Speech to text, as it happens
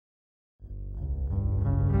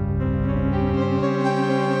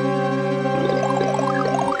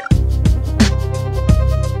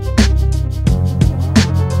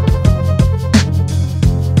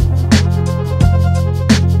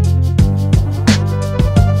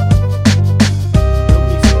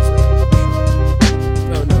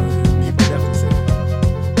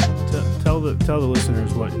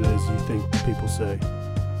people say.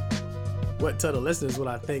 What to the listeners? What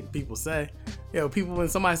I think people say. Yo, people when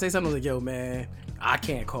somebody say something like, "Yo, man, I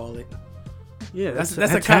can't call it." Yeah, that's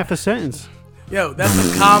a half a sentence. Yo,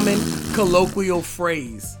 that's a common colloquial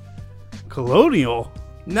phrase. Colonial?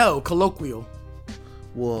 No, colloquial.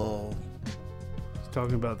 Whoa. He's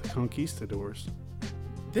talking about the conquistadors.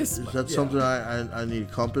 This Is that something I need a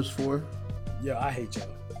compass for? Yo, I hate y'all.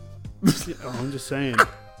 Oh, I'm just saying.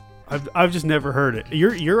 I've just never heard it.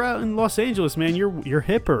 You're out in Los Angeles, man. You're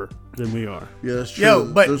hipper than we are. Yeah, that's true. Yo,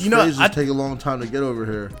 but those you know, phrases take a long time to get over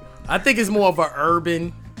here. I think it's more of an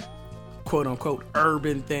urban, quote unquote,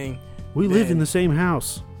 urban thing. We live in the same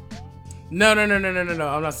house. No.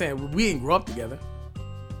 I'm not saying we didn't grow up together.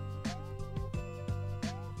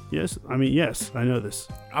 Yes, I mean, yes, I know this.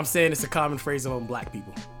 I'm saying it's a common phrase among black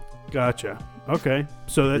people. Gotcha. Okay,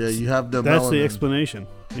 so that's You have the that's the melanin. explanation.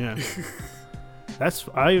 Yeah,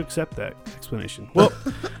 I accept that explanation. Well,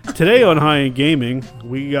 today on High End Gaming,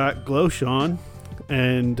 we got Glow Sean,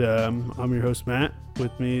 and I'm your host Matt.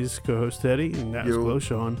 With me is co-host Teddy, and that was Yo. Glow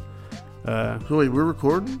Sean. So wait, we're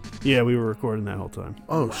recording? Yeah, we were recording that whole time.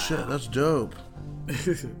 Oh shit, that's dope. And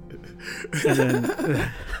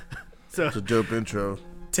then, It's a dope intro.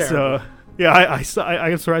 Terrible. so yeah, I saw.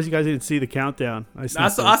 I'm surprised you guys didn't see the countdown. I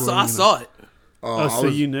saw it. Oh, so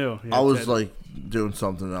you knew? Yeah, I was Ted. like doing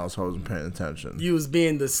something else. I wasn't paying attention. You was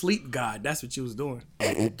being the sleep god. That's what you was doing.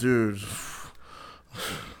 Dude,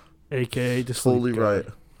 AKA the totally sleep god. right.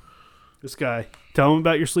 This guy. Tell him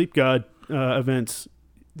about your sleep god events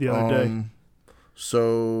the other day.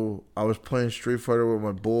 So I was playing Street Fighter with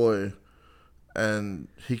my boy, and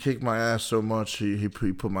he kicked my ass so much he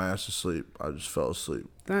put my ass to sleep. I just fell asleep.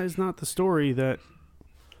 That is not the story that.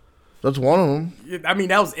 That's one of them. I mean,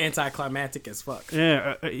 that was anticlimactic as fuck.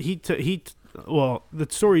 Yeah, well, the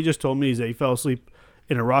story he just told me is that he fell asleep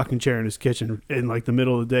in a rocking chair in his kitchen in like the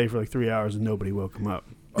middle of the day for like 3 hours and nobody woke him up.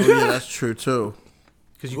 Oh yeah, that's true too.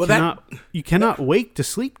 Because Well, you cannot wake to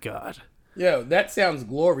sleep god. Yo, that sounds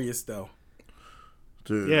glorious though.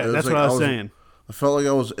 Dude, Yeah, it was that's like what I was saying. I felt like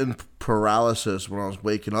I was in paralysis when I was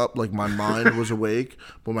waking up. Like my mind was awake,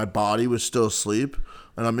 but my body was still asleep.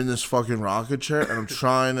 And I'm in this fucking rocket chair, and I'm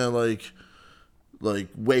trying to like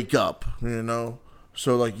wake up, you know.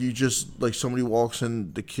 So like you just like somebody walks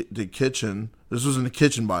in the kitchen. This was in the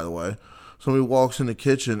kitchen, by the way. Somebody walks in the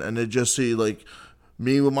kitchen, and they just see like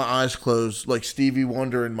me with my eyes closed, like Stevie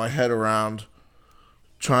Wonder in my head around,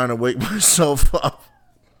 trying to wake myself up.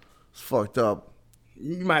 It's fucked up.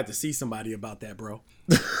 You might have to see somebody about that, bro.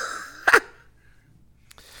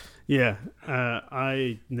 Yeah,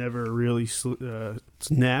 I never really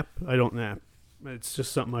nap. I don't nap. It's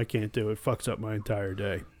just something I can't do. It fucks up my entire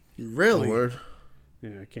day. Really? Word.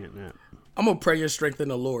 Yeah, I can't nap. I'm gonna pray your strength in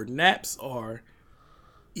the Lord. Naps are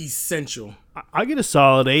essential. I get a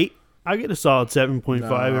solid 8. I get a solid 7.5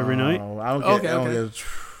 every night. I don't get.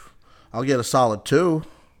 I'll get a solid 2.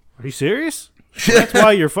 Are you serious? That's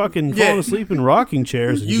why you're fucking falling asleep in rocking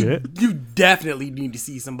chairs and shit. You definitely need to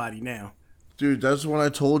see somebody now. Dude, that's when I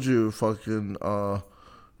told you fucking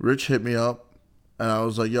Rich hit me up, and I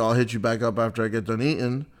was like, yo, I'll hit you back up after I get done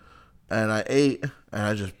eating. And I ate, and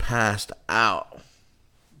I just passed out.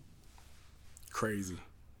 Crazy.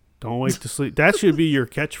 Don't wake to sleep. That should be your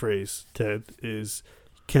catchphrase, Ted, is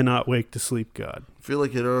cannot wake to sleep God. I feel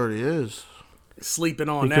like it already is. Sleeping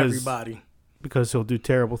on Because- everybody. Because he'll do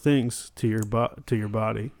terrible things to your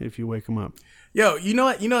body if you wake him up. Yo, you know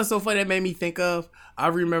what? You know what's so funny that made me think of? I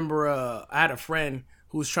remember I had a friend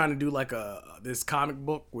who was trying to do like this comic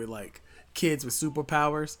book with like kids with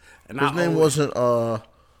superpowers, and His name wasn't Armel,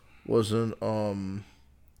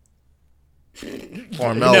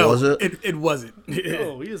 no, was it? It wasn't.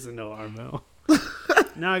 Oh, he doesn't know Armel.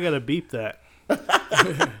 Now I gotta beep that.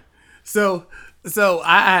 So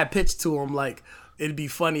I had pitched to him like it'd be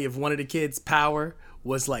funny if one of the kids' power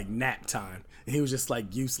was like nap time, and he was just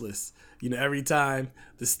like useless. You know, every time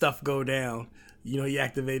the stuff go down, you know, he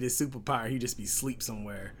activated his superpower, he'd just be asleep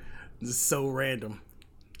somewhere. Just so random.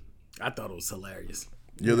 I thought it was hilarious.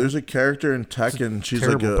 Yo, there's a character in Tekken. She's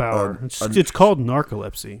like Terrible power. It's called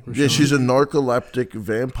narcolepsy. Yeah, she's a narcoleptic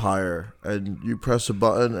vampire, and you press a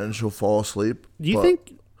button and she'll fall asleep. Do you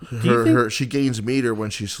think? She gains meter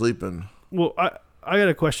when she's sleeping. Well, I got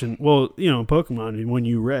a question. Well, you know, in Pokemon, when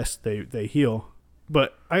you rest, they heal.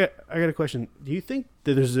 But I got a question. Do you think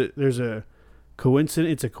that there's a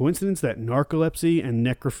coincidence? It's a coincidence that narcolepsy and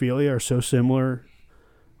necrophilia are so similar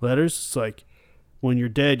letters. It's like when you're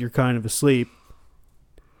dead, you're kind of asleep,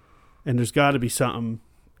 and there's got to be something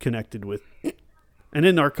connected with. And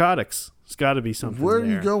in narcotics, there's got to be something. Where are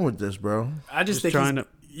there. you going with this, bro? I just think trying to.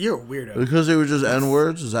 you're a weirdo. Because they were just N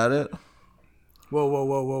words. Is that it? Whoa, whoa,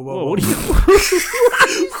 whoa, whoa, whoa, Whoa, whoa. what are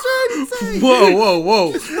you? Whoa, whoa,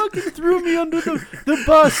 whoa. Fucking threw me under the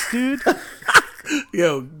bus, dude.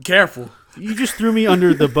 Yo, careful. You just threw me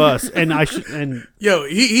under the bus, and Yo,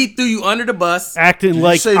 he threw you under the bus. acting Did you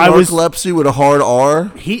like say I was. narcolepsy with a hard R?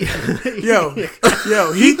 He Yo,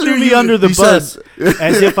 he threw me under the he bus said-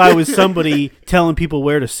 as if I was somebody telling people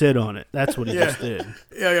where to sit on it. That's what he just did.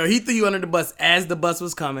 Yo, he threw you under the bus as the bus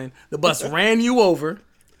was coming. The bus ran you over,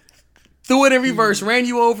 threw it in reverse, ran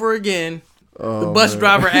you over again. The bus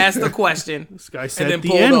driver asked a question. This guy then said the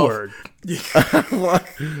pulled N off. word.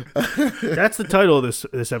 That's the title of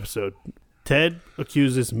this episode. Ted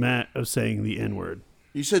accuses Matt of saying the N word.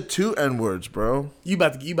 You said 2 N-words, bro. You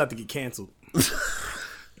about to get canceled.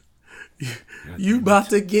 You about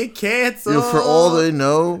to get canceled. Yo, for all they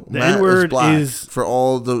know, The Matt is N-word black. is- For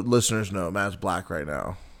all the listeners know, Matt's black right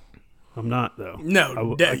now. I'm not though.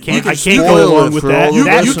 No, I you can't. can I can't spoil go it along with for that. all the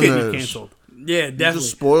That listeners. should be canceled. Yeah, definitely.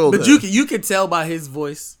 spoiled but it. you can tell by his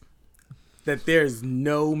voice that there's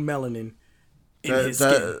no melanin in his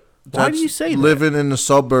skin. Why do That's you say that? living in the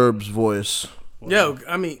suburbs voice. Yo,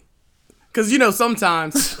 I mean, because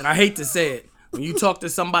sometimes, and I hate to say it, when you talk to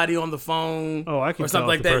somebody on the phone Oh, I can or tell something if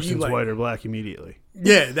like the that, person's you like, white or black immediately.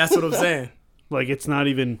 yeah, that's what I'm saying. Like it's not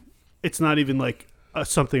even like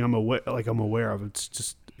something I'm aware of.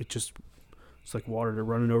 It's like water to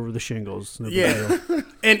running over the shingles. No big Yeah, deal.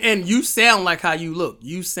 and you sound like how you look.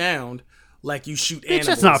 You sound like you shoot Bitch, animals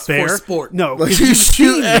that's not fair. for sport. No, Like 'cause you you've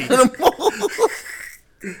shoot seen me. animals.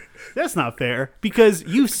 That's not fair because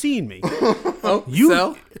you've seen me. Oh, You,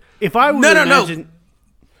 so? if I were No, to no, no. imagine,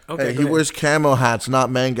 Okay, Hey, go he ahead. wears camo hats, not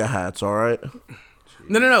manga hats, all right?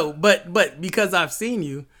 No. But because I've seen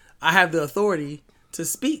you, I have the authority to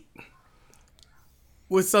speak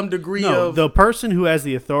with some degree no, of. the person who has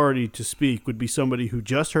the authority to speak would be somebody who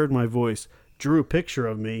just heard my voice, drew a picture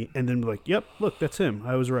of me, and then be like, "Yep, look, that's him.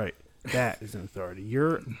 I was right." That is an authority.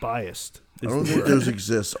 You're biased. I don't think those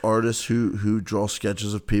exist. Artists who draw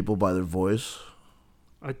sketches of people by their voice.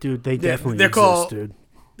 Dude, they definitely they're exist, called- dude.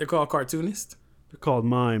 They're called cartoonists. They're called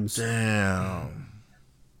mimes. Damn.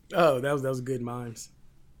 Oh, that was good mimes.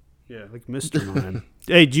 Yeah, like Mr. Mime.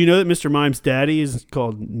 Hey, do you know that Mr. Mime's daddy is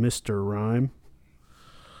called Mr. Rhyme?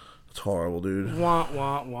 It's horrible, dude. Wah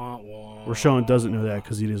wah wah wah. Rashawn doesn't know that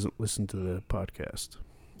because he doesn't listen to the podcast.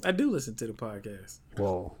 I do listen to the podcast.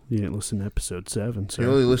 Well, you didn't listen to episode 7, He so.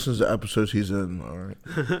 only listens to episodes he's in, all right?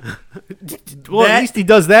 Well, That- at least he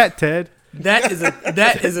does that, Ted. That is a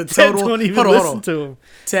Ted total. don't even hold listen on. to him.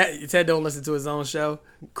 Ted don't listen to his own show.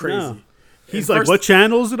 Crazy. No. He's And like, first- what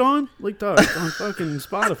channel is it on? Like, dog, it's on fucking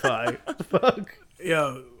Spotify. What the fuck?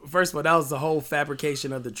 Yo, first of all, that was the whole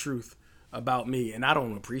fabrication of the truth about me, and I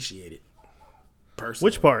don't appreciate it. Personally.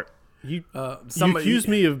 Which part? You somebody- accuse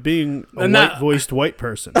me of being a Nah. white-voiced white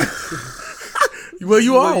person. Well,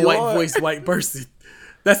 you are a you white are. voiced white person.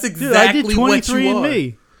 That's Dude, exactly I did what 23 you and are.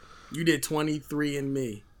 me. You did 23 and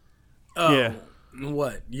me. Yeah.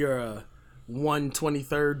 What? You're a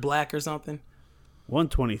 1/23rd black or something?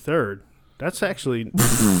 1/23rd. That's actually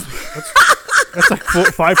that's like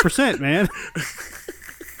 5%, man.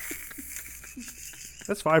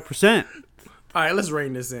 That's 5%. All right, let's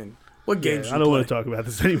rein this in. What games I you don't play? want to talk about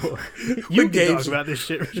this anymore. You can games talk you- about this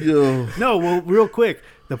shit. Yo. No, well, real quick,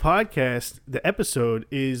 the podcast, the episode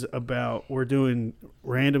is about we're doing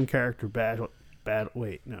random character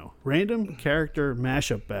random character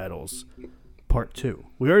mashup battles, part 2.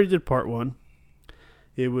 We already did part 1.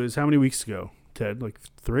 It was how many weeks ago, Ted? Like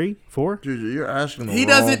 3, 4? Dude, you're asking the He wrong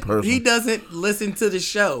doesn't. person. He doesn't listen to the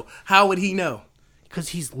show. How would he know? Because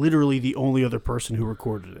he's literally the only other person who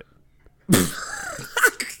recorded it.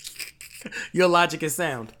 Your logic is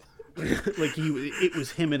sound. Like it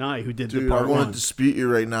was him and I who did Dude, the I part want 1. to dispute you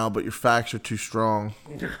right now, but your facts are too strong.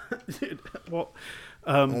 Well,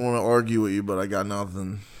 I want to argue with you, but I got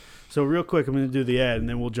nothing. so real quick, I'm going to do the ad and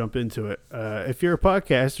then we'll jump into it. If you're a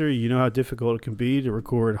podcaster, you know how difficult it can be to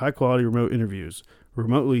record high-quality remote interviews.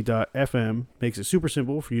 Remotely.fm makes it super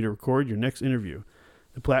simple for you to record your next interview.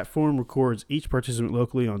 The platform records each participant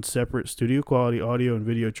locally on separate studio-quality audio and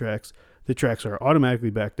video tracks. The tracks are automatically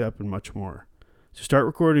backed up and much more. To start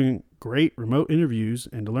recording great remote interviews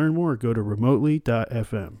and to learn more, go to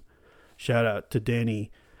remotely.fm. Shout out to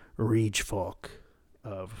Danny Reachfalk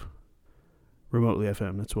of Remotely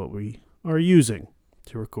FM. That's what we are using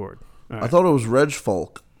to record. All I right. thought it was Reg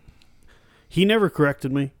Folk. He never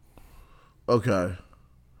corrected me. Okay.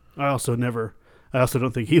 I also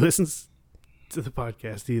don't think he listens to the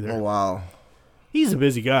podcast either. Oh, wow. He's a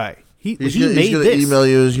busy guy. He He's made gonna this. email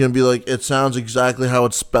you. He's going to be like, it sounds exactly how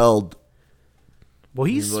it's spelled. Well,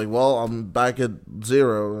 He's like, well, I'm back at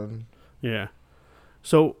 0. And yeah.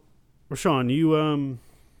 So Rashawn, you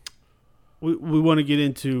we want to get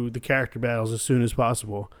into the character battles as soon as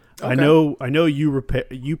possible. Okay. I know you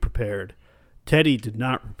prepared. Teddy did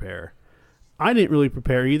not prepare. I didn't really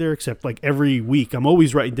prepare either, except like every week I'm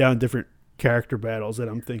always writing down different character battles that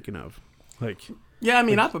I'm thinking of. Like, Yeah, I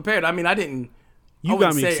mean, I prepared. I mean, I didn't. you I got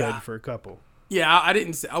wouldn't me say excited for a couple. Yeah, I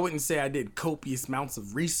didn't. I wouldn't say I did copious amounts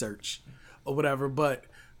of research or whatever, but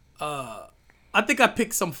I think I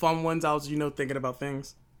picked some fun ones. I was, thinking about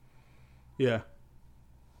things. Yeah.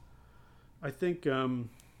 I think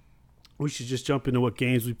we should just jump into what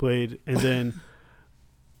games we played, and then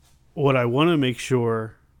what I want to make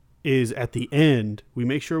sure is at the end we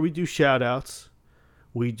make sure we do shout outs.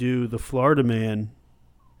 We do the Florida Man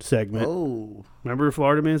segment. Oh, Remember the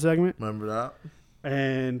Florida Man segment? remember that?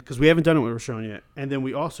 And because we haven't done it with Rashawn yet, and then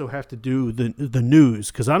we also have to do the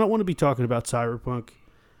news, because I don't want to be talking about Cyberpunk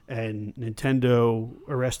and Nintendo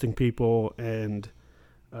arresting people and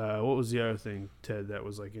what was the other thing, Ted, that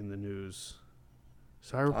was like in the news?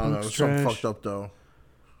 I don't know. Cyberpunk's It's something trash. fucked up though.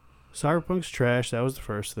 Cyberpunk's trash. That was the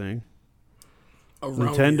first thing.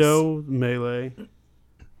 Erroneous. Nintendo Melee.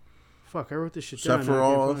 Fuck, I wrote this shit down. Now I can't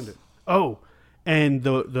Sephiroth. find it. Oh, and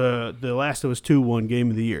the Last of Us 2 won Game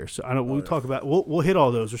of the Year. So I don't. We'll talk about. We'll hit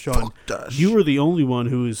all those, Rashawn. Fuck that You shit. were the only one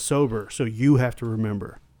who is sober, so you have to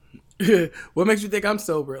remember What makes you think I'm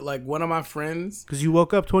sober? Like one of my friends? because you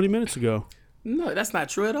woke up 20 minutes ago. No, that's not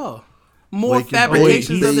true at all. More Waking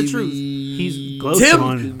fabrications up, of the baby. truth. He's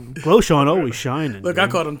Tim! Glowshawn always shining. Look, I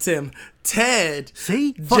called him Tim. Ted.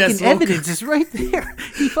 See, Just fucking woke- evidence is right there.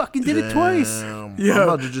 He fucking did it twice. Damn. Yeah. I'm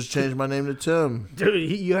about to just change my name to Tim. Dude,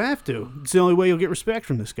 you have to. It's the only way you'll get respect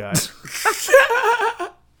from this guy.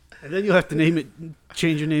 And then you'll have to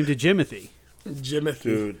change your name to Jimothy. Jimothy.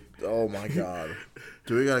 Dude, oh my god.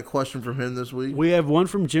 Do we got a question from him this week? We have one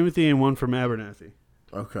from Jimothy and one from Abernathy.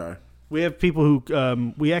 Okay. We have people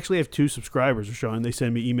who, we actually have 2 subscribers, Rashawn. They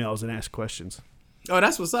send me emails and ask questions. Oh,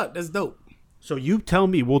 that's what's up. That's dope. So you tell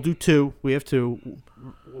me, we'll do 2. We have 2.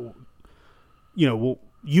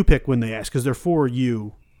 You pick when they ask, because they're for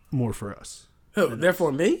you, more for us. Oh,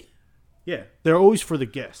 therefore me? Yeah. They're always for the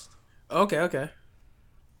guest. Okay.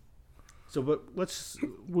 So, but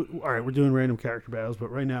all right, we're doing random character battles, but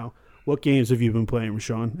right now, what games have you been playing,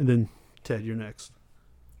 Rashawn? And then, Ted, you're next.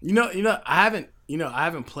 I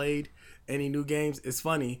haven't played any new games. It's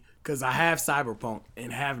funny because I have Cyberpunk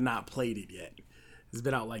and have not played it yet. It's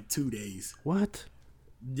been out like 2 days. What?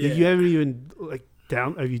 Yeah. You haven't even,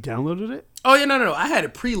 have you downloaded it? Oh yeah, no. I had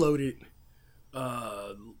it preloaded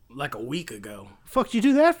like a week ago, Fuck you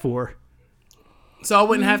do that for? so I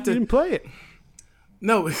wouldn't have You to. didn't play it.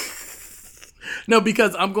 No, no,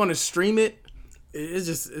 because I'm going to stream it.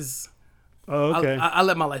 It's Oh, okay. I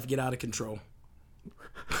let my life get out of control.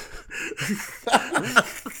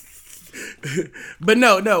 But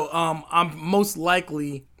no. I'm most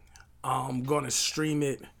likely going to stream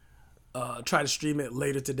it. Try to stream it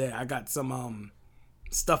later today. I got some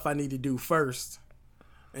stuff I need to do first,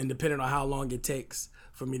 and depending on how long it takes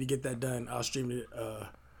for me to get that done, I'll stream it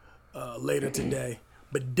later today.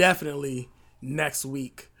 But definitely next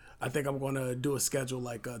week. I think I'm going to do a schedule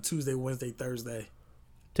like Tuesday, Wednesday, Thursday.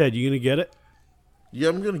 Ted, you gonna get it? Yeah,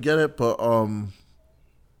 I'm gonna get it, but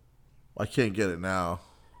I can't get it now.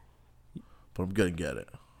 But I'm gonna get it.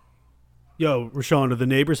 Yo, Rashawn, are the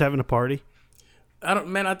neighbors having a party?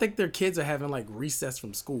 I think their kids are having like recess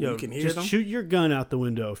from school. Yo, You can hear just them. shoot your gun out the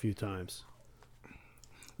window a few times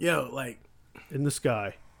Yo, like in the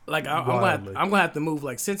sky. I'm Wildly. gonna have to move.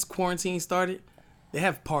 Like since quarantine started, they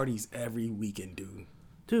have parties every weekend, dude.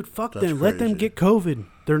 Dude, fuck That's them. Let them crazy. get COVID.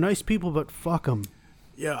 They're nice people, but fuck them.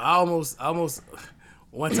 Yeah, I almost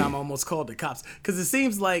one time I almost called the cops because it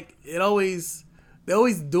seems like they're always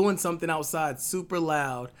doing something outside super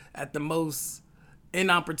loud at the most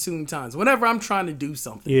inopportune times. Whenever I'm trying to do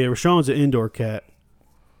something, Yeah, Rashawn's an indoor cat.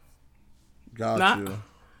 Got Nah. you.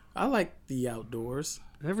 I like the outdoors.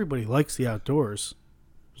 Everybody likes the outdoors.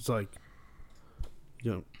 It's like,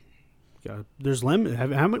 there's lemon.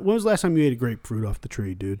 When was the last time you ate a grapefruit off the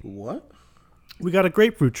tree, dude? What? We got a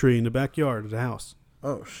grapefruit tree in the backyard of the house.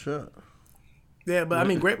 Oh shit. Yeah, but I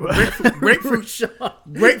mean, grapefruits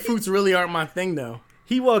really aren't my thing though.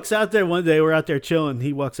 He walks out there one day. We're out there chilling.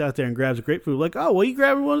 He walks out there and grabs a grapefruit. Like, oh, what are you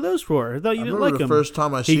grabbing one of those for? I thought you I didn't remember like the them. first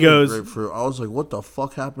time I seen goes- a grapefruit, I was like, "What the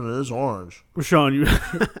fuck happened to this orange?" Rashawn,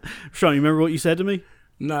 Rashawn, you remember what you said to me?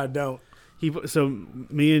 No, I don't. So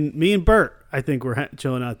me and Bert, I think we're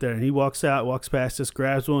chilling out there, and he walks out, walks past us,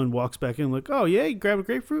 grabs one, walks back in. Like, oh yeah, you grab a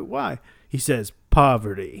grapefruit? Why? He says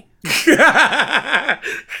poverty.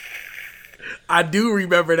 I do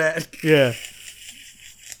remember that. Yeah.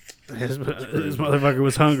 His motherfucker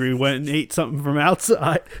was hungry, went and ate something from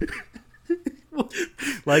outside.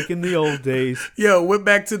 Like in the old days. Yo, went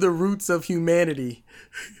back to the roots of humanity.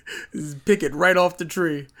 Just pick it right off the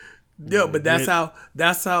tree. Yo, but that's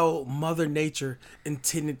how Mother Nature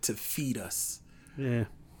intended to feed us. Yeah.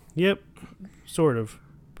 Yep. Sort of.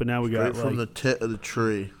 But now we got Right from the tip of the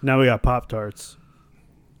tree. now we got Pop-Tarts.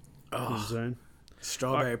 Oh,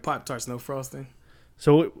 strawberry Pop-Tarts, no frosting.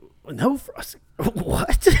 So no frosting.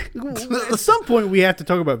 What? At some point we have to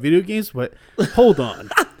talk about video games, but hold on.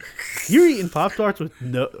 You're eating Pop-Tarts with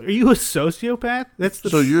no... Are you a sociopath? That's the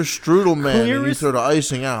So you're strudel man and you clearest- throw the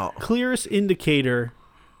icing out. clearest indicator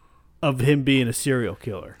of him being a serial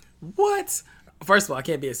killer. What? First of all, I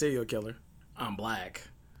can't be a serial killer. I'm black.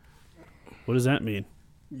 What does that mean?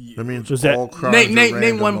 That means Was that- all crimes Name- are name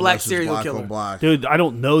random one black unless it's serial black killer. on black. Dude, I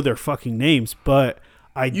don't know their fucking names, but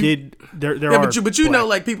I did... There Yeah, are but you know, black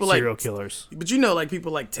like, people like- serial killers. But you know, like,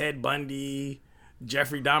 people like Ted Bundy,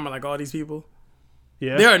 Jeffrey Dahmer, like all these people.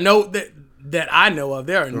 Yeah. There are no that I know of.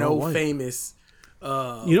 There are all no white. famous You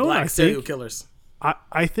know what I black serial think? killers.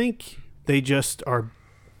 I think they just are...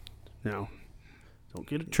 No. Don't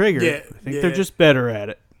get it triggered. Yeah, I think yeah. they're just better at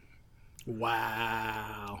it.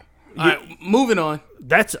 Wow. All right, moving on.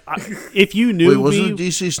 That's... if you knew Wait, wasn't me... a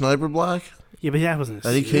DC sniper black? Yeah, but that wasn't...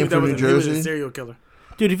 And he came That from New was he was a Jersey? serial killer.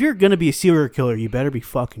 Dude, if you're gonna be a serial killer, you better be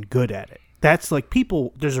fucking good at it. That's like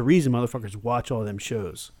people. There's a reason motherfuckers watch all them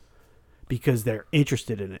shows because they're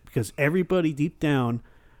interested in it. Because everybody deep down,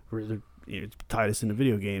 or they're, tied us into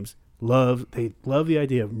video games, love the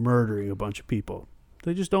idea of murdering a bunch of people.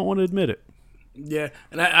 They just don't want to admit it. Yeah,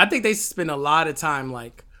 and I think they spend a lot of time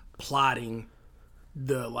like plotting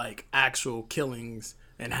the like actual killings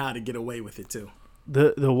and how to get away with it too.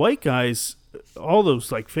 The white guys, all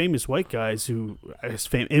those like famous white guys who is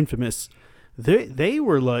infamous, they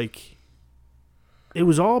were like, it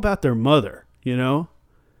was all about their mother, you know.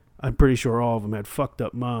 I'm pretty sure all of them had fucked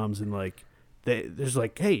up moms, and like there's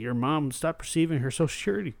like, hey, your mom stopped receiving her Social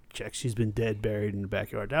Security check. She's been dead, buried in the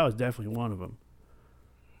backyard. That was definitely one of them.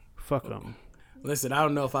 Fuck them. Listen, I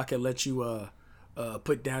don't know if I can let you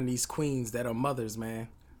put down these queens that are mothers, man.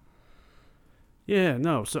 Yeah,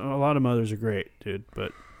 no. So a lot of mothers are great, dude,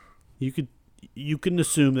 but you can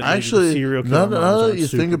assume that maybe the Actually, serial killer now moms that aren't you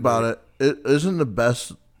super think about great. it isn't the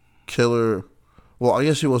best killer. Well, I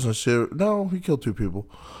guess he wasn't a serial. No, he killed 2 people.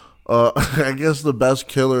 I guess the best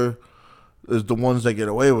killer is the ones that get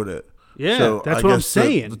away with it. Yeah, So that's I what I'm guess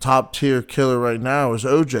saying. The top tier killer right now is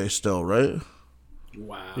OJ still, right?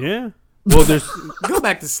 Wow. Yeah. Well, there's. Go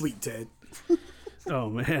back to sleep, Ted. Oh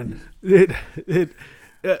man, the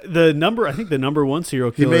number. I think the number one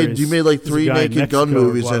serial He killer. made like is a 3 guy in Naked Gun Mexico or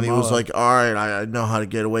movies, and he was Guatemala. like, "All right, I know how to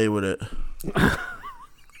get away with it."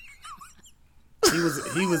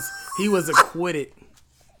 He was acquitted.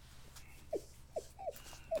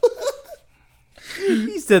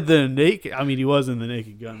 he said the naked. I mean, he was in the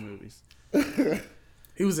Naked Gun movies.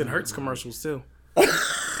 He was in Hertz commercials too.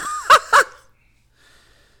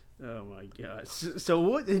 Oh my god. So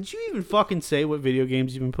what? Did you even fucking say what video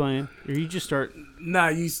games you've been playing, or you just start? Nah,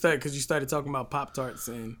 you started talking about Pop-Tarts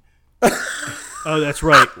and Oh, that's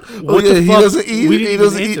right. What yeah, the he fuck? doesn't eat- We he didn't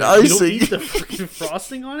doesn't even eat answer. You don't icing. eat the fucking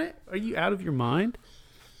frosting on it? Are you out of your mind?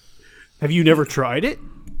 Have you never tried it?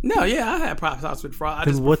 no, yeah, I had Pop-Tarts with frost. I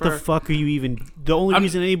Then just what the prefer- fuck are you even? The only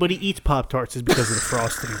reason anybody eats Pop-Tarts is because of the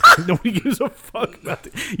frosting. Nobody gives a fuck about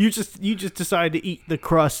it. You just decide to eat the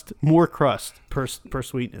crust, more crust per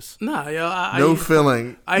sweetness. Nah, yo, I No eat,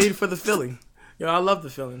 filling. I eat it for the filling. Yo, I love the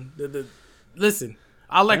filling. Listen,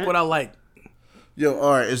 I like what I like. Yo,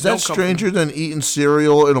 all right. Is that Don't come stranger than eating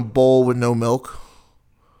cereal in a bowl with no milk?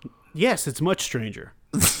 Yes, it's much stranger.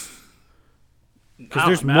 Because I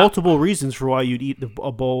there's don't know. multiple reasons for why you'd eat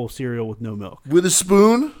a bowl of cereal with no milk. With a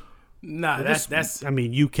spoon? Nah, that's. I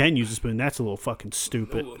mean, you can use a spoon. That's a little fucking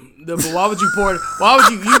stupid. But why would you pour it? Why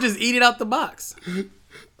would you just eat it out the box?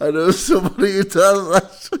 I know somebody who does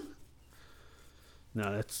that.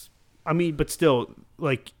 No, that's. I mean, but still,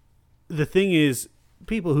 like, the thing is,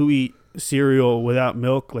 people who eat cereal without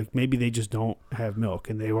milk, like maybe they just don't have milk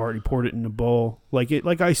and they've already poured it in a bowl, like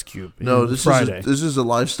Ice Cube. No, in this Friday. is a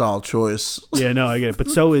lifestyle choice. Yeah, no, I get it. But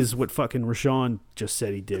so is what fucking Rashawn just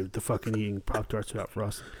said he did with the fucking eating Pop-Tarts without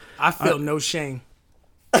frosting. I feel no shame.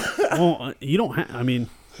 Well, you don't have. I mean,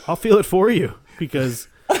 I'll feel it for you because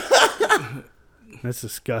that's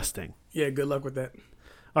disgusting. Yeah, good luck with that.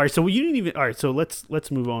 All right, so you didn't even. All right, so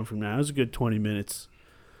let's move on from that. It was a good 20 minutes.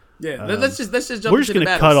 Yeah, let's just jump We're into just the gonna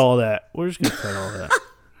battles. cut all that. We're just gonna cut all that.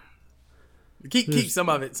 Keep some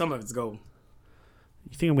of it. Some of it's gold.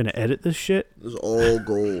 You think I'm gonna edit this shit? It's all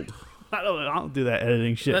gold. I don't do that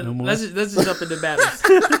editing shit no more. Let's just jump into battles.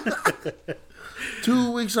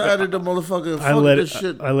 2 weeks I added the motherfucker. I Fuck let this it.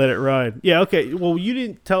 shit. I let it ride. Yeah. Okay. Well, you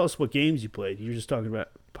didn't tell us what games you played. You were just talking about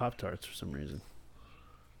Pop-Tarts for some reason.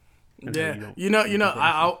 And how Yeah, you don't-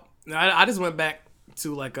 I just went back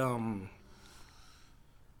to like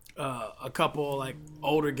a couple like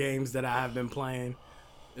older games that I have been playing,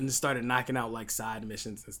 and just started knocking out like side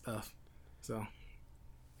missions and stuff. So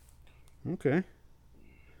Okay.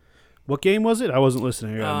 What game was it? I wasn't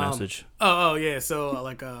listening. I got a message. oh yeah, so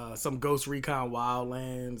like some Ghost Recon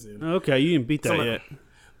Wildlands and Okay, you didn't beat that Some- yet.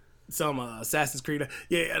 some Assassin's Creed.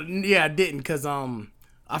 Yeah, I didn't because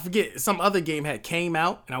I forget some other game had came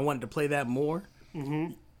out and I wanted to play that more.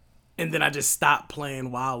 Mm-hmm. And then I just stopped playing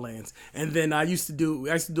Wildlands. And then I used to do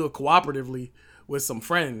it cooperatively with some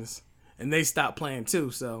friends, and they stopped playing too.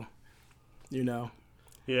 So, you know.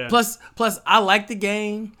 Yeah. Plus, I like the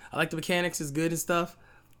game. I like the mechanics is good and stuff,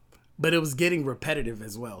 but it was getting repetitive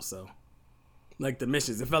as well. So, like the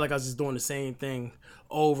missions, it felt like I was just doing the same thing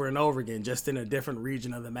over and over again, just in a different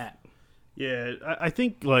region of the map. Yeah, I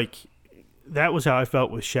think like that was how I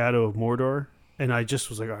felt with Shadow of Mordor, and I just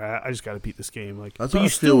was like, all right, I just got to beat this game. Like, That's but how you I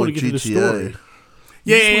still feel want to with get through the story. GTA.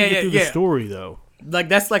 You Yeah, just wanna yeah, get yeah, through yeah. the story though. Like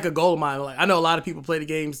that's like a goal of mine. Like I know a lot of people play the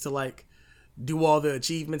games to like do all the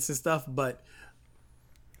achievements and stuff, but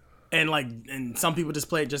and some people just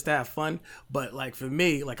play it just to have fun. But like for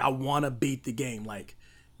me, like I want to beat the game. Like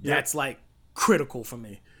that's like critical for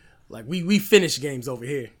me. Like we finish games over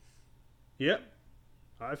here. Yep.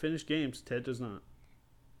 I finished games. Ted does not.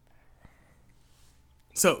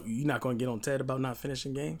 So you're not gonna get on Ted about not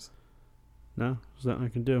finishing games? No, there's nothing I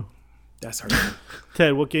can do. That's hurtful.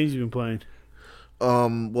 Ted, what games you been playing?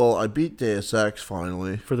 Well, I beat Deus Ex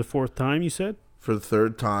finally For the fourth time, you said? for the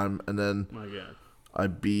third time, and then My God. I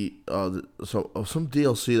beat some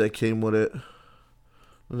DLC that came with it,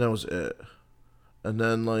 and that was it. And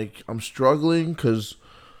then like I'm struggling because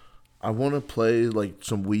I want to play like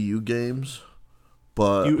some Wii U games,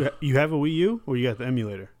 but You have a Wii U, or you got the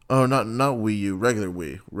emulator? oh, not Wii U, regular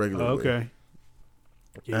Wii. Oh, okay.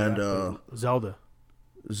 Yeah, And, Zelda.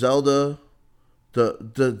 Zelda,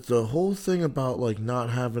 the whole thing about like not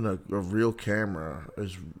having a real camera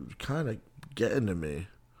is kind of getting to me.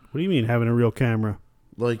 What do you mean having a real camera?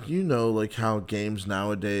 Like, you know, like how games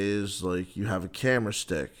nowadays, like you have a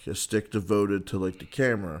stick devoted to like the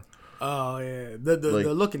camera. Oh yeah, the Like-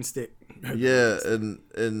 looking stick. Yeah, and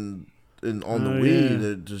on the Oh,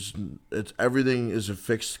 Wii, yeah. it's everything is a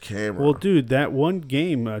fixed camera. Well, dude, that one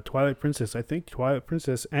game, Twilight Princess, I think Twilight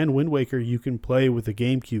Princess and Wind Waker, you can play with a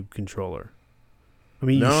GameCube controller. I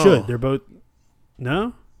mean, No. you should. They're both.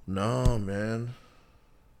 No? No, man.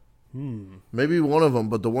 Maybe one of them,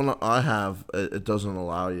 but the one that I have, it doesn't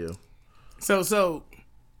allow you. So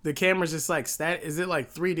the camera's just like stat. Is it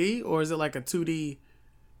like 3D or is it like a 2D?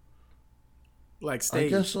 Like I stage.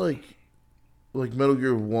 guess like Metal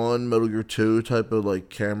Gear 1, Metal Gear 2 type of like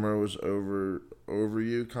camera was over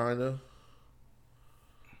you kind of.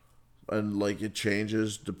 And like it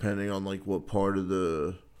changes depending on like what part of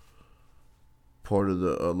the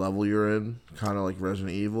level you're in, kind of like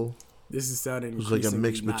Resident Evil. This is sounding. It's like a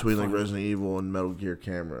mix increasingly not between like fun. Resident Evil and Metal Gear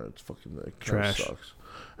camera. It's fucking like Trash. sucks.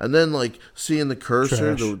 And then like seeing the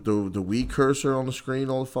cursor, Trash. the Wii cursor on the screen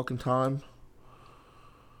all the fucking time.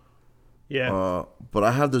 Yeah. But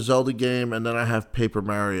I have the Zelda game, and then I have Paper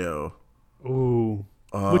Mario. Ooh.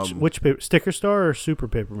 Which paper, Sticker Star or Super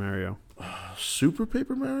Paper Mario? Super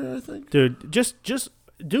Paper Mario, I think. Dude, just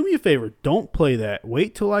do me a favor. Don't play that.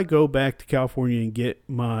 Wait till I go back to California and get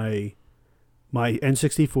my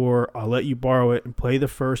N64. I'll let you borrow it and play the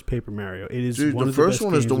first Paper Mario. It is Dude, one the of the first best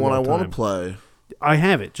one is the games of one I all want to time. play. I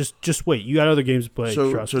have it. Just wait. You got other games to play.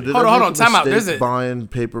 So trust me. did Hold I on, make hold on, time a out. There's mistake a- buying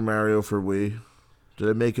Paper Mario for Wii? Did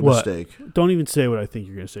I make a What? mistake? Don't even say what I think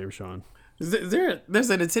you're going to say, Rashawn. There's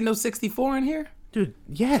a Nintendo 64 in here? Dude,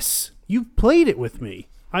 yes. You played it with me.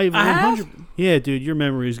 I have? Yeah, dude, your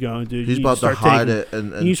memory's going, dude. He's You about to start hide taking- it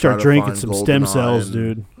and you try start to drinking find some stem GoldenEye cells, and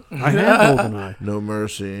dude. I have GoldenEye. No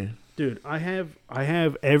mercy. Dude, I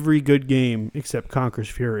have every good game except Conker's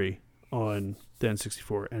Fury on the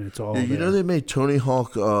N64, and it's all Yeah, you there. know they made Tony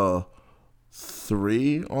Hawk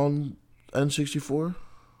 3 on N64?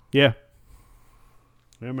 Yeah.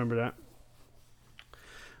 I remember that.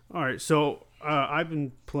 All right, so I've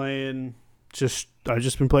been playing I've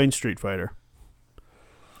just been playing Street Fighter.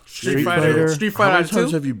 Street Fighter How many 2?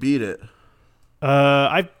 times have you beat it?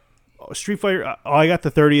 Street Fighter. I got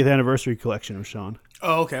the 30th anniversary collection of Sean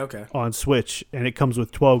Oh, okay. on Switch, and it comes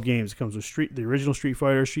with 12 games. It comes with the original Street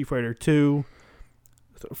Fighter 2,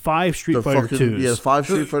 5 Street Fighter 2s. Yeah, 5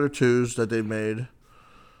 Street Fighter 2s that they made.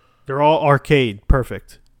 They're all arcade,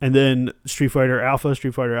 perfect. And then Street Fighter Alpha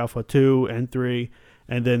 2, and 3,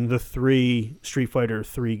 and then the 3 Street Fighter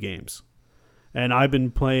 3 games. And I've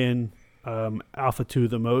been playing Alpha 2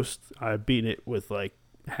 the most. I've beaten it with like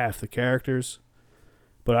half the characters,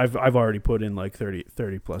 but I've already put in like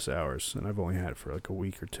 30 plus hours, and I've only had it for like a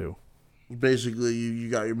week or two. Basically, you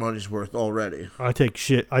got your money's worth already. I take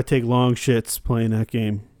long shits playing that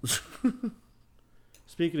game.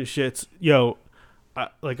 Speaking of shits, yo, I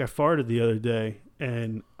farted the other day,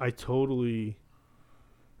 and I totally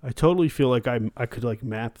feel like I could like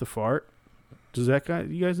map the fart. Does that guy?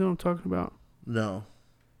 You guys know what I'm talking about? No.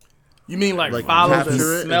 You mean like follow capture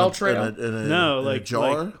the it smell in trail? No, in a like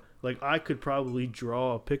jar? like I could probably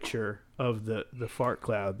draw a picture of the fart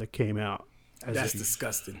cloud that came out. That's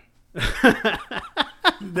disgusting.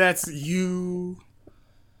 That's you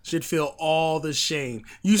should feel all the shame.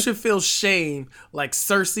 You should feel shame like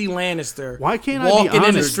Cersei Lannister. Why can't I be walking in the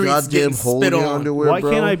honest? streets Goddamn getting hole in spit your on? underwear, Why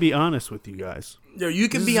bro. can't I be honest with you guys? Yo, you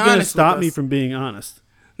can This be is gonna honest. stop with me us. from being honest.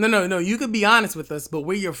 No. You could be honest with us, but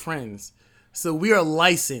we're your friends, so we are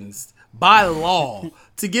licensed by law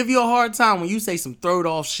to give you a hard time when you say some throwed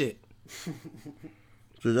off shit.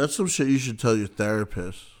 Dude, that's some shit you should tell your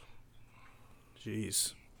therapist.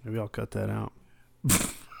 Jeez, maybe I'll cut that out.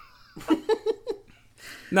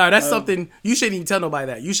 No, that's something you shouldn't even tell nobody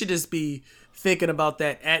that. You should just be thinking about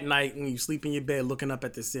that at night when you sleep in your bed, looking up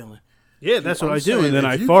at the ceiling. Yeah, that's what I'm I do, saying, and then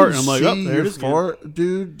if I you fart, can and I'm like, see oh, there your it is. again. fart,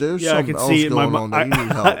 dude, there's Yeah, I something can else see it in my going on that you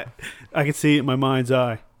need help. I can see it in my mind's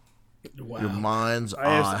eye. Wow. Your mind's I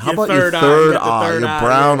have eye. your How about third your eye. third You got the eye? third Your eye,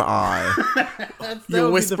 brown yeah. eye.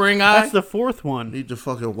 Your whispering eye. That's the fourth one. Need to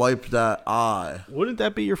fucking wipe that eye. Wouldn't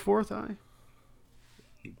that be your fourth eye?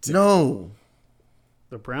 No.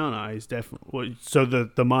 The brown eye is definitely. So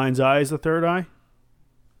the mind's eye is the third eye?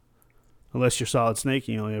 Unless you're Solid Snake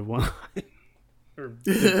and you only have one eye. Or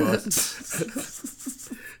Big Boss.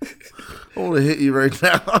 I want to hit you right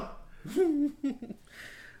now.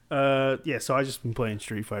 Yeah, so I just been playing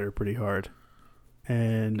Street Fighter pretty hard.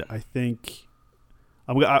 And I think.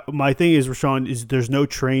 My thing is, Rashawn, is there's no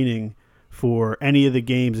training for any of the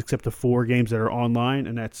games except the 4 games that are online,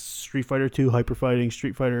 and that's Street Fighter 2 Hyper Fighting,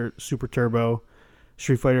 Street Fighter Super Turbo,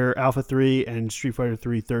 Street Fighter Alpha 3, and Street Fighter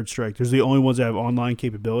 3 Third Strike. Those are the only ones that have online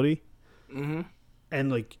capability. Mm-hmm.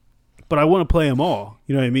 And but I want to play them all.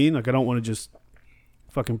 You know what I mean? Like I don't want to just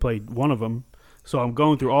fucking play one of them. So I'm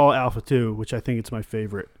going through all Alpha 2, which I think it's my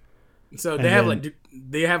favorite. So And they have then-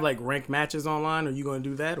 they have ranked matches online. Are you going to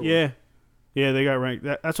do that? Or? Yeah, they got ranked.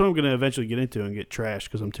 That's what I'm going to eventually get into and get trashed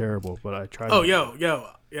because I'm terrible. But I try. Oh,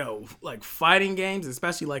 yo, like fighting games,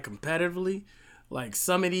 especially like competitively, like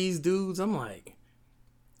some of these dudes, I'm like,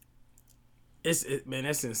 man,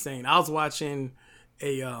 that's insane. I was watching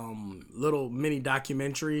a little mini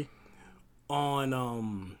documentary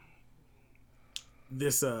on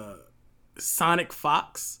this Sonic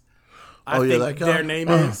Fox. I think that guy? their name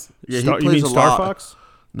is. Yeah, You he plays mean a Star lot. Fox?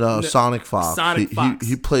 No, Sonic Fox. Sonic Fox.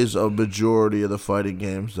 He plays a majority of the fighting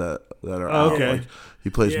games that are out. okay. Like, he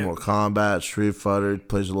plays Yeah. Mortal Kombat, Street Fighter. He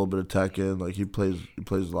plays a little bit of Tekken. Like he plays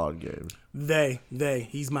a lot of games.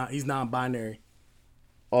 He's non-binary.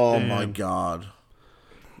 Oh Damn. my god,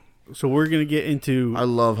 So we're gonna get into. I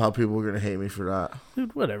love how people are gonna hate me for that.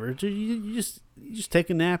 Dude, whatever. You just take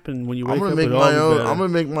a nap, and when you wake I'm gonna up, make it'll my all be own. better. I'm gonna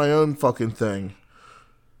make my own fucking thing.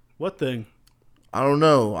 What thing? I don't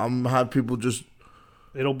know. I'm gonna have people just.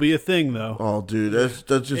 It'll be a thing, though. Oh, dude, that's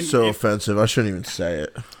just And so if- offensive. I shouldn't even say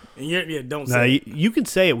it. And don't Nah, say. you can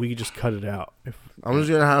say it. We can just cut it out. I'm just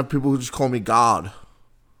gonna have people who just call me God.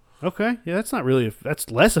 Okay, yeah, that's not really.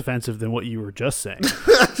 That's less offensive than what you were just saying.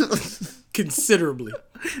 Considerably.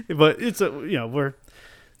 But it's we're.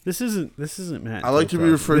 This isn't Matt. I like to be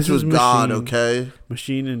Talk. referred This to is as God. Machine- Okay.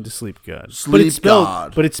 Machine into Sleep God. Sleep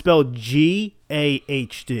God. But it's spelled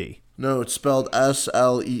GAHD. No, it's spelled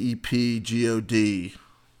SLEEPGOD.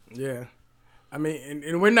 Yeah. I mean,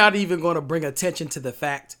 and we're not even going to bring attention to the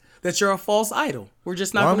fact that you're a false idol. We're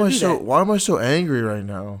just not going to do that. Why am I so angry right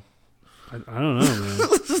now? I don't know, man.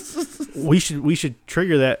 we should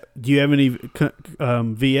trigger that. Do you have any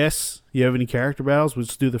VS? Do you have any character battles?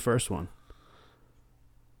 Let's do the first one.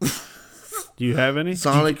 Do you have any?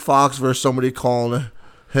 Sonic Fox versus somebody calling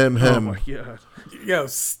him. Oh my god. Yo,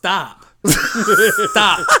 stop.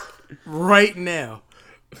 Stop. Right now.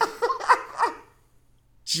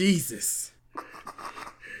 Jesus.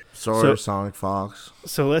 Sorry, So- Sonic Fox.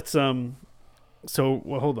 So let's hold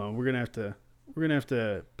on. We're gonna have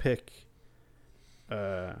to pick.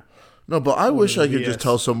 No, but I wish I could VS. just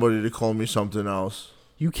tell somebody to call me something else.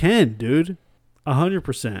 You can, dude.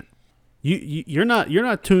 100%. You're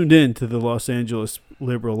not tuned in to the Los Angeles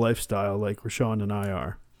liberal lifestyle like Rashawn and I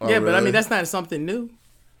are. Oh, Yeah, but I really? mean, that's not something new.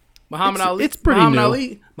 Muhammad It's- Ali. it's pretty Muhammad new.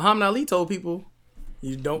 Ali. Muhammad Ali told people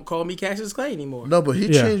You don't call me Cassius Clay anymore. No, but he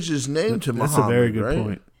Yeah. changed his name to Muhammad. That's a very good right?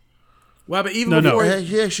 point. Well, but even No, no. before,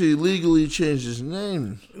 He actually legally changed his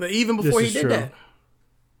name. even before he is did true. that.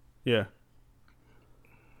 Yeah.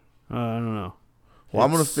 I don't know. Well,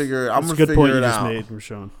 I'm gonna It's- figure. I'm it's gonna a good point figure you it just out made,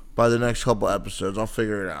 Rashawn. by the next couple episodes. I'll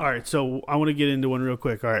figure it out. All right, so I want to get into one real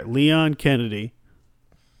quick. All right, Leon Kennedy.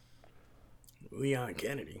 Leon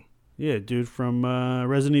Kennedy. Yeah, dude from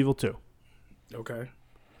Resident Evil 2 Okay.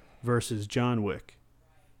 versus John Wick.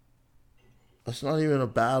 That's not even a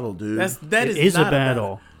battle, dude. That It is is a not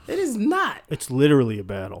battle. It is not. It's literally a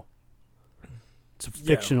battle. It's a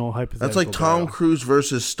fictional hypothetical. That's like Tom battle. Cruise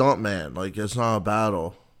versus Stuntman. Like, it's not a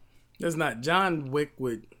battle. That's not John Wick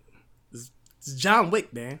with. It's John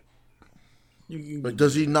Wick, man. Like,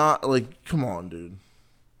 does he not? Like, come on, dude.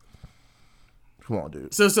 Come on,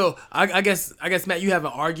 dude. So I guess Matt, you have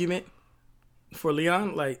an argument for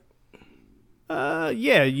Leon, like.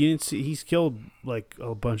 Yeah, you didn't see he's killed like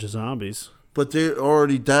a bunch of zombies. But they're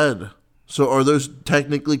already dead. So are those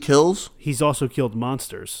technically kills? He's also killed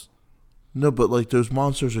monsters. No, but like those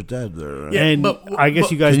monsters are dead there. Right? Yeah, And but- I guess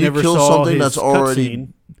but- you guys Can you never kill saw something his that's already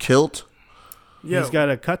cutscene. killed? Yo, He's got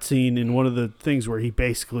a cutscene in one of the things where he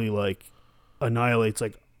basically like annihilates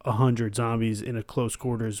like 100 zombies in a close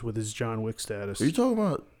quarters with his John Wick status. Are you talking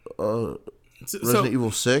about so, Resident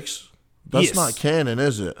Evil 6? That's Yes. not canon,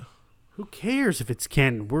 is it? Who cares if it's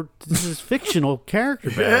canon? This is fictional character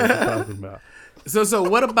battle we're talking about. so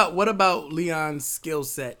what about Leon's skill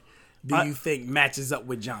set? Do you think matches up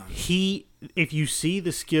with John? If you see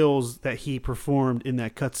the skills that he performed in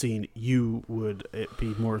that cutscene, you would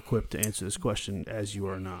be more equipped to answer this question, as you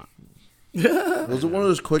are not. Was it one of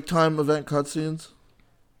those QuickTime event cutscenes?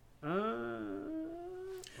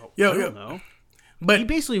 Yo, I don't know. But he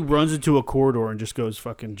basically runs into a corridor and just goes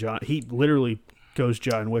fucking John. He literally goes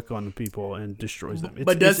John Wick on the people and destroys them.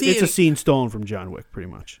 But does he It's a scene stolen from John Wick, pretty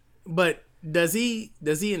much. But does he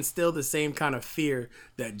instill the same kind of fear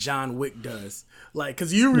that John Wick does? Like,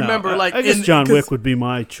 because you remember, No, like, I guess John 'cause- Wick would be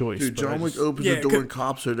my choice. Dude, but I John Wick just- opens Yeah, the door 'cause- and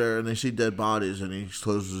cops are there and they see dead bodies and he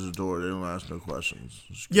closes the door. They don't ask no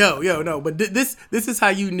questions. Yo, no, but this is how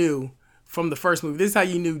you knew from the first movie. This is how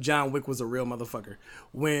you knew John Wick was a real motherfucker.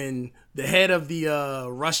 When the head of the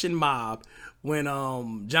Russian mob, when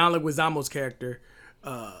John Leguizamo's character,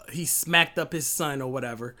 he smacked up his son or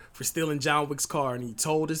whatever for stealing John Wick's car, and he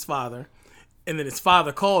told his father, and then his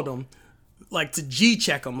father called him, like to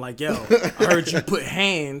G-check him, like, yo, I heard you put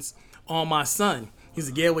hands on my son. He's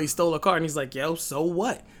like, yeah, well, he stole a car, and he's like, yo, so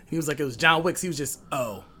what? He was like, it was John Wick's. He was just,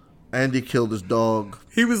 oh. And he killed his dog.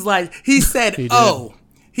 He was like, he said, He did. oh.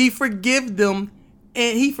 He forgave them,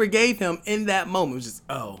 and he forgave him in that moment. It was just,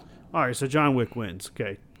 oh. All right, so John Wick wins.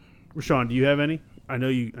 Okay, Rashawn, do you have any? I know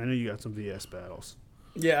you got some VS battles.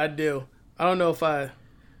 Yeah, I do. I don't know if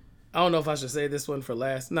I should say this one for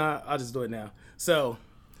last. Nah, I'll just do it now. So,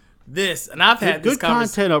 this, and I've had this Good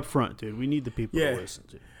content up front, dude. We need the people Yeah. to listen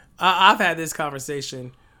to. I've had this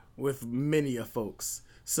conversation with many of folks.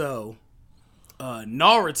 So,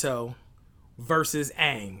 Naruto versus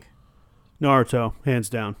Aang. Naruto, hands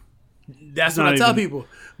down. That's what Not I tell even- people.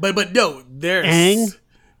 But no, Aang?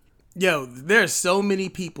 there's so many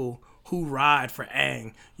people who ride for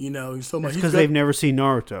Aang. You know, so much Because they've never seen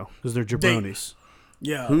Naruto, because they're jabronis.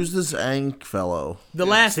 yeah. Who's this Aang fellow? The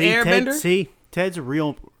last Airbender? Ted's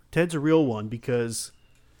a real one because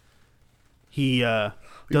he You doesn't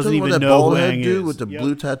talking even about that know who bald head Aang dude is. with the Yep.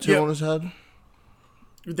 blue tattoo Yep. on his head?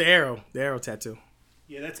 The arrow tattoo.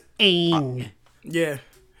 Yeah, that's Aang. Yeah.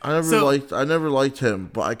 I never liked him,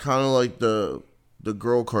 but I kind of like the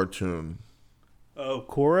girl cartoon. Oh,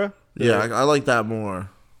 Korra? Yeah, I like that more.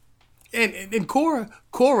 And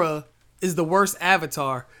Korra is the worst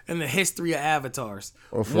avatar in the history of avatars.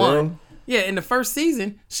 Oh, for real? Yeah, in the first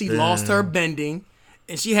season, she lost her bending,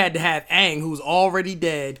 and she had to have Aang, who's already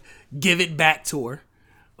dead, give it back to her,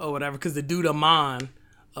 or whatever, because the dude Amon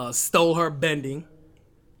stole her bending,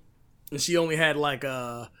 and she only had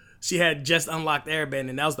she had just unlocked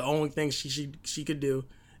airbending. That was the only thing she could do.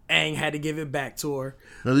 Aang had to give it back to her.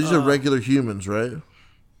 Now these are regular humans, right?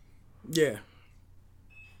 Yeah.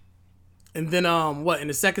 And then in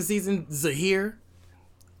the second season, Zahir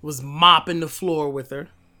was mopping the floor with her.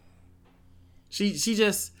 She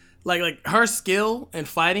just like her skill in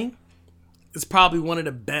fighting is probably one of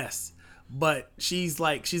the best. But she's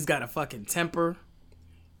got a fucking temper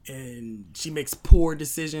and she makes poor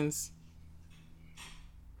decisions.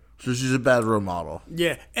 So she's a bad role model.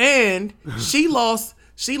 Yeah. And she lost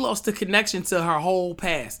the connection to her whole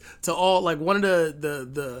past. To all like one of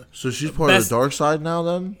the So she's part Best- of the dark side now.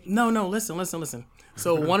 Then No, listen.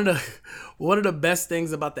 So one of the best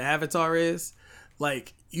things about the Avatar is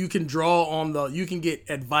like you can get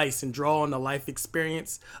advice and draw on the life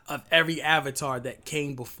experience of every avatar that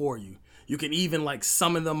came before you. You can even like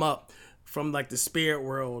summon them up from like the spirit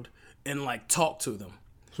world and like talk to them.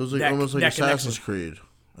 So it's like almost like Assassin's Creed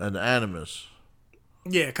and Animus.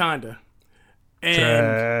 Yeah, kinda. And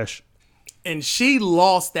Trash. and she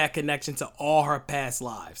lost that connection to all her past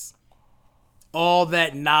lives. All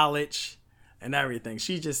that knowledge and everything.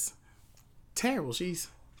 She's just terrible. She's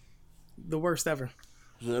the worst ever.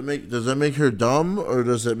 Does that make her dumb or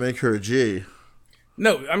does it make her a G?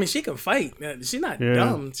 No, I mean she can fight. She's not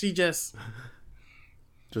dumb. She just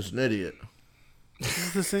an idiot.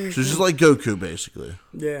 It's the same She's just like Goku, basically.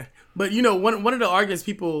 yeah. But you know, one of the arguments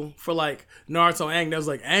people for like Naruto and Aang, that was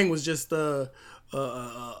like Aang was just a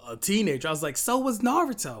teenager. I was like, so was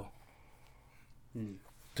Naruto.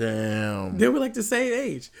 Damn. They were like the same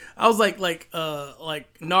age. I was like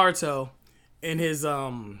Naruto in his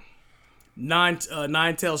nine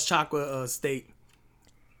tails chakra state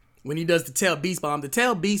when he does the tail beast bomb. The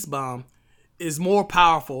tail beast bomb is more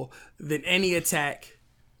powerful than any attack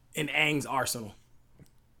in Aang's arsenal.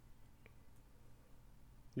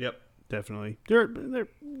 Yep, definitely. They're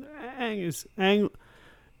Aang is Aang.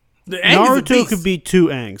 The Aang is a Naruto beast. could beat two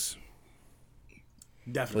Aangs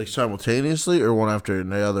Definitely. Like simultaneously or one after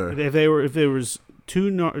the other? if there was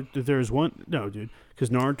two. If there was one, no, dude, because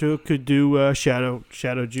Naruto could do shadow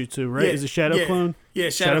jutsu, right? Yeah, Is it shadow clone? Yeah,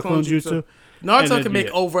 shadow clone jutsu. And Naruto then, can make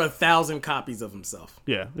over 1,000 copies of himself.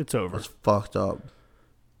 Yeah, it's over. That's fucked up.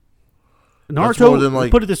 Naruto. That's more than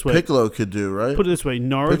like put it this way. Piccolo could do, right? Put it this way.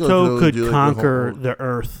 Piccolo Naruto could could only do, like, conquer the whole- the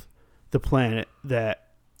Earth, the planet that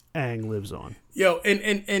Aang lives on. Yo, and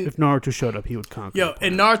If Naruto showed up, he would conquer. Yo, the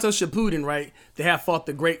planet. in Naruto Shippuden, right? They have fought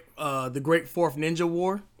the great Fourth Ninja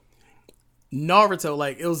War. Naruto,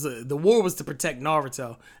 like it was the war was to protect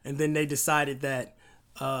Naruto, and then they decided that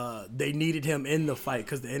they needed him in the fight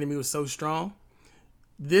because the enemy was so strong.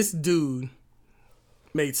 This dude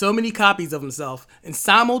made so many copies of himself and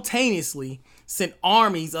simultaneously sent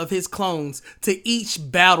armies of his clones to each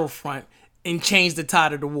battlefront and changed the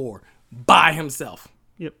tide of the war by himself.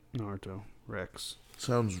 Yep, Naruto Rex.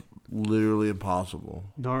 Sounds literally impossible.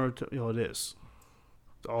 Naruto. It is.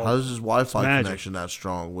 How is his Wi-Fi magic. connection that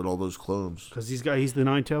strong with all those clones? Because he's the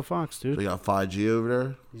Nine-Tailed Fox, dude. They got 5G over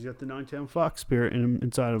there. He's got the Nine-Tailed Fox spirit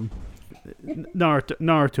inside him.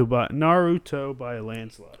 Naruto by a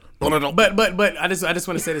landslide. But I just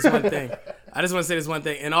want to say this one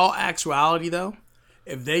thing. In all actuality, though,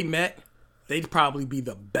 if they met, they'd probably be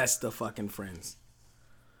the best of fucking friends.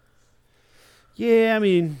 Yeah, I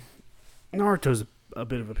mean, Naruto's a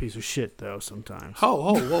bit of a piece of shit, though, sometimes.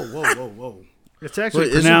 Whoa. It's actually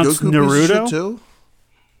Wait, isn't pronounced Goku a piece of shit Naruto. too?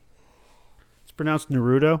 It's pronounced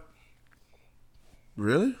Naruto.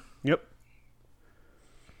 Really? Yep.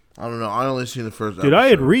 I don't know. I only seen the first Dude, episode. I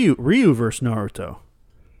had Ryu versus Naruto.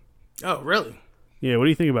 Oh, really? Yeah, what do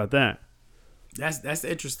you think about that? That's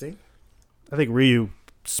interesting. I think Ryu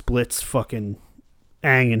splits fucking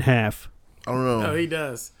Aang in half. I don't know. No, he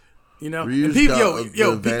does. You know, Ryu's and people, got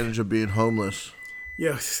the advantage of being homeless.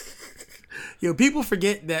 yo, people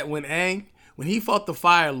forget that when he fought the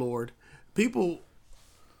Fire Lord, people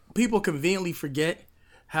conveniently forget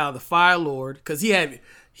how the Fire Lord, because he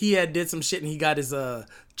had did some shit and he got his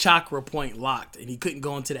chakra point locked and he couldn't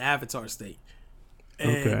go into the Avatar state.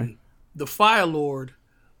 And Okay. the Fire Lord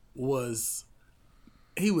was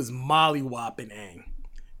mollywopping Aang,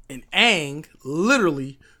 and Aang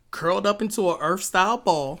literally curled up into an Earth style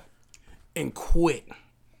ball and quit.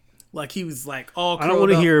 Like he was like all curled I don't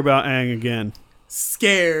want to up, hear about Aang again.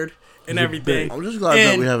 scared and everything. I'm just glad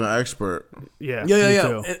that we have an expert. Yeah,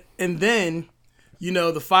 Yeah. me too. And then, you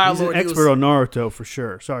know, the Fire He's Lord. an expert on Naruto for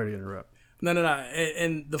sure. Sorry to interrupt. No.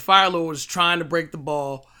 And the Fire Lord was trying to break the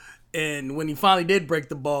ball, and when he finally did break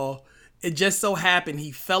the ball, it just so happened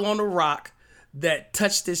he fell on a rock that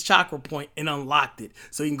touched his chakra point and unlocked it,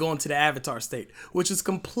 so he can go into the Avatar state, which is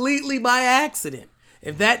completely by accident.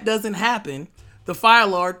 If that doesn't happen, the Fire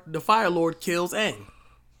Lord kills Aang.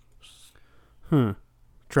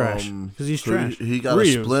 Trash. Because he's So trash. He got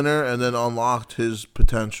Ryu. a splinter and then unlocked his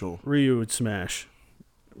potential. Ryu would smash.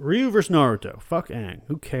 Ryu versus Naruto. Fuck Aang.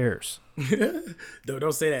 Who cares?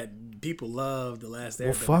 Don't say that. People love The Last Airbender.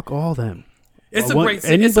 Well, fuck all them. It's I a want great.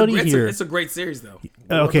 anybody it's here- a great series though.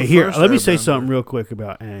 Okay, the here. first Let me say Airbender? something real quick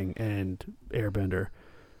about Aang and Airbender,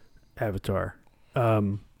 Avatar.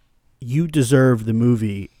 You deserve the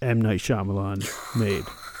movie M. Night Shyamalan made.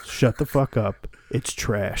 Shut the fuck up. It's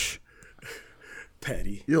trash.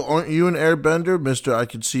 Petty. Yo, aren't you an airbender, Mr. I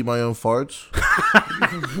can see my own farts?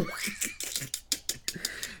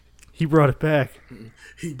 He brought it back.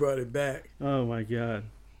 He brought it back. Oh my god.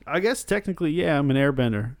 I guess technically, yeah, I'm an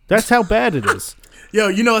airbender. That's how bad it is.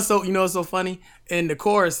 Yo, what's so funny? In the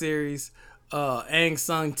Korra series, Aang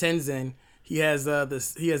Sung Tenzin, he has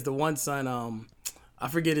the one son, I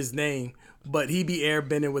forget his name, but he be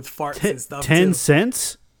airbending with farts and stuff. 10 too.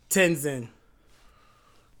 cents? Tenzin.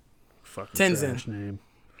 Fucking Tenzin. trash name.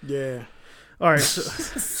 Yeah. All right,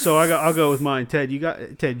 so I'll go with mine. Ted,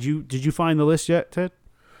 did you find the list yet, Ted?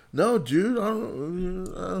 No, dude. I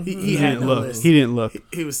don't. He had didn't no look. list. He didn't look.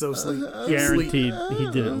 He was so sleep. Guaranteed,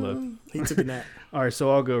 he didn't look. He took a nap. All right,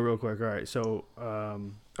 so I'll go real quick. All right, so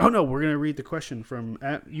oh no, we're gonna read the question from.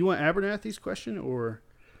 You want Abernathy's question or?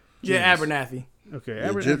 Yeah, Jim's? Abernathy. Okay, Yeah,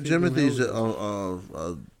 Abernathy. Timothy's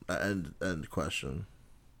end question.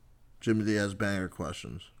 Timothy has banger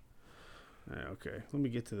questions. Okay, let me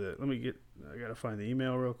get. I gotta find the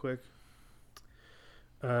email real quick.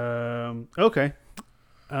 Okay.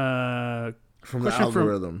 From the Question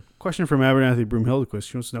algorithm. Question from Abernathy Broomhildequist.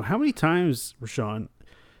 She wants to know how many times, Rashawn,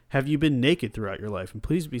 have you been naked throughout your life, and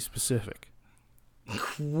please be specific.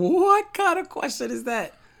 What kind of question is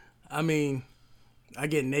that? I mean, I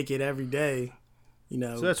get naked every day.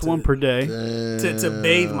 So that's one per day. To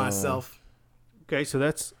bathe myself. Okay, so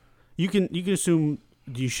that's you can assume.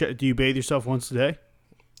 Do you bathe yourself once a day?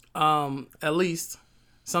 At least,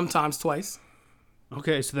 sometimes twice.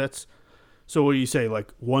 Okay, so what do you say,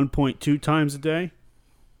 like 1.2 times a day?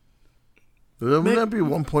 Wouldn't that be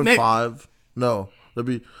 1.5? No, that'd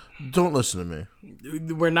be. Don't listen to me.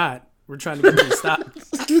 We're not. We're trying to get you to stop.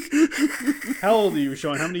 How old are you,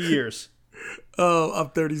 Rashawn? How many years? Oh, I'm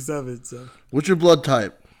 37. So. What's your blood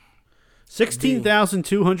type?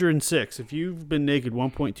 16,206. If you've been naked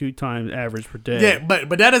 1.2 times average per day. Yeah, but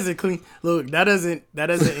that doesn't clean. Look, that doesn't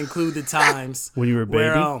include the times when you were a baby.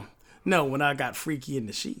 Where, no, when I got freaky in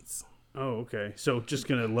the sheets. Oh, okay. So just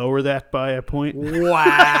gonna lower that by a point.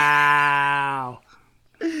 Wow.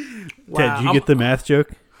 Ted, did you get the math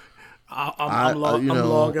joke? I'm logging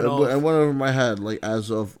off. It went over my head, like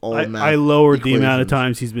as of all math. I lowered the amount of equations.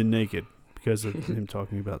 times he's been naked because of him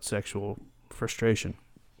talking about sexual frustration.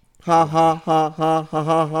 Ha ha ha ha ha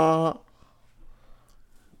ha ha.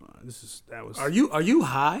 That was. Are you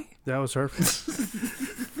high? That was hurtful.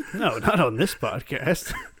 No, not on this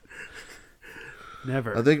podcast.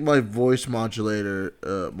 Never. I think my voice modulator,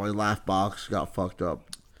 my laugh box, got fucked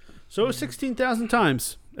up. So it was 16,000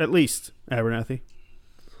 times at least, Abernathy.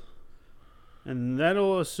 And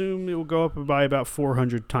that'll assume it will go up by about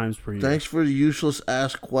 400 times per year. Thanks for the useless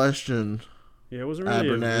ass question. Yeah, it wasn't really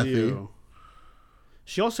a video.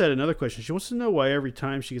 She also had another question. She wants to know why every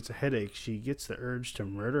time she gets a headache, she gets the urge to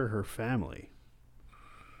murder her family.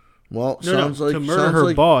 Well, to murder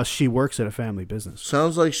her boss. She works at a family business.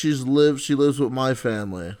 Sounds like she lives with my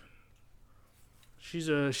family. She's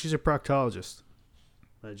a proctologist.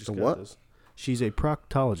 I just got what? this. She's a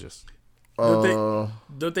proctologist.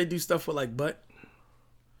 Don't they do stuff with like butt?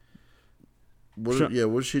 What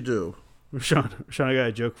does she do? Sean, I got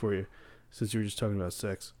a joke for you. Since you were just talking about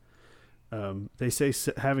sex, they say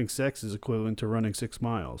having sex is equivalent to running 6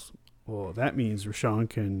 miles. Well, that means Rashawn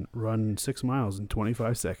can run 6 miles in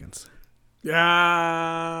 25 seconds.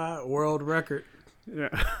 Yeah, world record. Yeah,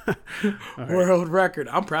 World record.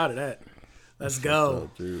 I'm proud of that. Let's go.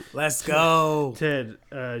 Let's go. Ted,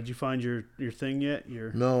 did you find your thing yet?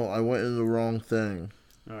 No, I went in the wrong thing.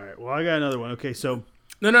 All right. Well, I got another one. Okay, so.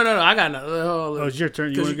 No. I got another. Oh, it's your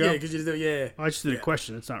turn. You want to go? Yeah, because you yeah. I just did a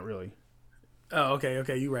question. It's not really. Oh,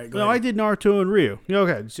 okay. You right. Go ahead. I did Naruto and Ryu. Yeah,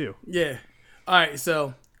 okay, it's you. Yeah. All right.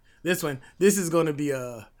 So this is going to be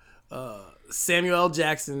Samuel L.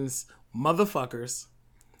 Jackson's Motherfuckers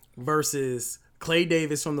versus Clay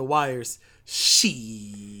Davis from The Wire's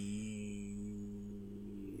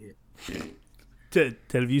Ted,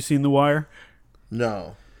 have you seen The Wire?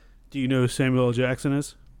 No. Do you know who Samuel L. Jackson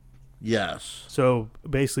is? Yes. So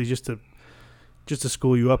basically, just to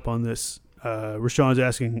school you up on this, Rashawn's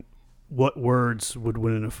asking what words would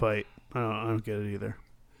win in a fight. I don't get it either.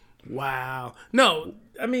 Wow. No,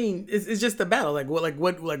 I mean it's just a battle.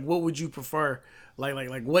 What would you prefer?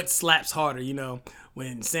 Like what slaps harder? You know,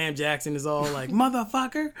 when Sam Jackson is all like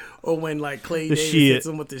motherfucker, or when like Clay Davis hits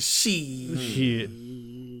him with the shit.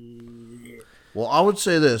 Well, I would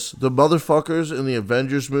say this: the motherfuckers in the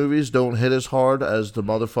Avengers movies don't hit as hard as the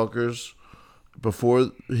motherfuckers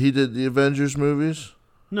before he did the Avengers movies.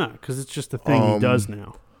 No, because it's just the thing he does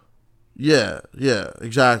now. Yeah,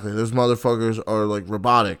 exactly. Those motherfuckers are like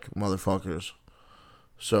robotic motherfuckers.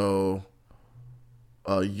 So,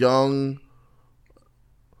 let's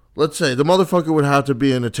say the motherfucker would have to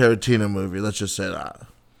be in a Tarantino movie. Let's just say that.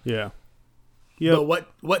 Yeah. But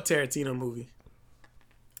what Tarantino movie?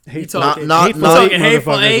 Hateful, talking- Not- Hateful not- Eight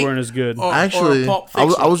Hateful motherfuckers Eight weren't as good. or Actually, Pulp I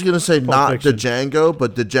Fiction. was gonna say not Fiction. the Django,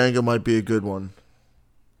 but the Django might be a good one.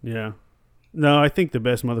 Yeah. No, I think the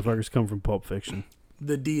best motherfuckers come from Pulp Fiction.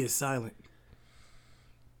 The D is silent.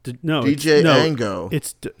 No, DJ no, Ango.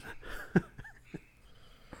 It's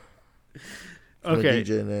My okay.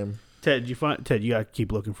 DJ name. Ted, you gotta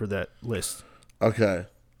keep looking for that list. Okay,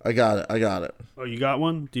 I got it. Oh, you got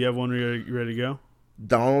one? Do you have one? You ready to go?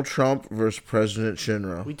 Donald Trump versus President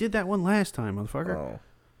Shinra. We did that one last time, motherfucker. Oh.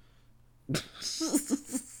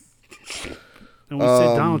 And we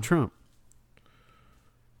said Donald Trump.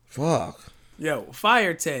 Fuck. Yo,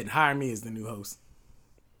 fire Ted. Hire me as the new host.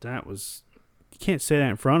 That was. You can't say that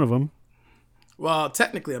in front of him. Well,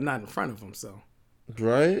 technically, I'm not in front of him, so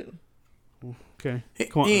Right? Okay. He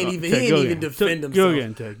Come on, ain't Ted, even go even again. defend Go himself.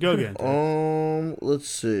 again, Ted. Go again. Ted. Let's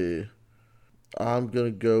see. I'm gonna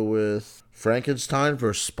go with Frankenstein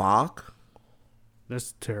versus Spock.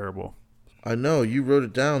 That's terrible. I know you wrote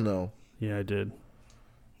it down though. Yeah, I did.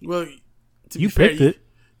 Well, to You be fair, picked it.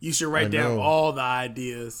 You should write down know. all the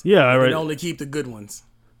ideas. Yeah, I and write. only keep the good ones.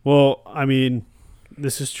 Well, I mean,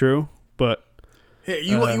 this is true, but Here,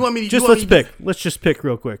 you want me to just you want let's me to- pick. Let's just pick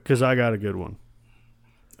real quick because I got a good one.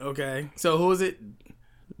 Okay, so who is it?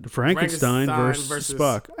 Frankenstein Frankenstein versus versus-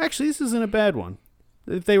 Spock. Actually, this isn't a bad one.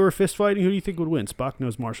 If they were fist fighting, who do you think would win? Spock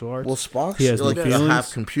knows martial arts. Well, Spock's He has no like a feelings.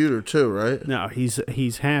 half computer too, right? No, he's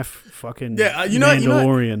half fucking Yeah, you know what-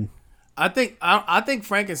 Mandalorian. I think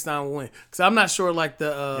Frankenstein will win because I'm not sure. Like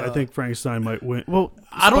the I think Frankenstein might win. Well,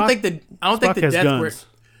 I don't Spock- think Spock the has death guns.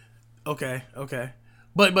 were okay,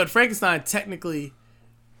 but Frankenstein technically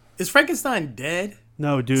is Frankenstein dead?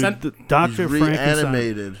 No, dude, Son- Dr. He's Frankenstein.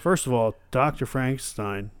 reanimated. First of all, Dr.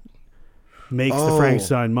 Frankenstein makes the Oh.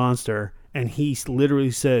 Frankenstein monster, and he literally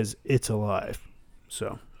says it's alive.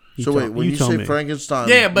 So, So wait, when you tell say me. Frankenstein,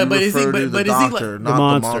 Yeah, but- you but is he- refer to but the is he like- doctor, the not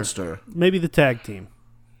monster. the monster. Maybe the tag team.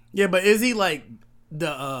 Yeah, but is he like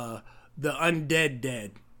the undead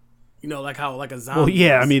dead? You know, like how like a zombie. Well,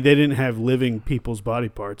 yeah, I is? mean, they didn't have living people's body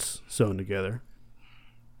parts sewn together.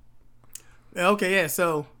 Okay, yeah.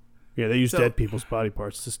 So Yeah, they used So- dead people's body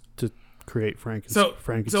parts to create Frankenstein.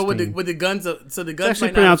 so with the guns, so the it's guns actually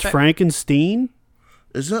might not pronounced affect- Frankenstein.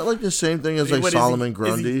 Isn't that like the same thing as like What is he- Solomon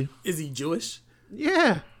Grundy? Is he Jewish?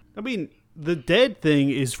 Yeah, I mean, the dead thing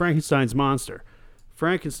is Frankenstein's monster.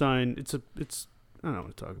 Frankenstein, it's I don't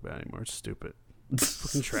want to talk about it anymore. It's stupid.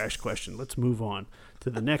 Fucking trash question. Let's move on to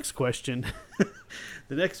the next question.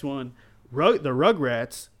 The next one, the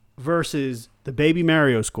Rugrats versus the Baby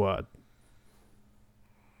Mario Squad.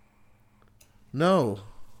 No.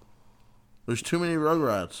 There's too many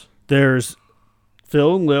Rugrats. There's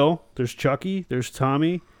Phil and Lil, there's Chucky, there's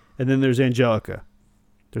Tommy, and then there's Angelica.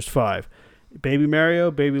 There's 5. Baby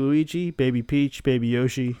Mario, Baby Luigi, Baby Peach, Baby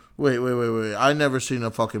Yoshi. Wait. I never seen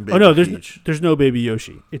a fucking baby Oh no, Peach. there's no Baby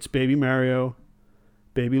Yoshi. It's Baby Mario,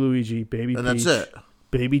 Baby Luigi, Baby And Peach, that's it.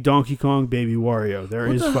 Baby Donkey Kong, Baby Wario. There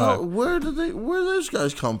What is the 5. hell? Where do those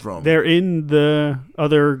guys come from? They're in the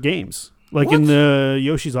other games, like in What? the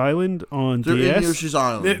Yoshi's Island on They're DS. in Yoshi's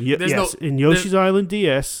Island. There- There's yes, no- in Yoshi's Island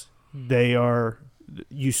DS, they are.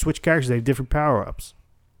 You switch characters; they have different power ups.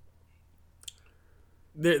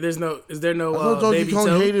 There's no. Is there no I thought Donkey Baby Kong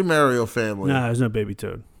Toad? hated Mario family. No, there's no Baby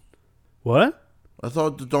Toad. What? I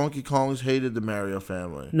thought the Donkey Kongs hated the Mario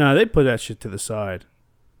family. No, they put that shit to the side.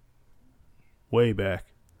 Way back.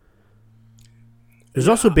 There's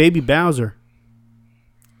also Baby Bowser.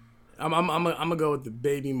 I'm gonna go with the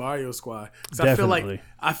Baby Mario Squad. 'Cause Definitely.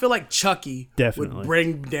 I feel like Chucky Definitely. would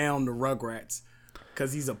bring down the Rugrats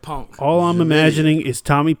because he's a punk. All I'm He's an imagining is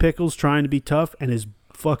Tommy Pickles trying to be tough, and his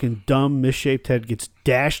fucking dumb, misshaped head gets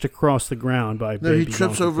dashed across the ground by No, he Baby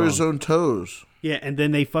trips Donkey over his Kong. own toes. Yeah, and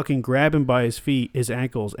then they fucking grab him by his feet, his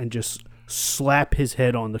ankles, and just slap his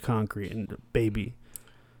head on the concrete. And baby,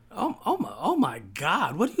 Oh my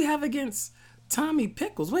God! What do you have against Tommy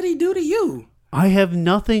Pickles? What did he do to you? I have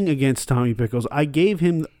nothing against Tommy Pickles. I gave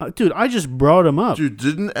him, dude. I just brought him up. Dude,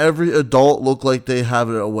 didn't every adult look like they had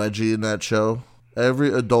a wedgie in that show?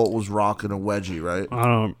 Every adult was rocking a wedgie, right? I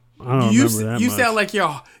don't You remember that you much.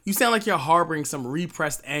 sound like you're harboring some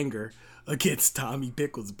repressed anger against Tommy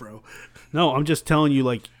Pickles, bro. No, I'm just telling you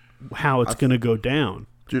like how it's gonna go down.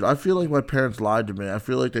 Dude, I feel like my parents lied to me. I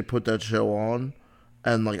feel like they put that show on,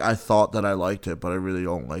 and like I thought that I liked it, but I really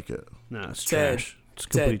don't like it. No, it's Ted, trash. It's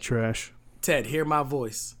complete Ted. trash. Ted, hear my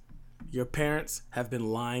voice. Your parents have been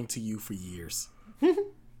lying to you for years.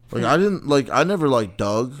 Like I never liked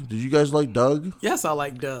Doug. Did you guys like Doug? Yes, I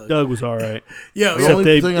like Doug. Doug was all right. Yo, The yo,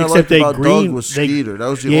 only thing I liked about Doug was Skeeter. That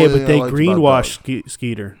was the yeah, only but thing they I liked about greenwashed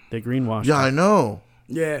Skeeter. They greenwashed. Yeah, him. I know.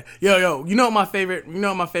 yeah, yo. You know what my favorite? You know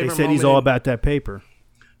what my They favorite? said he's moment all in- about that paper.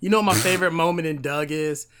 You know what my favorite moment in Doug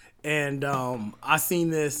is? And I seen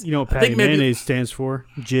this. You know what Patty Mayonnaise stands for?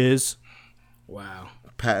 Jizz. Wow.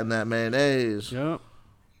 Patting that mayonnaise. Yep.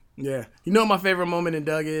 Yeah. You know what my favorite moment in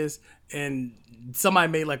Doug is? And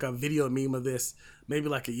somebody made like a video meme of this maybe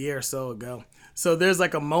like a year or so ago. So there's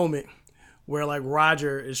like a moment where like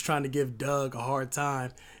Roger is trying to give Doug a hard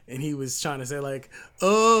time. And he was trying to say like,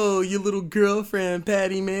 oh, your little girlfriend,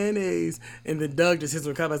 Patty Mayonnaise. And then Doug just hits him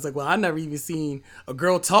with comments like, well, I never even seen a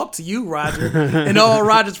girl talk to you, Roger. And all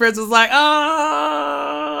Roger's friends was like,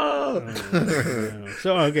 oh.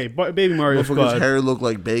 So, okay, Baby Mario Motherfucker's Squad. hair looked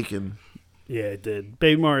like bacon. Yeah, it did.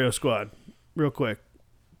 Baby Mario Squad. Real quick.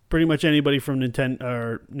 Pretty much anybody from Nintendo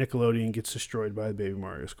or Nickelodeon gets destroyed by the Baby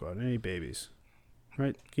Mario Squad. Any babies.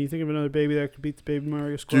 Right? Can you think of another baby that could beat the Baby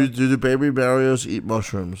Mario Squad? Do the baby Marios eat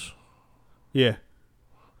mushrooms? Yeah.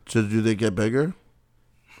 So do they get bigger?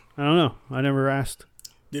 I don't know. I never asked.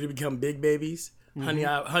 Did it become big babies? Mm-hmm.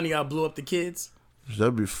 Honey, I blew up the kids.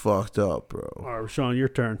 That'd be fucked up, bro. All right, Rashawn, your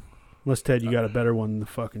turn. Unless, Ted, you got a better one than the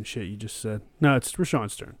fucking shit you just said. No, it's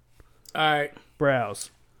Rashawn's turn. All right.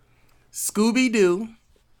 Browse. Scooby-Doo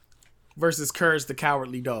versus Courage the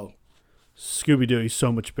Cowardly Dog. Scooby-Doo, he's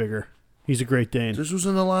so much bigger. He's a Great Dane. This was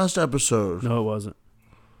in the last episode. No, it wasn't.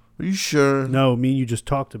 Are you sure? No, me and you just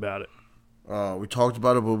talked about it. We talked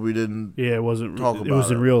about it, but we didn't. Yeah, it wasn't. Talk It about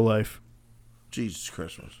was in it. real life. Jesus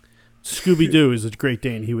Christmas. Scooby-Doo is a Great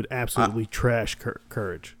Dane. He would absolutely trash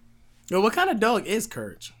Courage. Yo, what kind of dog is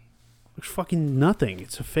Courage? It's fucking nothing.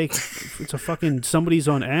 It's a fake. It's a fucking somebody's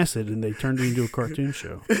on acid and they turned it into a cartoon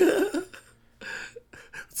show.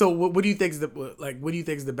 So what do you think is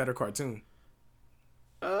the better cartoon?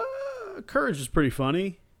 Courage is pretty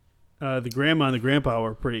funny. The grandma and the grandpa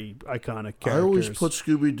were pretty iconic characters. I always put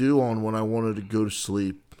Scooby-Doo on when I wanted to go to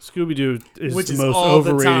sleep. Scooby-Doo is Which the is most all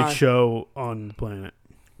the overrated time. show on the planet.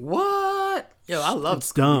 What? Yo, I love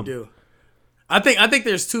It's dumb. Scooby-Doo. I think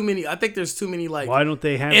there's too many. I think there's too many like Why don't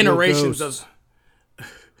they have iterations real ghosts? of.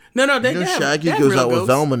 No, they You know have, Shaggy they have goes real out with ghosts.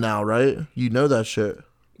 Velma now, right? You know that shit.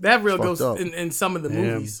 They have real Fucked ghosts up. in some of the Damn.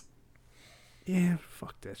 movies. Yeah,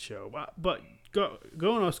 fuck that show. But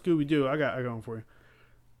going off Scooby-Doo, I got one for you.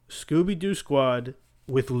 Scooby-Doo Squad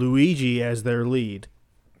with Luigi as their lead.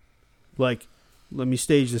 Like, let me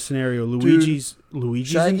stage the scenario. Luigi's Shaggy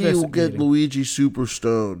will get investigating. Luigi super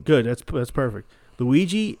stoned. Good, that's perfect.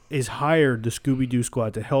 Luigi is hired the Scooby-Doo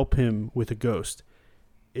Squad to help him with a ghost.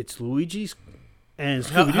 It's Luigi's and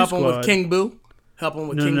Scooby-Doo Help Squad. him with King Boo. Help him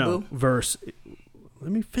with King Boo. Verse.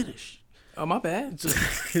 Let me finish. Oh, my bad.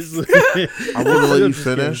 I want to let you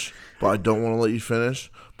finish, but I don't want to let you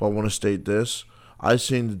finish. But I want to state this. I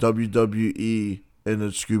seen the WWE in the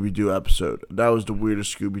Scooby-Doo episode. That was the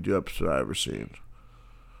weirdest Scooby-Doo episode I ever seen.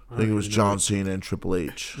 I think it was John Cena and Triple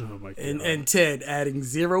H. Oh my God. And Ted adding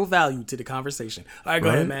zero value to the conversation. All right, go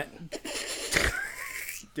ahead, Matt.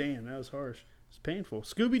 Damn, that was harsh. It's painful.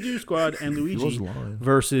 Scooby-Doo Squad and Luigi was lying.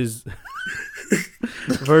 versus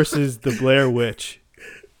the Blair Witch.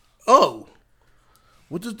 Oh,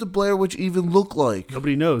 What does the Blair Witch even look like?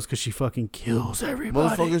 Nobody knows because she fucking kills everybody.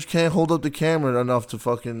 Motherfuckers can't hold up the camera enough to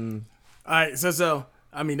fucking. all right. So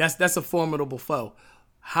I mean that's a formidable foe.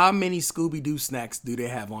 How many Scooby-Doo snacks do they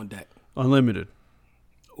have on deck? Unlimited.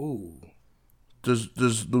 Ooh. Does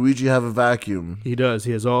Luigi have a vacuum? He does.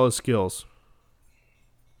 He has all his skills.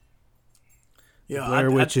 Yeah,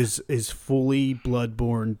 Blair Witch is fully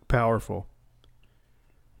bloodborne powerful.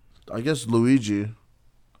 I guess Luigi.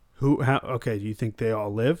 Okay, do you think they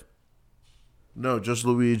all live? No, just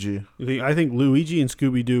Luigi. I think Luigi and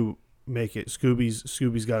Scooby-Doo make it.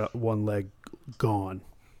 Scooby's got one leg gone.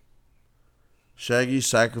 Shaggy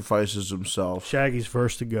sacrifices himself. Shaggy's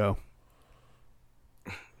first to go.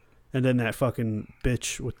 And then that fucking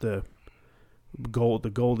bitch with the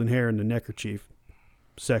golden hair and the neckerchief,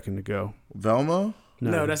 second to go. Velma?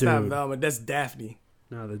 No, the that's not dude. Velma. That's Daphne.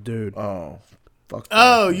 No, the dude. Oh, fuck.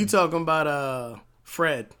 Oh, Daphne. you talking about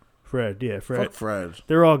Fred? Fred, yeah, Fred. Fuck Fred.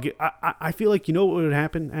 They're all. I feel like you know what would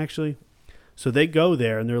happen actually. So they go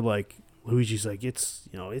there and they're like, Luigi's like,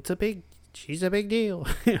 she's a big deal,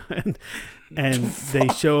 and they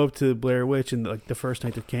show up to Blair Witch and like the first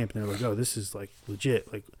night they're camping, they're like, oh, this is like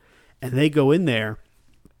legit, like, and they go in there,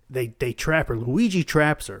 they trap her. Luigi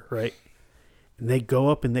traps her, right, and they go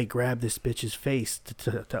up and they grab this bitch's face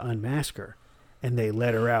to unmask her. And they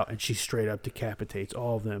let her out, and she straight up decapitates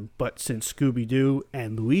all of them. But since Scooby-Doo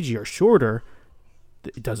and Luigi are shorter,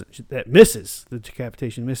 it doesn't. That misses. The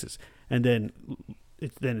decapitation misses, and then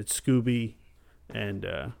it's Scooby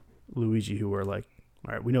and Luigi who are like,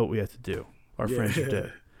 all right, we know what we have to do. Our friends are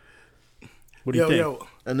dead. What do you think?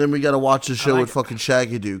 And then we gotta watch the show like with it. fucking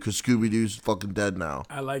Shaggy Doo because Scooby Doo's fucking dead now.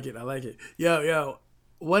 I like it. Yo,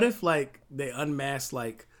 What if like they unmask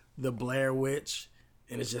like the Blair Witch,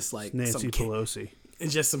 and it's just like Nancy Pelosi.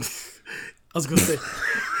 It's just some. I was gonna say.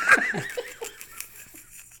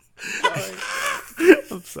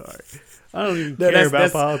 I'm sorry. I don't even care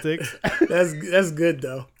about politics. That's good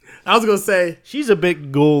though. I was gonna say She's a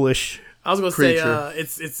bit ghoulish. I was gonna Creature.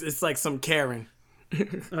 say it's like some Karen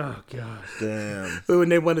Oh God. Damn. when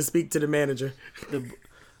they want to speak to the manager.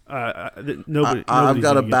 Nobody. I've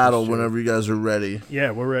got a a battle whenever you guys are ready.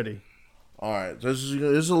 Yeah, we're ready. All right. This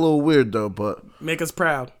is a little weird though, but Make us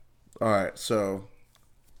proud. all right. So,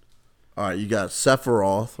 all right, you got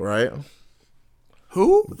Sephiroth, right?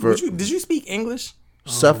 Who? Did you speak English?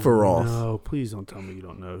 Sephiroth. No, please don't tell me you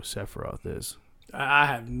don't know who Sephiroth is. I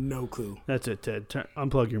have no clue. That's it, Ted.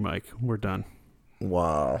 Unplug your mic. We're done.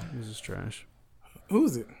 Wow. This is trash.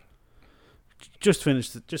 Who's it? Just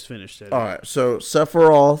finished, Ted. All right. So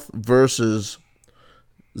Sephiroth versus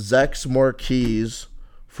Zex Marquise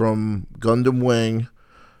from Gundam Wing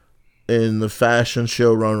in the fashion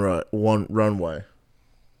show runway.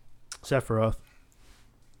 Sephiroth.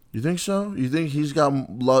 You think so? You think he's got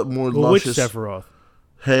more Well, which luscious Sephiroth?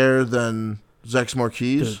 hair than Zex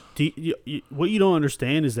Marquise? What you don't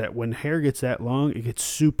understand is that when hair gets that long, it gets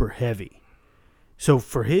super heavy. So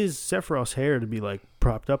for his Sephiroth's hair to be like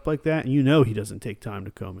propped up like that, and you know he doesn't take time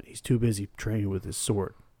to comb it. He's too busy training with his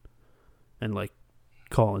sword and like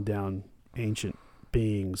calling down ancient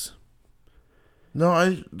beings. No,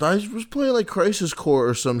 I was playing like Crisis Core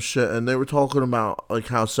or some shit, and they were talking about like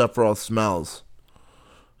how Sephiroth smells,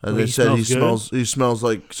 and they said he smells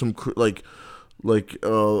like some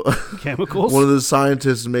Chemicals. One of the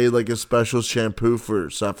scientists made like a special shampoo for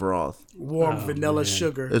Sephiroth. Warm vanilla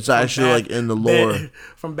sugar. It's actually like in the lore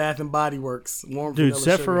from Bath and Body Works. Warm Dude,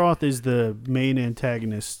 vanilla sugar. Sephiroth is the main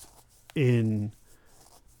antagonist in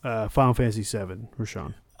Final Fantasy VII,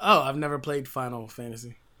 Rashawn. Oh, I've never played Final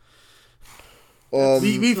Fantasy.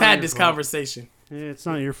 We've had this conversation, Yeah, it's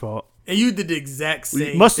not your fault. and you did the exact same.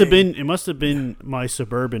 It must thing. have been my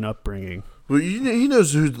suburban upbringing. Well, he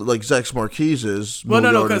knows who like Zex Marquise is. Well,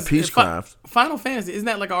 no, because Peacecraft. Final Fantasy isn't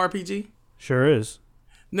that like an RPG? Sure is.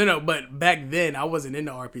 No, but back then I wasn't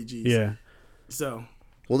into RPGs. Yeah. So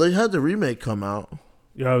Well, they had the remake come out.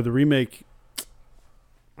 Yo, the remake.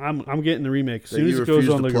 I'm getting the remake as soon as you it goes refuse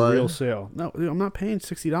on to like a play? real sale. No, dude, I'm not paying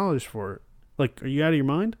 $60 for it. Like, are you out of your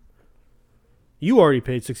mind? You already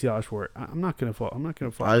paid $60 for it. I'm not gonna fall. I'm not gonna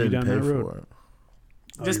I follow you didn't down pay that road. for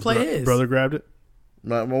it. just Your play his. brother grabbed it.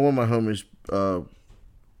 One of my homies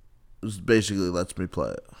basically lets me play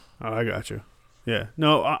it. Oh, I got you. Yeah.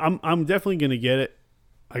 No, I'm definitely gonna get it.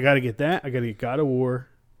 I gotta get that. I gotta get God of War,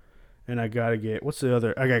 and I gotta get what's the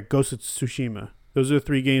other? I got Ghost of Tsushima. Those are the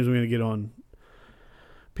 3 games I'm gonna get on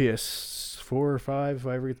PS4 or 5 if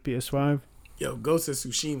I ever get the PS5. Yo, Ghost of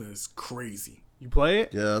Tsushima is crazy. You play it?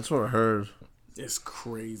 Yeah, that's what I heard. It's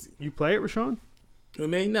crazy. You play it, Rashawn? I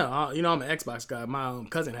mean, no, I'm an Xbox guy. My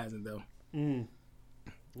cousin hasn't though.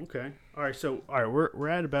 Okay. All right. We're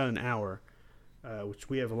at about an hour, which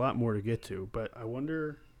we have a lot more to get to. But I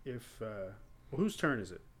wonder if whose turn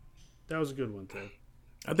is it? That was a good one, Ted.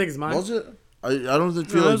 I think it's mine. Was it? I don't feel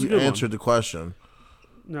that like was a you good answered one. the question.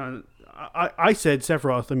 No, I said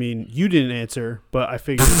Sephiroth. I mean, you didn't answer, but I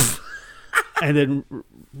figured. And then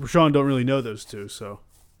Rashawn don't really know those two, so.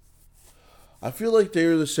 I feel like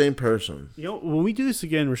they're the same person. You know, when we do this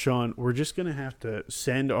again, Rashawn, we're just gonna have to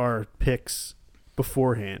send our picks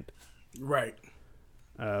beforehand. Right.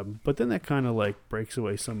 But then that kind of like breaks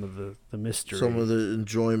away some of the mystery. Some of the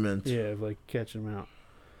enjoyment. Yeah, of like catching them out.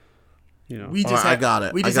 You know. We All just right, I have- got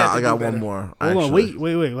it. We I just have got to do one better. more. Hold on, actually.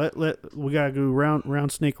 wait. Let we gotta go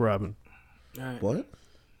round snake robbing. All right. What?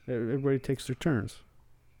 Everybody takes their turns.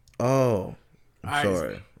 Oh, I'm All right.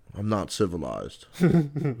 sorry. I'm not civilized.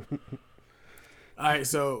 All right,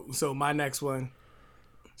 so my next one,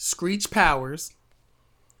 Screech Powers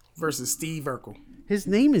versus Steve Urkel. His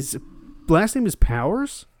last name is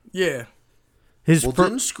Powers. Yeah, His Well, fir-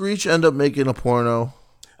 didn't Screech end up making a porno?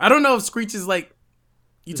 I don't know if Screech is like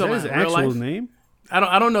you is that talking his about real actual life. name?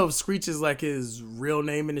 I don't know if Screech is like his real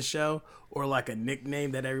name in the show or like a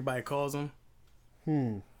nickname that everybody calls him.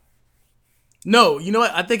 No, you know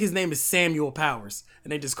what? I think his name is Samuel Powers,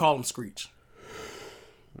 and they just call him Screech.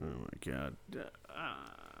 Oh my god.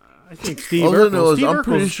 I think Steve All I know Urkel. is Steve I'm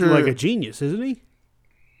pretty Urkel's sure- like a genius, isn't he?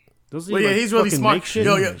 Doesn't he Well, yeah, like he's really fucking smart. make shit?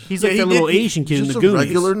 Yo, yeah. He's Yeah, like he that little did- Asian kid in Just the a Goonies.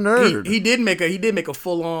 regular nerd. He did make a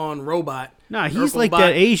full on robot. Nah, he's Urkel like bot.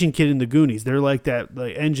 that Asian kid in the Goonies. They're like that,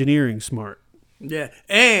 like engineering smart. Yeah,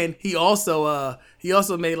 and he also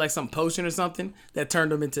made like some potion or something that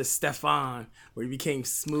turned him into Stefan, where he became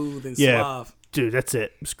smooth and Yeah, suave. dude, that's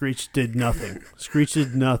it. Screech did nothing. Screech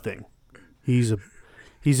did nothing. He's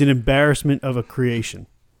He's an embarrassment of a creation.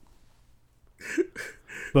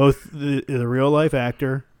 Both the real life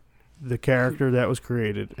actor, the character that was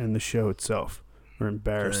created, and the show itself are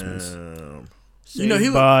embarrassments. You know, he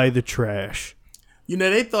was, By the trash. you know,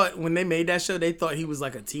 they thought when they made that show, they thought he was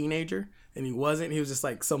like a teenager, and he wasn't. He was just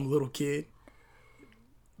like some little kid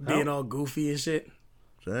being all goofy and shit.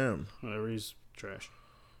 Damn. Whatever, he's trash.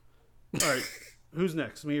 All right, who's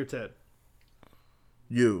next? Me or Ted?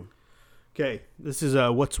 You. Okay, this is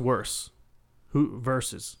what's worse? Who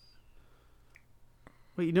versus?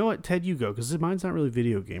 Wait, you know what? Ted, you go, because mine's not really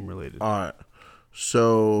video game related. All right.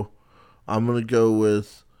 So I'm gonna go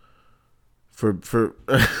with for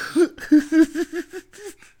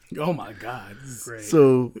Oh my god, this is Great.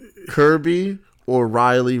 so Kirby or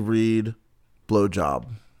Riley Reid blowjob.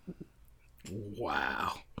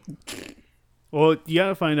 wow. Well, you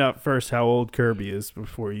gotta find out first how old Kirby is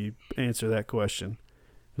before you answer that question,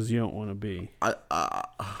 because you don't want to be I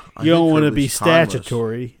you don't want to Kirby's be timeless.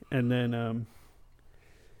 statutory, and then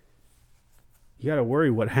you gotta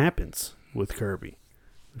worry what happens with Kirby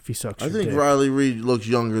if he sucks. I your think dick. Riley Reid looks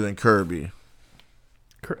younger than Kirby.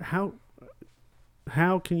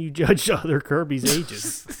 How can you judge other Kirby's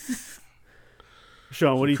ages?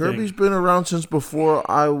 Sean, what do you Kirby's think? been around since before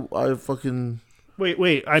I fucking.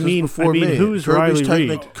 Wait. I since mean, before me. who's Kirby's Riley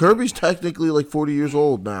Reid? Kirby's technically like 40 years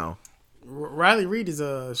old now. Riley Reid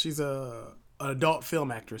is she's an adult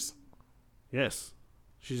film actress. Yes,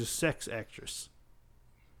 she's a sex actress.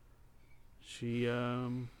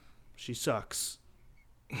 She sucks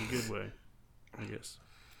in a good way, I guess.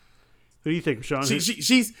 Who do you think, Sean?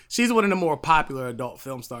 She's one of the more popular adult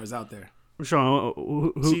film stars out there. Sean,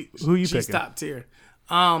 who you She's picking? top tier.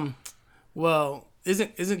 Well,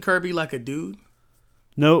 isn't Kirby like a dude?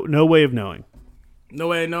 No way of knowing. No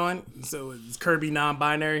way of knowing. So is Kirby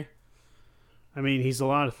non-binary? I mean, he's a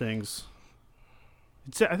lot of things.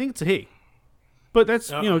 I think it's a he. But that's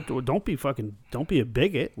don't be a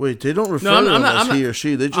bigot. Wait, they don't refer No, to I'm him not- as I'm he not- or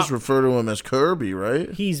she. They just refer to him as Kirby,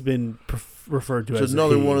 right? He's been referred to It's as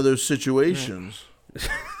another a he. one of those situations.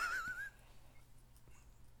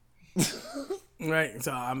 Right.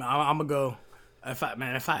 So I'm gonna go. If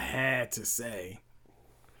I had to say,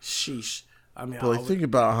 sheesh. I mean, But like, think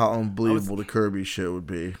about how unbelievable the Kirby shit would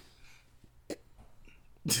be.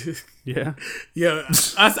 Yeah. yeah.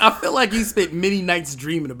 I feel like you spent many nights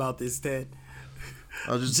dreaming about this, Ted.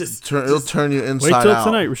 I'll just, Just- it'll turn you Wait inside till out.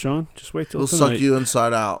 tonight, Rashawn. Just wait till It'll tonight. suck you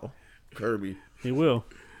inside out. Kirby. He will.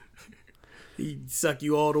 He'd suck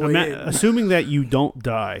you all the way in. Assuming that you don't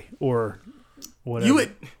die or whatever. You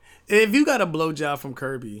would, if you got a blowjob from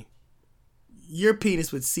Kirby, your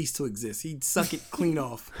penis would cease to exist. He'd suck it clean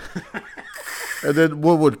off. And then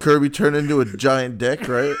what would Kirby turn into? A giant dick,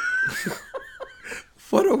 right?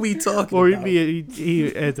 What are we talking Or about?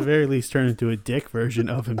 he at the very least turn into a dick version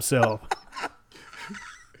of himself.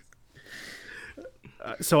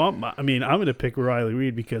 So I'm going to pick Riley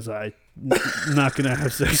Reid because I'm not going to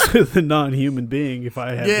have sex with a non-human being if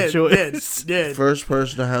I had the choice. yeah. First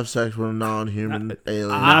person to have sex with a non-human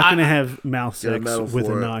alien. I'm not going to have mouth Get a sex medal with a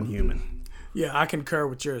for it. non-human. Yeah, I concur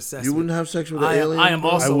with your assessment. You wouldn't have sex with an I alien? am bro?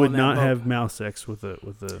 also I would on that not boat. have mouth sex with a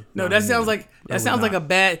No, that sounds like would sounds like not. a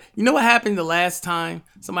bad. You know what happened the last time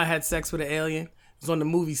somebody had sex with an alien? It was on the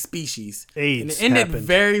movie Species. AIDS And it ended happened.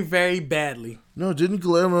 very, very badly. No, didn't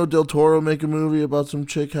Guillermo del Toro make a movie about some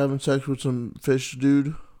chick having sex with some fish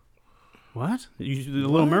dude? What? The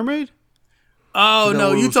Little Mermaid? Oh Forgot no,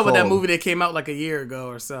 what it you was talking about that called. movie that came out like a year ago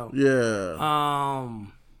or so? Yeah.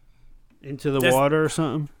 Into the That's- Water or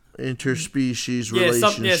something? Interspecies Yeah,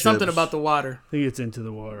 relationships. something about the water. I think it's Into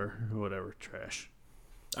the Water or whatever. Trash.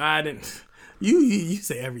 I didn't. You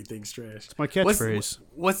say everything's trash. It's my catchphrase.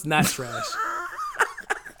 What's not trash?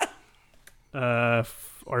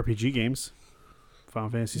 RPG games. Final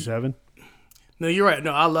Fantasy 7. No, you're right.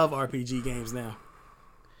 No, I love RPG games now.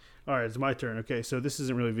 All right, it's my turn. Okay, so this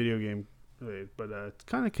isn't really video game related, but it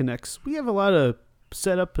kind of connects. We have a lot of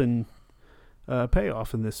setup and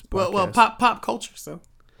payoff in this podcast. Well, pop culture. So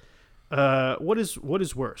What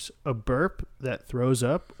is worse, a burp that throws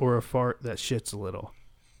up or a fart that shits a little?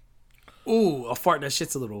 ooh, a fart that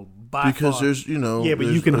shits a little. By Because far. there's, Yeah, but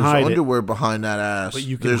there's, you can there's hide it. underwear behind that ass. But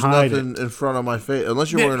you can there's hide nothing in front of my face.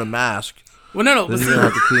 Unless you're Yeah. wearing a mask. well, no, Then but you're going to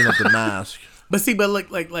have to clean up the mask. but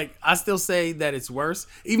like I still say that it's worse,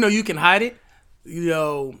 even though you can hide it. You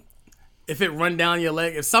know, if it run down your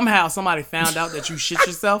leg, if somehow somebody found out that you shit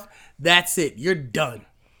yourself, that's it. You're done.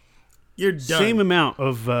 You're done. Same amount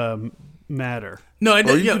of matter. No, it Or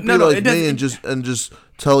doesn't. you could be No, like it me doesn't. and just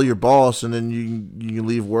tell your boss, and then you can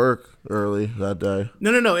leave work early that day.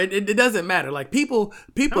 No. It doesn't matter. Like people How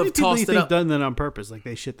many have people do you tossed it think up. done that on purpose? Like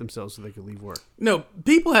they shit themselves so they could leave work. No,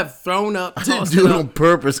 people have thrown up, I didn't tossed do it it on up.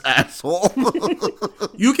 purpose, asshole.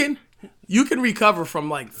 You can recover from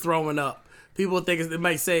like throwing up. People think they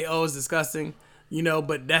might say, "Oh, it's disgusting,"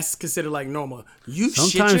 but that's considered like normal. You shit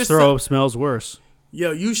Sometimes yourself. throw up smells worse.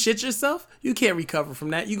 Yo, you shit yourself. You can't recover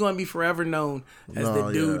from that. You're gonna be forever known as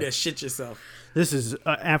the dude that shit yourself. This is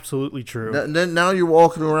absolutely true. And then now you're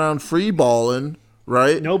walking around free balling,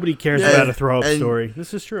 right? Nobody cares Yeah. about a throw up And- story.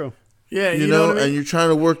 This is true. Yeah, You you know know, what I mean? and you're trying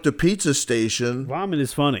to work the pizza station. Vomit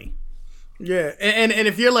is funny. Yeah, and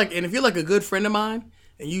if you're like a good friend of mine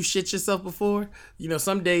and you shit yourself before,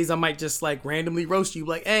 some days I might just like randomly roast you,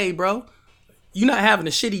 like, "Hey, bro, you not having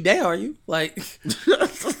a shitty day, are you?" Like,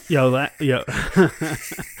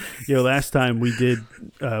 Yo, last time we did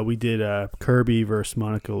Kirby versus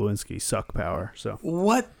Monica Lewinsky, suck power. So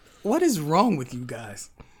what is wrong with you guys?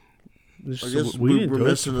 I guess we're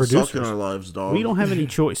missing a suck in our lives, dog. We don't have any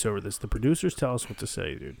choice over this. The producers tell us what to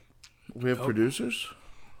say, dude. We have producers?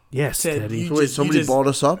 Yes, Ted, Teddy. you So wait, just- somebody bought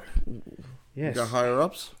us up? Yes. Got higher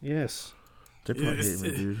ups? Yes. They probably hate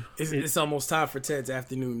me, dude. It's almost time for Ted's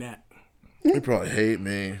afternoon nap. They probably hate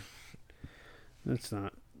me. That's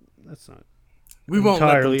not We won't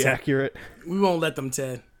entirely let them, accurate. We won't let them,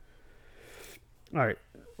 Ted. All right.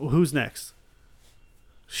 Well, who's next?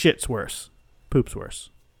 Shit's worse. Poop's worse.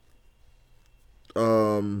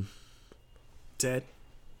 Ted.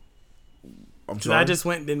 I'm Did sorry. I just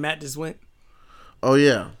went? Then Matt just went. Oh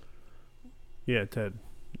yeah, Yeah, Ted.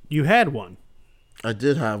 You had one. I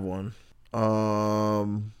did have one.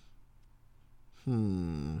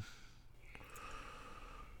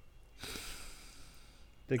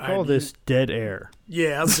 They call this dead air.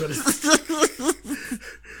 Yeah, I was gonna.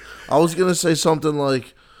 I was gonna say something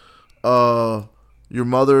like, your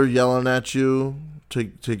mother yelling at you to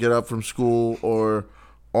get up from school, or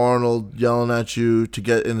Arnold yelling at you to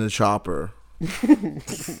get in the chopper. I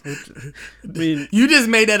mean, You just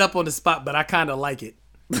made that up on the spot, but I kind of like it.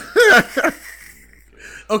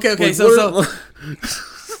 Okay. So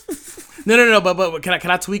no. But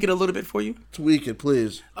can I tweak it a little bit for you? Tweak it,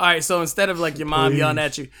 please. All right. So instead of like your mom yelling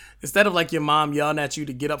at you,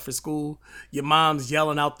 to get up for school, your mom's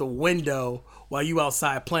yelling out the window while you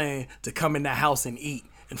outside playing to come in the house and eat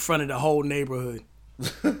in front of the whole neighborhood.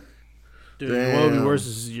 dude, what would be worse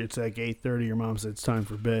is it's like 8:30. Your mom said it's time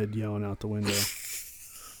for bed, yelling out the window.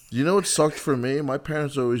 You know what sucked for me? My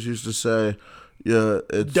parents always used to say, "Yeah,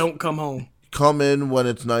 it's Don't come home. come in when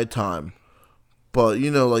it's nighttime." But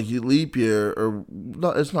like leap year, or no,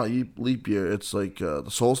 it's not leap year. It's like the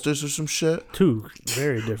solstice or some shit, Two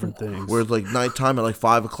very different things. where it's like nighttime at like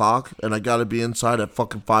 5:00, and I gotta be inside at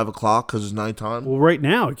fucking 5:00 because it's nighttime. Well, right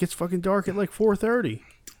now it gets fucking dark at like 4:30.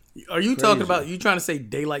 Are you talking about? You trying to say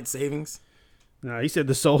daylight savings? No, he said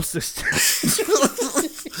the solstice.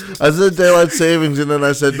 I said daylight savings, and then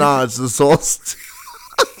I said, "Nah, it's the solstice."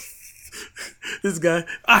 This guy,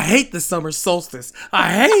 I hate the summer solstice.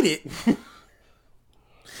 I hate it.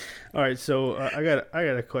 All right, so I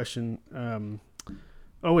got a question.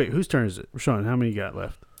 Oh wait, whose turn is it? Rashawn, how many you got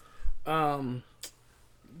left?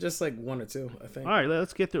 Just like one or two, I think. All right,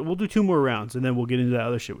 let's get there. We'll do 2 more rounds, and then we'll get into that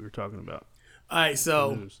other shit we were talking about. All right,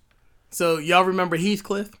 so y'all remember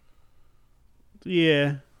Heathcliff?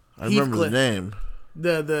 Yeah. I remember the Heathcliff. name.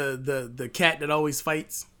 The cat that always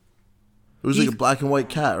fights. It was like a black and white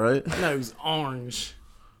cat, right? It No, he was orange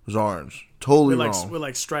was orange. Totally with wrong.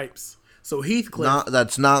 like stripes. So Heathcliff.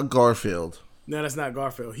 That's not Garfield. No, that's not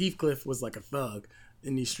Garfield. Heathcliff was like a thug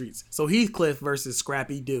in these streets. So Heathcliff versus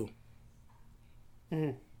Scrappy Doo.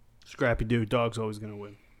 Scrappy Doo, dog's always gonna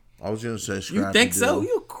win. I was gonna say You Scrappy think so? Doo.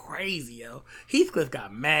 You crazy, yo. Heathcliff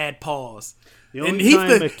got mad paws. The And only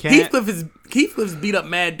time a cat, Heathcliff's beat up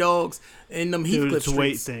mad dogs in them dude, Heathcliff it's a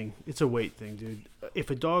weight streets. thing. It's a weight thing, dude. If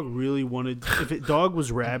a dog really wanted, if a dog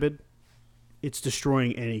was rabid, it's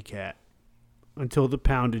destroying any cat until the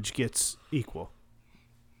poundage gets equal.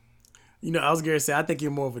 I was gonna say I think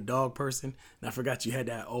you're more of a dog person, and I forgot you had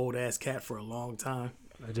that old ass cat for a long time,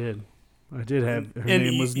 I did have her And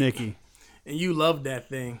name you- was Nikki. and you loved that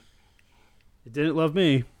thing. It didn't love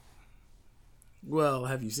me. Well,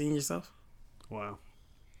 have you seen yourself? Wow.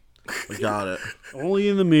 I got it. Only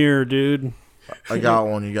in the mirror, dude. I got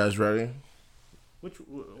one. You guys ready?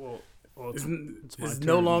 Well, It's, my it's turn,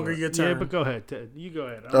 no longer but- your turn. Yeah, but go ahead, Ted. You go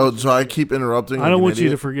ahead. Oh, so I keep interrupting. I like don't an want you to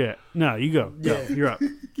idiot? forget. No, you go. Go. Yeah. You're up.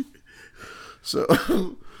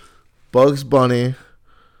 So, Bugs Bunny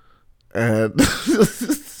and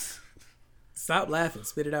Stop laughing.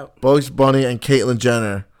 Spit it out. Bugs Bunny and Caitlyn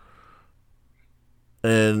Jenner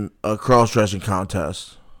in a cross-dressing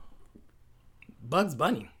contest? Bugs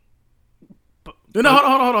Bunny. No,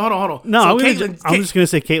 hold on. No, So I'm just gonna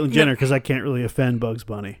say Caitlyn Jenner because I can't really offend Bugs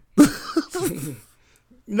Bunny.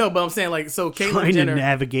 No, but I'm saying like so. Caitlyn Trying Jenner. to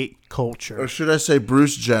navigate Or culture. should I say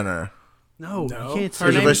Bruce Jenner? No, No. you can't Her say.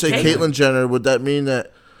 If name I is say Caitlyn. Caitlyn Jenner, would that mean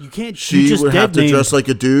that You can't. she you just would have dead to dress named- like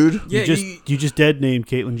a dude? Yeah, You just dead named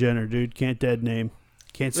Caitlyn Jenner, dude. Can't dead name.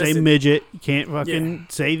 Can't say Listen. midget. You can't fucking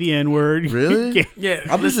say the N word. Really? yeah.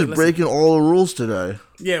 I'm listen, just breaking all the rules today.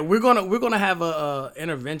 Yeah, we're gonna have a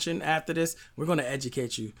intervention after this. We're gonna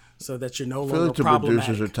educate you so that you're no I feel longer like the problematic.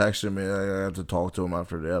 producers are texting me. I have to talk to them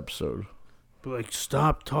after the episode. Like,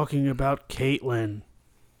 stop talking about Caitlyn.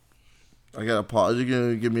 I got to pause. You're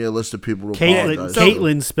going to give me a list of people to Caitlyn. apologize.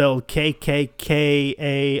 Caitlyn spelled Kkaait.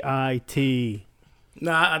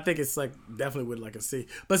 No, I think it's like definitely with like a C.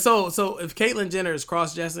 But so if Caitlyn Jenner is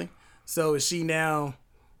cross dressing, so is she now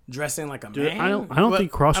dressing like a Dude, man? I don't What?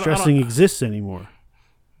 think cross dressing exists anymore.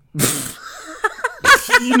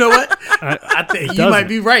 You know what? I think you doesn't. might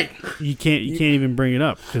be right. You can't even bring it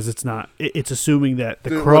up because it's not. It's assuming that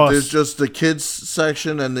the Dude, cross. there's just the kids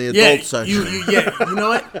section and the Yeah, adult section. you know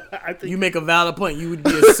what? You make a valid point. You would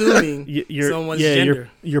be assuming someone's gender.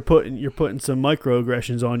 You're putting some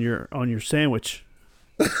microaggressions on your sandwich.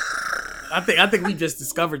 I think we just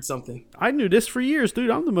discovered something. I knew this for years,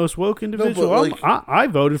 dude. I'm the most woke individual. but, I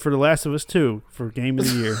voted for The Last of Us 2 for Game of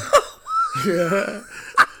the Year.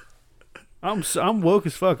 I'm woke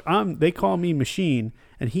as fuck. They call me Machine,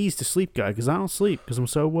 and he's the sleep guy because I don't sleep because I'm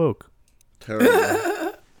so woke.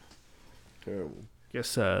 Terrible. Terrible.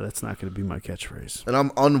 Guess that's not going to be my catchphrase. And I'm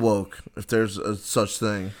unwoke, if there's a such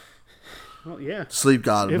thing. Well, yeah. Sleep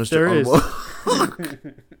God, If Mr. there is.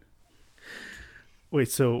 Unwoke. Wait,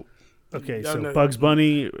 so okay, No, so no. Bugs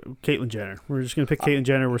Bunny, Caitlyn Jenner. We're just gonna pick Caitlyn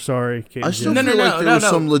Jenner. We're sorry, Caitlyn I still Jenner. feel like there was no.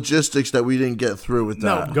 some logistics that we didn't get through with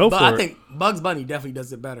No, that. Go but for I it. think Bugs Bunny definitely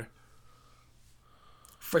does it better.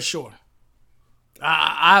 For sure.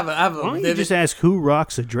 I have a Why don't you vivid just ask who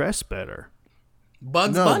rocks a dress better?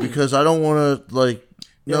 Bugs No, Bunny. because I don't want to, like,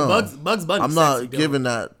 Yeah, no. Bugs Bunny. I'm not giving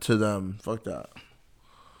that to them. Fuck that.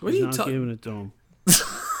 What are you Not talking? giving it to him.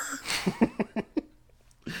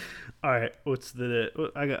 All right, what's the?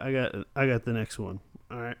 I got the next one.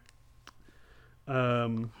 All right.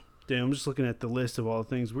 Damn, I'm just looking at the list of all the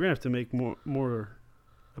things. We're gonna have to make a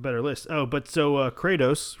better list. Oh, but so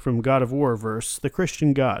Kratos from God of War verse, the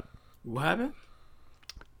Christian God. What happened?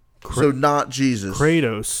 So not Jesus.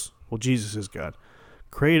 Kratos. Well, Jesus is God.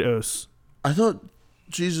 Kratos. I thought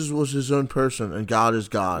Jesus was his own person and God is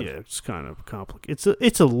God. Yeah, it's kind of complicated.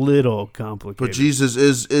 It's a little complicated. But Jesus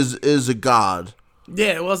is a God.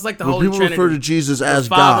 Yeah, well, it's like the But Holy people Trinity. refer to Jesus The as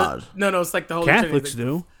Father- God. No, it's like the Holy Catholics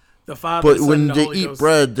Trinity. do. The Father, But the Son, when and the they Holy eat Ghost.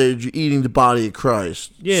 bread, they're eating the body of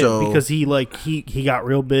Christ. Yeah, so because he got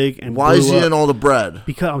real big and why is blew he up. in all the bread?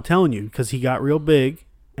 Because I'm telling you, because he got real big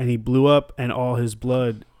and he blew up, and all his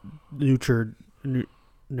blood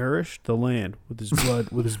nourished the land with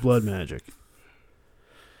his blood magic.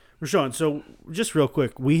 Rashawn, so just real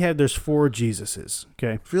quick, there's 4 Jesuses.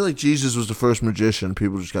 Okay, I feel like Jesus was the first magician.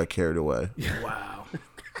 People just got carried away. Wow.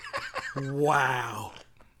 Wow.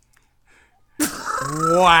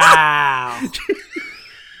 Wow.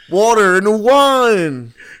 Water and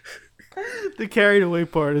wine. the carried away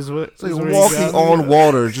part is what. It's like walking on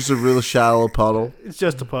water, just a real shallow puddle. It's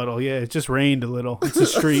just a puddle. Yeah, it just rained a little. It's a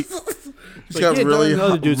street. He's got really,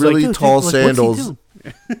 another dude's really "Dude, tall what's he sandals. doing?"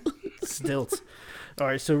 Stilts. All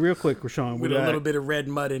right, so real quick, Rashawn, With a little bit of red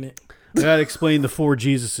mud in it. I gotta explain the 4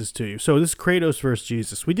 Jesuses to you. So this is Kratos versus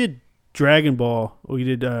Jesus. We did Dragon Ball. We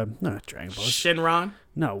did not Dragon Ball. Shenron?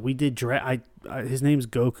 No, we did his name's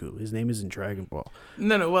Goku. His name isn't Dragon Ball.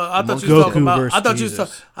 No. Well, I thought you was Goku talking about. versus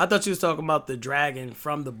I thought you was talking about the dragon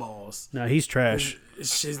from the balls. No, he's trash.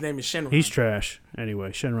 His name is Shenron. He's trash.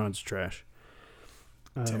 Anyway, Shenron's trash.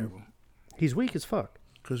 terrible. He's weak as fuck.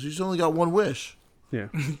 Because he's only got one wish. Yeah.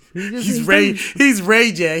 He's Ray. He's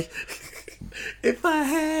Ray J. If I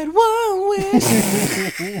had one wish.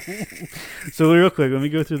 So real quick, let me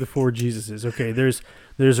go through the 4 Jesuses. Okay, there's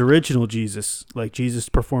original Jesus, like Jesus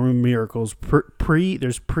performing miracles.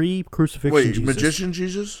 There's pre-crucifixion Wait, Jesus. magician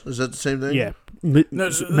Jesus? Is that the same thing? Yeah. No,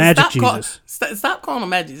 Magic stop Jesus. Stop calling him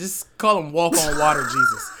magic. Just call him walk on water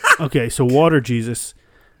Jesus. Okay, so water Jesus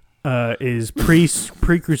is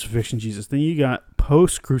pre-crucifixion Jesus. Then you got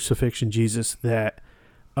post-crucifixion Jesus that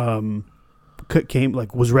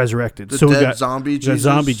was resurrected. The So we dead got zombie we got Jesus?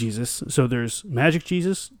 zombie Jesus. So there's magic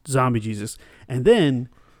Jesus, zombie Jesus, and then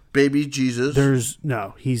Baby Jesus.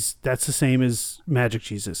 that's the same as magic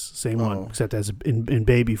Jesus, same one, except as in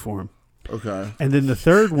baby form. Okay. And then the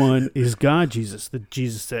third one is God Jesus, the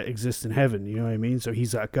Jesus that exists in heaven. You know what I mean? So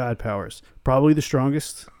he's got God powers. Probably the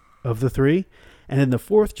strongest of the three. And then the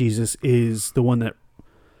fourth Jesus is the one that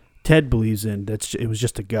Ted believes in. It was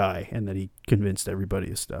just a guy, and that he convinced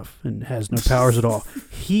everybody of stuff and has no powers at all.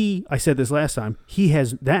 I said this last time, he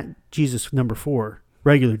has that Jesus number 4,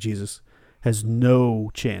 regular Jesus, has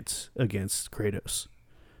no chance against Kratos.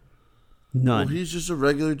 None. Well, he's just a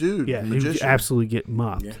regular dude. Yeah, he would magician. absolutely get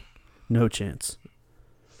mopped. Yeah. No chance.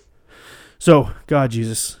 So, God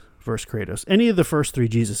Jesus versus Kratos. Any of the first 3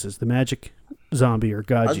 Jesuses, the magic zombie or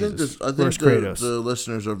God Jesus I think versus Kratos. the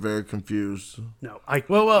listeners are very confused. No,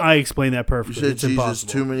 Well, I explained that You perfectly. said It's Jesus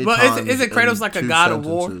impossible. too many Well, times. isn't Kratos in like a 2 god of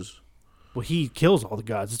war? sentences. Well, he kills all the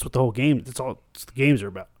gods. That's what the whole game. That's all the games are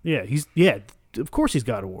about. Yeah, of course he's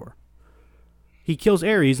God of War. He kills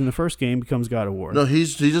Ares in the first game, becomes God of War. No, he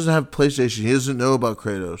doesn't have PlayStation. He doesn't know about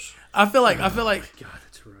Kratos. I feel like. God,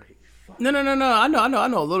 that's right. No. I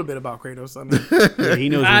know a little bit about Kratos. I mean, Yeah, he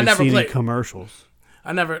knows I when he's never seen played. in commercials.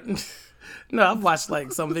 I never. No, I've watched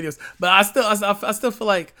like some videos, but I still feel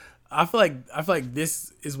like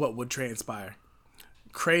this is what would transpire.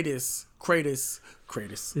 Kratos.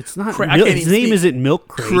 It's not. I can't His even name speak. isn't Milk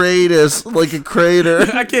Crate. Kratos, like a crater.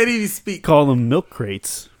 I can't even speak. Call them milk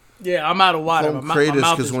crates. Yeah, I'm out of water. Call him My Kratos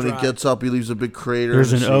mouth because is when he dry. gets up, he leaves a big crater.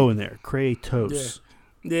 There's in an the O sea. in there. Kratos.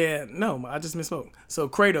 Yeah, no, I just misspoke. So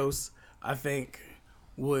Kratos, I think,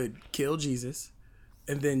 would kill Jesus,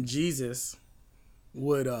 and then Jesus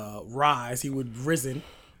would rise. He would risen,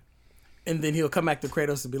 and then he'll come back to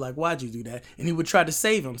Kratos and be like, "Why'd you do that?" And he would try to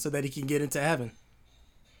save him so that he can get into heaven.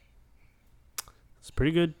 It's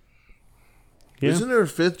pretty good. Yeah. Isn't there a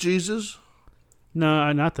 5th Jesus?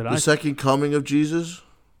 No, not that The I. second coming of Jesus?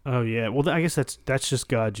 Oh yeah. Well, I guess that's just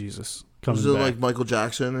God Jesus coming Was it back. like Michael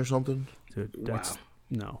Jackson or something? Dude, that's Wow.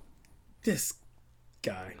 no. This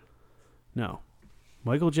guy. No.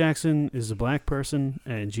 Michael Jackson is a black person,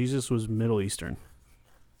 and Jesus was Middle Eastern.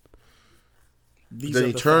 These Then are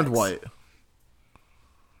he the turned facts. white.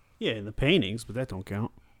 Yeah, in the paintings, but that don't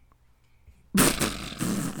count. I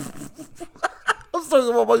was talking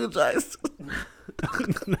about Michael Jackson.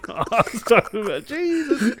 I was talking about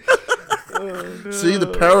Jesus. See,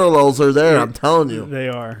 the parallels are there. I'm telling you. They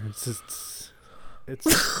are.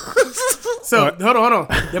 It's So hold on.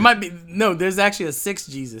 There might be There's actually a 6th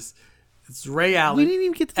Jesus. It's Ray Allen. we didn't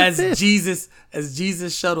even get to the as fifth. Jesus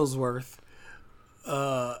Shuttlesworth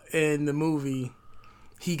in the movie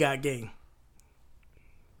He Got Game.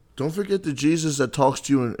 Don't forget the Jesus that talks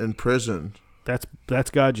to you in prison.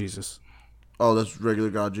 That's God Jesus. Oh, that's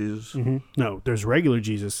regular God Jesus. Mm-hmm. No, there's regular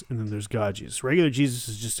Jesus, and then there's God Jesus. Regular Jesus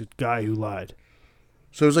is just a guy who lied.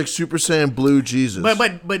 So it was like Super Saiyan Blue Jesus. But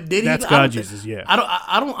did he? That's I God don't thi- Jesus, yeah.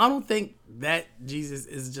 I don't think that Jesus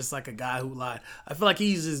is just like a guy who lied. I feel like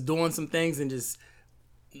he's just doing some things and just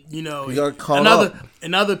He got caught up.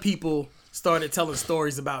 and other people started telling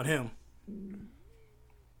stories about him.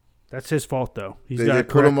 That's his fault, though. He's they got to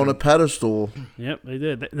put him on a pedestal. Yep, they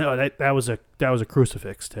did. No, that was a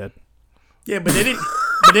crucifix, Ted. Yeah, but they didn't.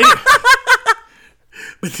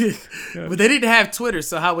 But they didn't have Twitter,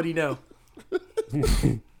 so how would he know?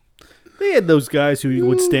 They had those guys who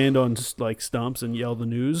would stand on like stumps and yell the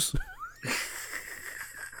news.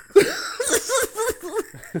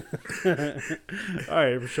 All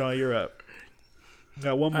right, Rashawn, you're up.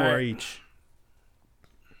 Got one more right. each.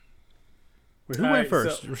 Wait, who All went right,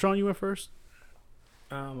 first? so- Rashawn, you went first?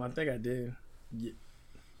 I think I did.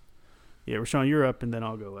 Yeah, Rashawn, you're up, and then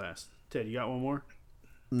I'll go last. Ted, you got one more?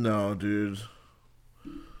 No, dude.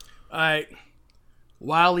 All right,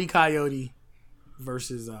 Wile E. Coyote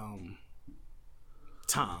versus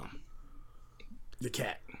Tom, the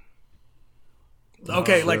cat.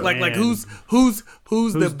 Okay, like man. who's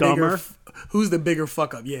the dumber? who's the bigger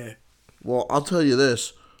fuck up? Yeah. Well, I'll tell you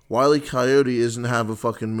this. Wile E. Coyote isn't have a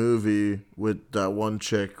fucking movie with that one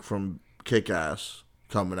chick from Kick-Ass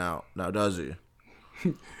coming out now, does he?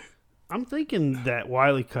 I'm thinking that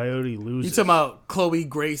Wile E. Coyote You loses. talking about Chloe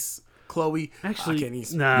Grace? Chloe? Actually, I can't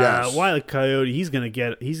even- nah. Yes. Wile E. Coyote, he's gonna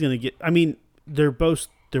get. I mean, they're both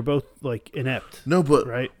like inept. No, but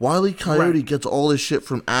Right. Wile E. Coyote Right. gets all his shit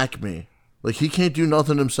from Acme. Like, he can't do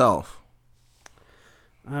nothing himself.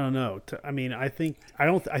 I don't know. I mean, I think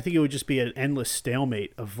it would just be an endless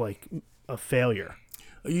stalemate of like a failure.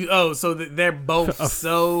 So they're both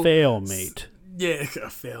so Failmate. yeah, a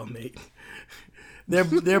failmate.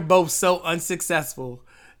 They're both so unsuccessful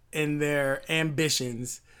in their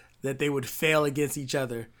ambitions that they would fail against each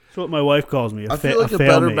other. That's what my wife calls me. I feel like a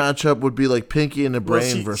better failmate. matchup would be like Pinky and the Well,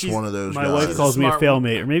 Brain she- versus she's- one of those My guys. wife She's calls a me a smart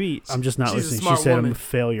failmate, or maybe I'm just not she's a listening. She smart said I'm woman. a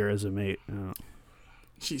failure as a mate. I don't know.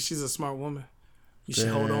 She's a smart woman. You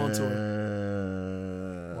should hold on to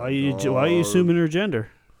her. Why are you assuming her gender?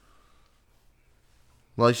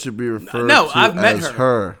 Like should be referred No, to I've met as her.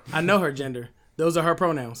 her. I know her gender. Those are her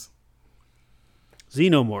pronouns.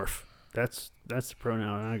 Xenomorph. That's the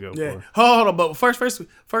pronoun I go Yeah. for. Hold on, but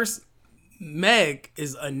first, Meg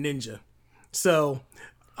is a ninja. So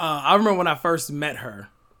I remember when I first met her.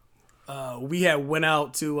 We had went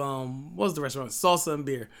out to what was the restaurant? Salsa and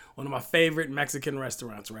Beer, one of my favorite Mexican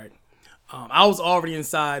restaurants. Right. I was already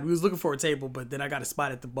inside. We was looking for a table, but then I got a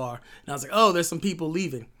spot at the bar, and I was like, "Oh, there's some people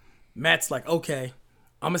leaving." Matt's like, "Okay,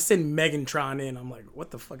 I'm gonna send Megatron in." I'm like,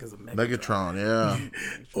 "What the fuck is a Megatron?" Megatron, yeah.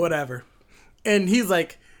 Whatever. And he's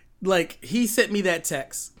like he sent me that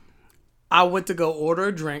text. I went to go order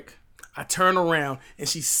a drink. I turn around and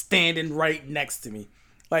she's standing right next to me.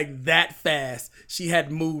 Like that fast. She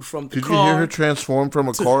had moved from the Did car. you hear her transform from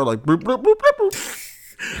a car like boop, boop, boop, boop, boop?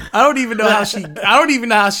 I don't even know how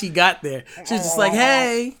she got there. She was just like,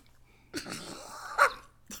 "Hey."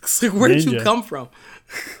 It's like, where did you Ninja. come from?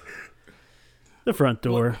 The front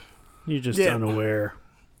door. You're just Yeah. unaware.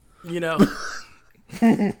 You know.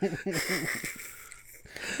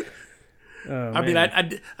 Oh, I mean,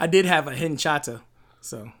 I did have a hinchata.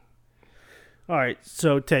 So All right.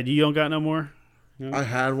 So Ted, you don't got no more? I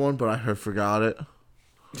had one, but I forgot it.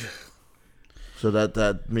 So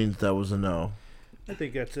that means that was a no. I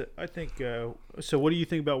think that's it. I think. So, what do you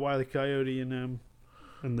think about Wile E. Coyote and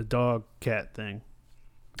the dog cat thing?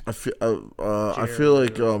 I feel I Jared feel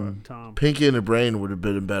like or, Tom. Pinky and the Brain would have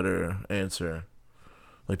been a better answer.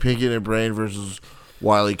 Like Pinky and the Brain versus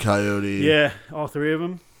Wile E. Coyote. Yeah, all three of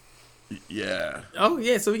them. Yeah. oh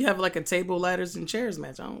yeah, so we have like a table, ladders, and chairs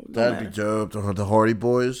match. Don't That'd be matter. dope. The Hardy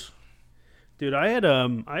Boys. Dude, I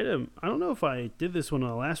don't know if I did this one on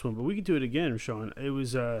the last one, but we could do it again, Sean. It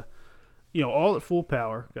was all at full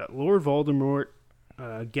power. Got Lord Voldemort,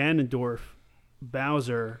 Ganondorf,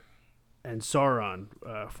 Bowser, and Sauron.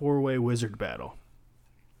 4-way wizard battle.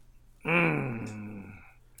 You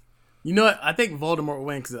know what? I think Voldemort will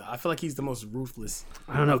win because I feel like he's the most ruthless.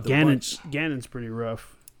 I don't know. of the bunch. Ganon's pretty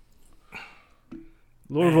rough.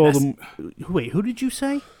 Lord Man, Voldemort. Wait, who did you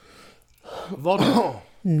say? Voldemort.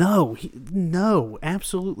 No,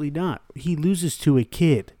 absolutely not. He loses to a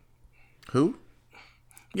kid. Who?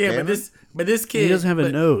 Yeah, Ganon? but this kid He doesn't have a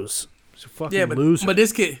but- nose. He's a fucking Yeah, loser. but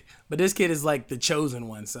this kid is like the chosen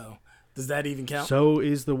one. So does that even count? So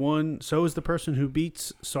is the person who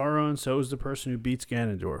beats Sauron. So is the person who beats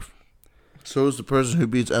Ganondorf. So is the person who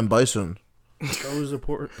beats M. Bison. So is the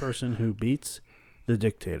person who beats the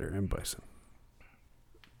dictator M. Bison.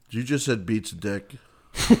 You just said beats a dick.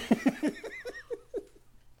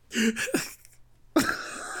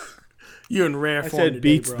 You're in rare I form said today,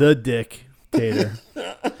 beats bro. the dictator.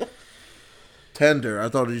 Tender. I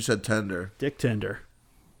thought you said tender. Dick tender.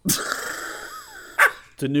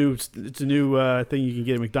 It's a new thing you can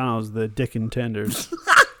get at McDonald's. The Dick and Tenders.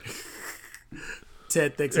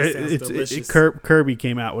 Ted thinks it sounds delicious. Kirby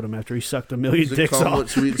came out with him after he sucked a million Does it dicks come off.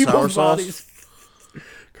 with sweet and sour people's sauce? bodies.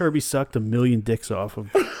 Kirby sucked a million dicks off of.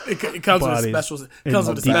 It comes with a bodies special. and Comes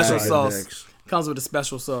with a deep special fried sauce. dicks. Comes with a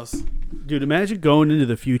special sauce. Dude, imagine going into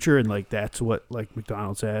the future and like that's what like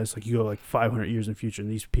McDonald's has. Like you go like 500 years in the future, and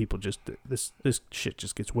these people just this shit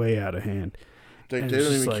just gets way out of hand. They And don't it's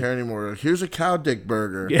just even like- care anymore. Like, here's a cow dick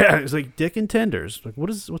burger. Yeah, it's like dick and tenders. Like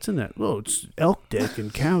what's in that? Well, it's elk dick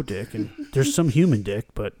and cow dick, and there's some human dick,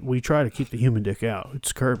 but we try to keep the human dick out.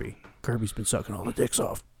 It's Kirby. Kirby's been sucking all the dicks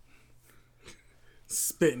off.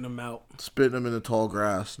 Spitting them out. Spitting them in the tall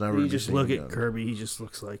grass. Never You to be just seen look again. at Kirby. He just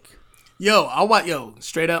looks like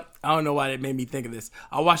Straight up. I don't know why that made me think of this.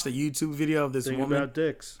 I watched a YouTube video of this thinking woman. about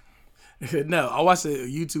dicks. No, I watched a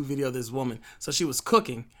YouTube video of this woman. So she was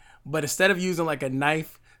cooking, but instead of using like a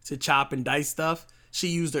knife to chop and dice stuff, she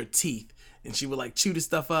used her teeth, and she would like chew the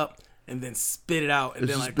stuff up and then spit it out and Is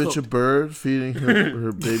then this like bitch a cook. bird feeding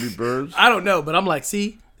her baby birds? I don't know, but I'm like,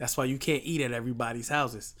 see, that's why you can't eat at everybody's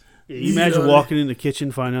houses. Yeah, you imagine know, walking in the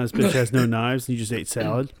kitchen, finding out this bitch has no knives, and you just ate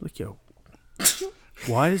salad. Like, yo,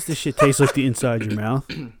 why does this shit taste like the inside of your mouth?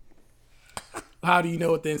 How do you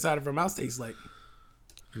know what the inside of her mouth tastes like?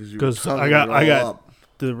 you 'Cause tongue I it got- all I got- up.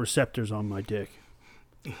 The receptors on my dick.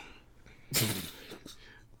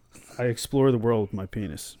 I explore the world with my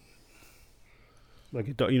penis. Like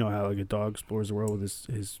a dog, you know how like a dog explores the world with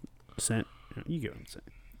his scent. You get what I'm saying.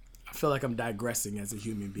 I feel like I'm digressing as a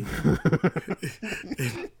human being.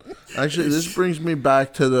 Actually, this brings me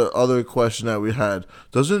back to the other question that we had.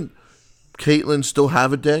 Doesn't Caitlyn still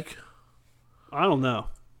have a dick? I don't know.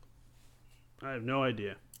 I have no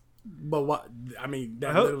idea. But what? I mean,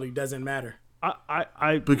 that I hope- literally doesn't matter.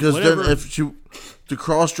 I Because whatever- then if the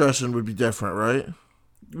cross dressing would be different, right?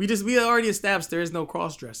 We already established there is no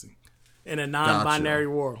cross dressing in a non-binary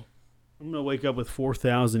world. I'm gonna wake up with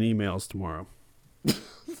 4,000 emails tomorrow,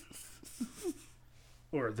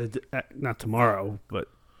 or not tomorrow, but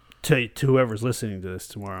to whoever's listening to this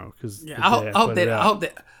tomorrow. Because I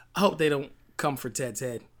hope they don't come for Ted's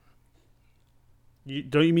head.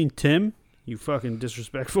 Don't you mean Tim? You fucking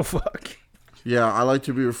disrespectful fuck. Yeah, I like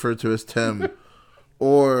to be referred to as Tim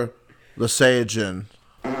or the Saiyajin.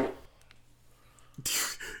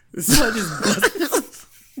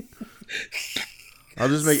 I'll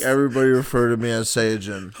just make everybody refer to me as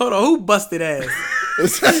Saiyajin. Hold on, who busted ass?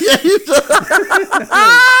 That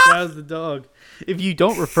was the dog. If you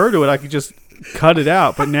don't refer to it, I could just cut it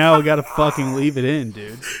out. But now I gotta fucking leave it in,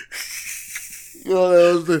 dude.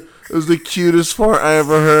 Yo, that was the cutest fart I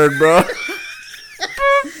ever heard, bro.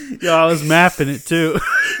 Yo, I was mapping it too.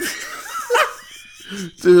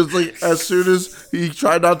 Dude, it's like as soon as he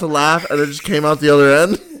tried not to laugh and it just came out the other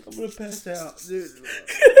end. I'm gonna pass out, dude.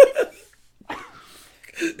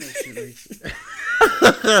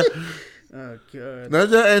 Oh god. Now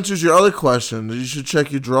that answers your other question. You should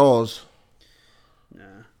check your drawers. Nah,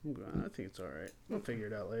 I'm going. I think it's all right. We'll figure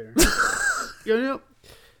it out later.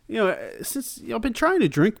 Since I've been trying to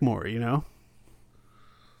drink more,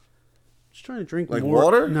 just trying to drink like more.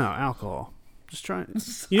 Water? No, alcohol. Just trying.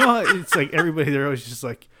 It's like everybody. They're always just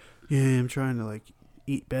like, yeah, I'm trying to like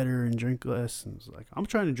eat better and drink less. And it's like I'm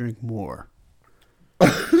trying to drink more.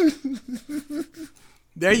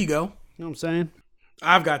 There you go. You know what I'm saying?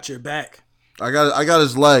 I've got your back. I got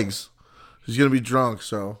his legs. He's gonna be drunk,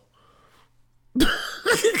 so.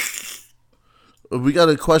 We got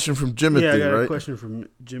a question from Jimothy, yeah, I got right? a question from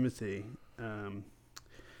Jimothy.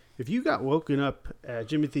 If you got woken up,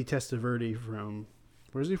 Jimothy Testaverde from,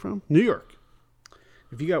 where's he from? New York.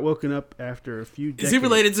 If you got woken up after a few decades. Is he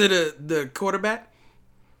related to the quarterback?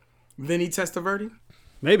 Vinny Testaverde?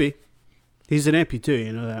 Maybe. He's an amputee,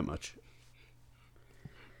 you know that much.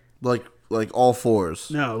 Like all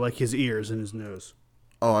fours. No, like his ears and his nose.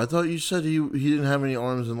 Oh, I thought you said he didn't have any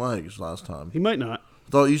arms and legs last time. He might not.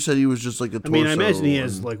 I thought you said he was just like a torso. I mean, I imagine he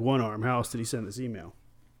has like one arm. How else did he send this email?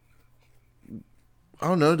 I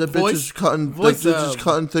don't know. That bitch is cutting. That bitch is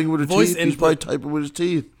cutting thing with her teeth. He's probably typing with his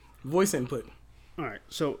teeth. Voice input. All right.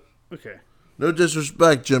 So, okay. No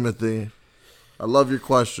disrespect, Jimothy. I love your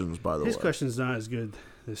questions, by the way. His question's not as good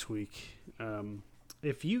this week.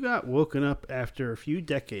 If you got woken up after a few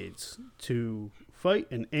decades to fight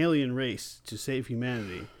an alien race to save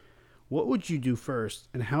humanity, what would you do first,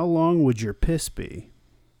 and how long would your piss be?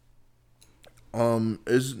 So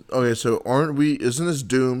isn't this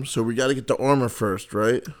Doom? So we got to get the armor first,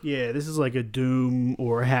 right? Yeah, this is like a Doom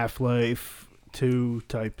or Half-Life 2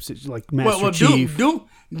 type, like Master Chief.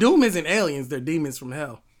 Doom isn't aliens; they're demons from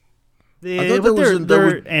hell. Yeah, but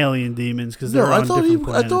they're alien demons because they're on different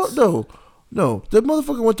planets. No, that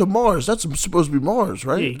motherfucker went to Mars. That's supposed to be Mars,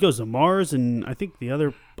 right? Yeah, he goes to Mars, and I think he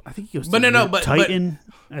goes to Titan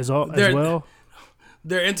as well.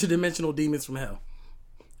 They're interdimensional demons from hell.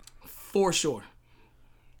 For sure.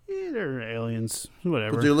 Yeah, they're aliens.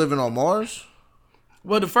 Whatever. But they're living on Mars?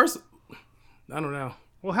 Well, I don't know.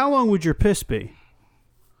 Well, how long would your piss be?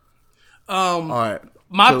 All right.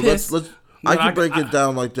 My piss. I can break it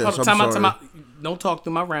down like this. Time out. Don't talk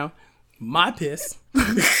through my round. My piss.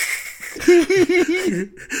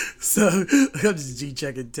 So I'm just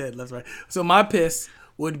G-checking Ted left right. So my piss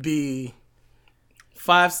would be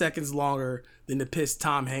 5 seconds longer than the piss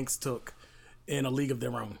Tom Hanks took in A League of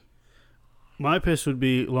Their Own. My piss would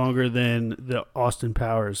be longer than the Austin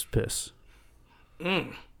Powers piss.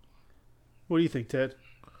 What do you think, Ted?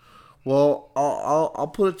 Well,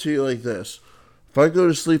 I'll put it to you like this. If I go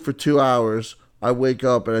to sleep for 2 hours, I wake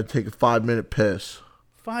up and I take a 5-minute piss.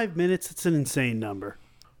 5 minutes? That's an insane number.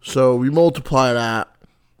 So we multiply that,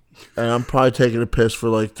 and I'm probably taking a piss for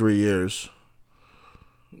like 3 years.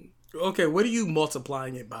 Okay, what are you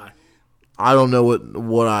multiplying it by? I don't know what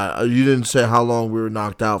you didn't say how long we were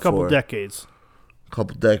knocked out for.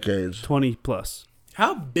 Couple decades. 20 plus.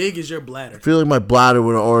 How big is your bladder? I feel like my bladder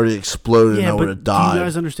would have already exploded and I would have died. Do you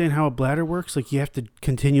guys understand how a bladder works? Like you have to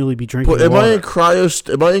continually be drinking water. Am I in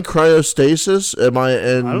cryostasis? Am I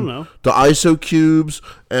in I don't know. The ISO cubes?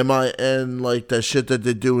 Am I in like that shit that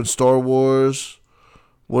they do in Star Wars?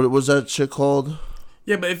 What was that shit called?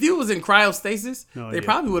 Yeah, but if you was in cryostasis, they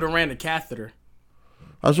probably would have ran a catheter.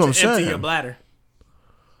 That's what I'm saying. Empty your bladder.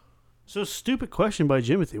 So stupid question by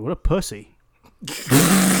Jimothy. What a pussy.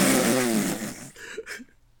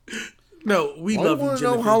 No, we love you, I want to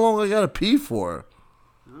Jimothy. know how long I gotta pee for.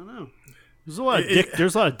 I don't know. There's a lot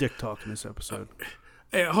of dick talk in this episode.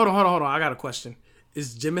 Hey, hold on. I got a question.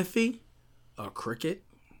 Is Jimothy a cricket?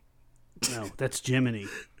 No, that's Jiminy.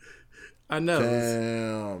 I know.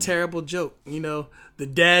 Damn. Terrible joke. You know, the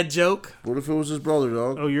dad joke. What if it was his brother,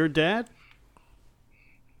 dog? Oh, your dad?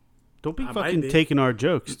 Don't be I might fucking be. taking our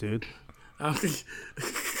jokes, dude.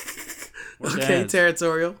 Okay, Dad's.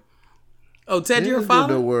 territorial. Oh, Ted, He you're a didn't go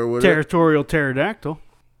father? nowhere with it. Territorial pterodactyl.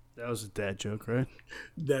 That was a dad joke, right?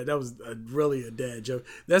 That was really a dad joke.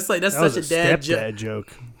 That's such That was a dad joke. stepdad joke.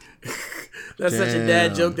 That's such a dad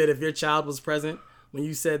Damn. joke that if your child was present when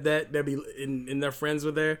you said that, they'd be and their friends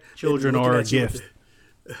were there. Children they'd be looking are a at you with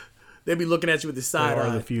gift. They'd be looking at you with the They side are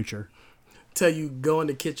eye. the future. Tell you go in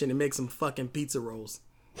the kitchen and make some fucking pizza rolls.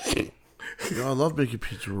 Yo, I love making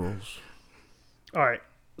pizza rolls. All right,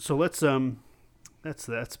 so let's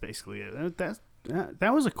that's basically it.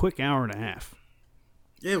 That was a quick hour and a half.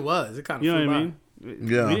 It was. It kind of You know flew what I by. mean?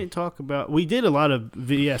 Yeah. We didn't talk about. We did a lot of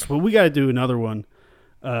VS. Well, we got to do another one.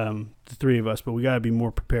 The three of us, but we got to be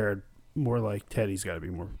more prepared. More like Teddy's got to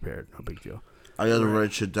be more prepared. No big deal. I gotta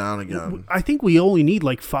write shit down again. I think we only need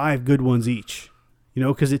like 5 good ones each. You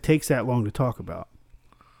know, because it takes that long to talk about.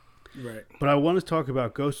 Right. But I want to talk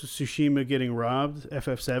about Ghost of Tsushima getting robbed,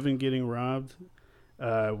 FF7 getting robbed,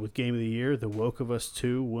 with Game of the Year. The Woke of Us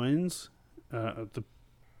 2 wins.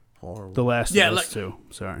 Horrible. The Last Yeah, of Us like- 2.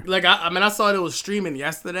 Sorry. Like I saw it was streaming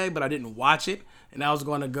yesterday, but I didn't watch it, and I was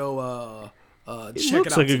going to go It check looks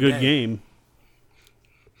it out like a good today. game.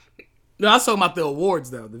 No, I was talking about the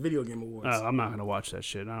awards though, the video game awards. I'm not gonna watch that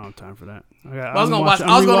shit. I don't have time for that. I was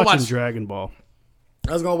gonna watch Dragon Ball.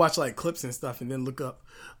 I was gonna watch like clips and stuff, and then look up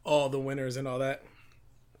all the winners and all that.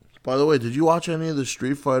 By the way, did you watch any of the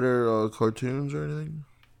Street Fighter cartoons or anything?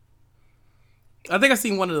 I think I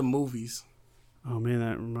seen one of the movies, Oh man,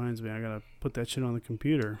 that reminds me. I gotta put that shit on the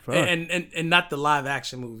computer. Fuck. and not the live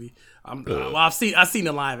action movie. Well, I've seen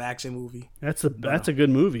the live action movie. That's a good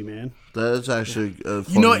movie, man. That's actually a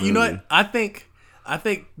funny You know what? movie. I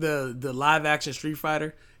think the live action Street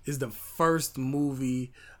Fighter is the first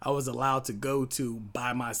movie I was allowed to go to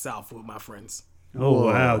by myself with my friends. Oh Whoa.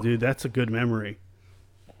 wow, dude, that's a good memory.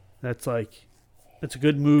 That's a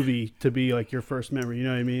good movie to be like your first memory. You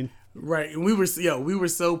know what I mean? Right, and we were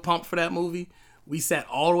so pumped for that movie. We sat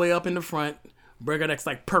all the way up in the front. Burgerdeck's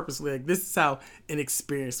like purposely like this is how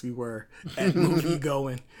inexperienced we were at movie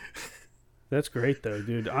going. That's great though,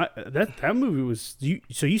 dude. That movie was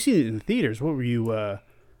so you seen it in the theaters. What were you? You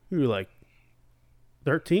were like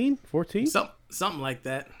 13, 14? Something like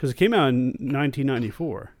that. Because it came out in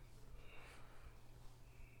 1994.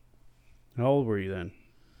 How old were you then?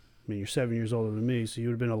 I mean, you're 7 years older than me, so you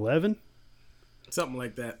would have been 11. Something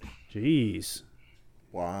like that. Jeez.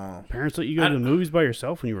 Wow. Parents let you go to the movies by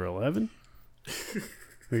yourself when you were 11?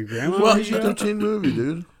 Or your grandma? Well, let you go? PG-13 movie,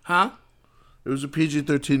 dude. Huh? It was a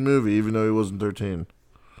PG-13 movie, even though he wasn't 13.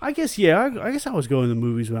 I guess I guess I was going to the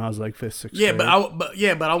movies when I was like 5th, 6th. Yeah,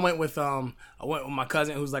 grade. but I went with my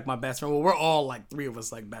cousin who's like my best friend. Well, we're all like 3 of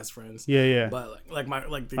us like best friends. Yeah. But like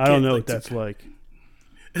the I don't kid, know like, what that's like.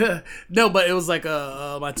 No, but it was like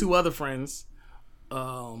my 2 other friends,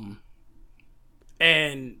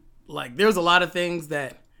 and like there's a lot of things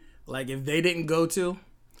that like if they didn't go to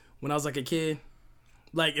when I was like a kid,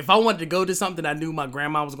 like if I wanted to go to something I knew my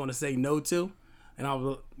grandma was going to say no to, and I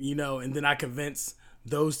was and then I convinced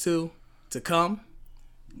those 2 to come,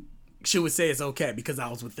 she would say it's okay because I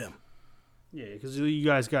was with them. Yeah, because you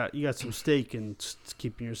guys got some stake in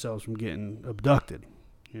keeping yourselves from getting abducted,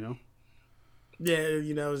 you know? Yeah,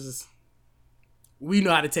 it's just we know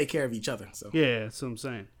how to take care of each other. So Yeah, that's what I'm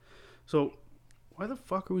saying. So, why the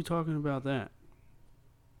fuck are we talking about that?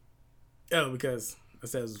 because I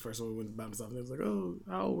said it was the first one we went by myself, and it was like, oh,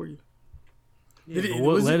 how old were you? Yeah, Did it- but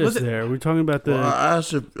what was it- led was us it- there? We're talking about the Well, I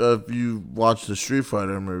asked if you watched the Street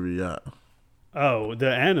Fighter movie yet.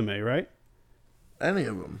 the anime, right? Any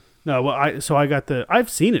of them. No, well, I've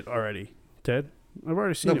seen it already, Ted. I've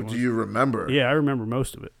already seen No, it. but once. do you remember? Yeah, I remember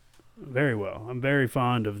most of it very well. I'm very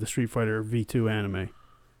fond of the Street Fighter V2 anime.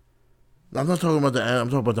 I'm not talking about I'm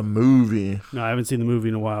talking about the movie. No, I haven't seen the movie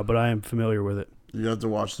in a while, but I am familiar with it. You have to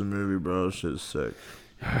watch the movie, bro. Shit's sick.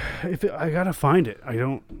 I gotta find it.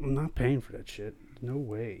 I'm not paying for that shit. No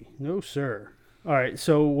way. No, sir. All right.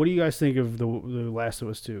 So, what do you guys think of the Last of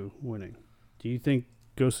Us 2 winning? Do you think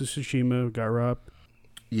Ghost of Tsushima got robbed?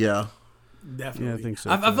 Yeah. Definitely. Yeah, I think so,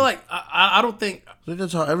 I too. feel like I don't think. I think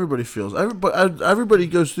that's how everybody feels. Everybody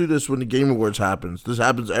goes through this when the Game Awards happens. This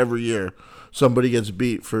happens every year. Somebody gets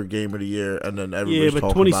beat for Game of the Year, and then everybody's Yeah, but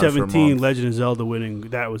talking about it for a 2017 month. Legend of Zelda winning,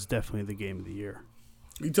 that was definitely the game of the year.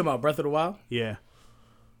 You talking about Breath of the Wild? Yeah.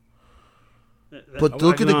 But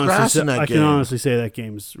look at the grass in that I game. can honestly say that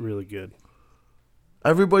game's really good.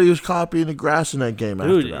 Everybody was copying the grass in that game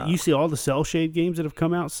after Dude, that. you see all the cell shade games that have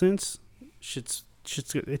come out since? Shit's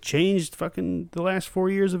it changed fucking the last 4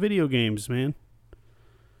 years of video games, man.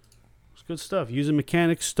 It's good stuff. Using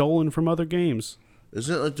mechanics stolen from other games.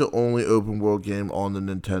 Isn't it like the only open world game on the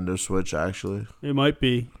Nintendo Switch, actually? It might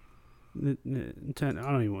be. Nintendo.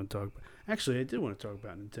 I don't even want to talk about. Actually, I did want to talk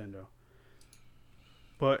about Nintendo.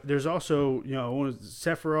 But there's also,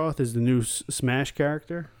 Sephiroth is the new Smash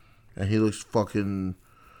character. And he looks fucking,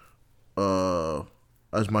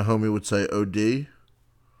 as my homie would say, OD.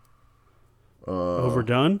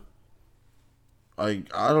 Overdone? I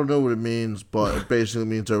don't know what it means, but it basically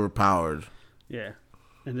means overpowered. Yeah.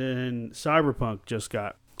 And then Cyberpunk just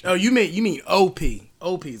got. Oh, you mean OP.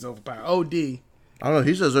 OP is overpowered. OD. I don't know.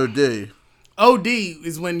 He says OD. OD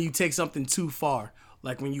is when you take something too far.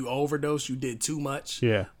 Like when you overdose, you did too much.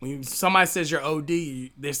 Yeah. When somebody says you're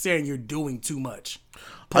OD, they're saying you're doing too much.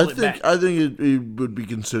 Pull it back. I think it would be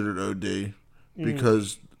considered OD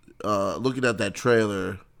because looking at that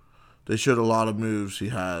trailer, they showed a lot of moves he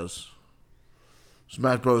has.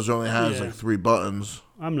 Smash Bros. Only has like 3 buttons.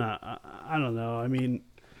 I don't know. I mean,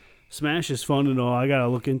 Smash is fun and all. I gotta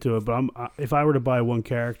look into it. But if I were to buy one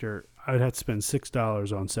character, I would have to spend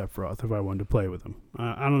 $6 on Sephiroth if I wanted to play with him.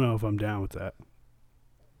 I don't know if I'm down with that.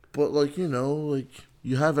 But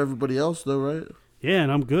you have everybody else though, right? Yeah,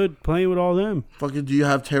 and I'm good playing with all them. Fucking, do you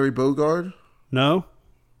have Terry Bogard? No.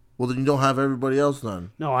 Well, then you don't have everybody else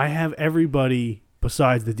then. No, I have everybody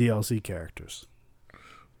besides the DLC characters.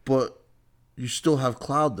 But you still have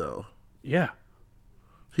Cloud though. Yeah.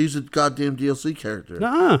 He's a goddamn DLC character.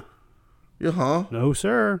 Nuh-uh. Yeah, huh? No,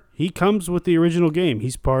 sir. He comes with the original game.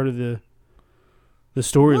 He's part of the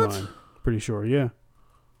storyline. Pretty sure, yeah.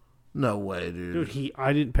 No way, dude. Dude,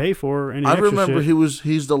 I didn't pay for any I extra remember shit.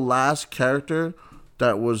 he's the last character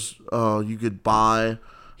that was you could buy.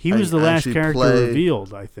 He was the last character play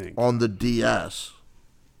revealed, I think. on the DS.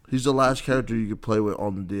 He's the last character you could play with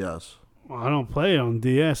on the DS. Well, I don't play it on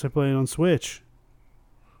DS. I play it on Switch.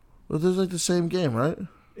 Well, there's like the same game, right?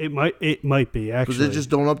 It might be actually. Because they just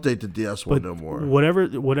don't update the DS one but no more. Whatever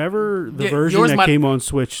the version that came on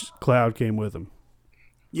Switch, Cloud came with them.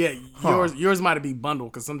 Yeah, yours might be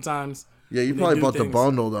bundled because sometimes. Yeah, you probably bought the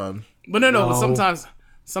bundle then. But no.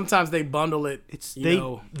 Sometimes they bundle it.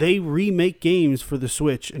 They remake games for the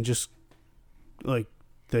Switch and just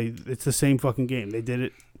it's the same fucking game. They did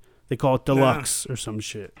it. They call it Deluxe or some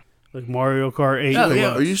shit. Like Mario Kart 8. Oh,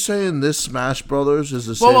 yeah. Are you saying this Smash Brothers is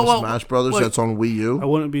the same Smash Brothers that's on Wii U? I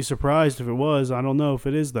wouldn't be surprised if it was. I don't know if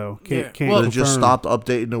it is though. Can't they just stopped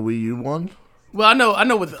updating the Wii U one? Well, I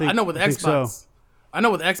know with Xbox. So. I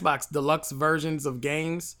know with Xbox, deluxe versions of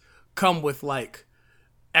games come with like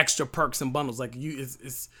extra perks and bundles. Like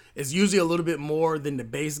it's usually a little bit more than the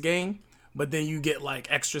base game, but then you get like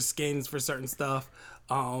extra skins for certain stuff,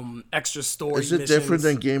 extra story. Is it different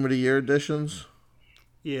than Game of the Year editions?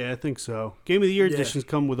 Yeah, I think so. Game of the Year editions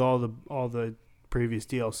come with all the previous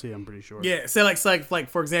DLC. I'm pretty sure. Yeah, so like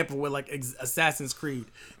for example, with like Assassin's Creed,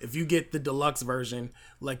 if you get the deluxe version,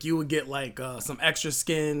 like you would get like some extra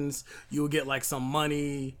skins, you would get like some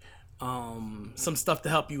money, some stuff to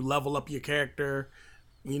help you level up your character.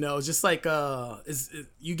 It's just like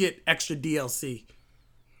you get extra DLC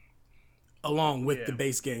along with the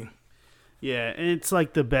base game. Yeah, and it's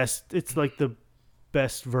like the best. It's like the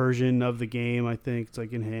best version of the game. I think it's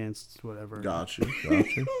like enhanced, whatever. Gotcha.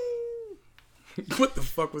 What the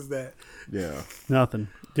fuck was that? Yeah. Nothing.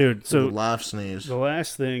 Dude, so laugh sneeze. The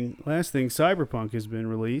last thing Cyberpunk has been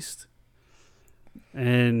released.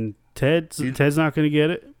 And Ted's not going to get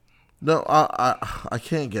it? No, I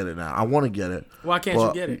can't get it now. I want to get it. Why can't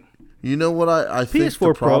you get it? You know what I think PS4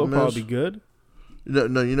 the problem Pro will probably be good.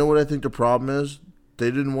 No, you know what I think the problem is?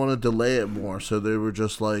 They didn't want to delay it more, so they were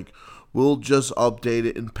just like, we'll just update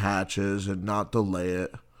it in patches and not delay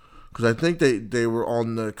it. Because I think they were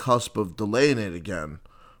on the cusp of delaying it again.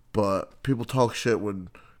 But people talk shit when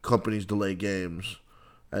companies delay games.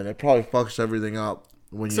 And it probably fucks everything up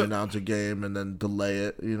when you announce a game and then delay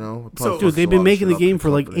it, Dude, they've been making the game for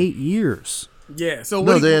like 8 years. Yeah. So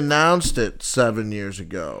they announced it 7 years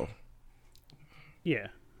ago. Yeah.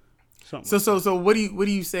 So what are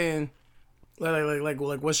you saying? Like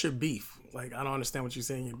what's your beef? Like I don't understand what you're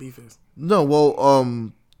saying your beef is. No,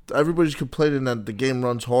 well, everybody's complaining that the game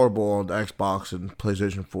runs horrible on Xbox and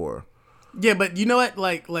PlayStation 4. Yeah, but you know what?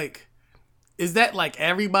 Like, is that like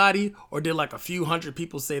everybody, or did like a few hundred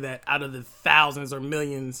people say that out of the thousands or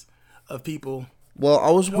millions of people? Well,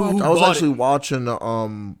 I was actually watching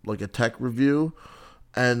like a tech review,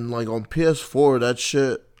 and like on PS4, that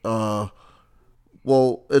shit.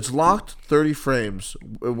 Well, it's locked 30 frames,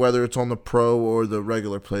 whether it's on the Pro or the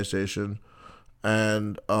regular PlayStation.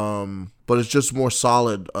 and but it's just more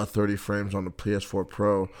solid 30 frames on the PS4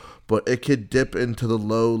 Pro. But it could dip into the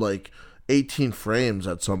low like 18 frames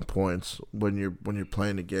at some points when you're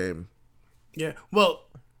playing the game. Yeah. Well,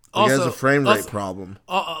 Like, it also has a frame rate also, problem.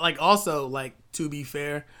 Like to be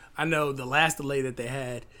fair, I know the last delay that they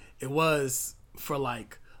had, it was for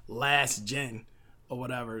like last gen or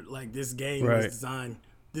whatever. Like this game was designed.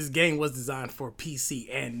 This game was designed for PC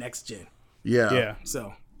and next gen. Yeah. Yeah.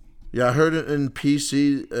 So. Yeah, I heard it in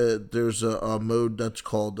PC. There's a mode that's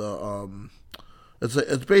called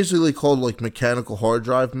it's basically called like mechanical hard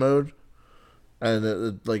drive mode,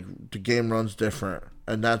 and like the game runs different,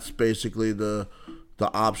 and that's basically the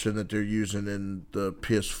option that they're using in the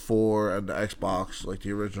PS4 and the Xbox, like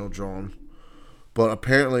the original John. But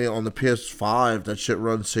apparently on the PS5, that shit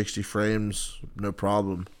runs 60 frames, no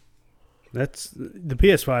problem. That's the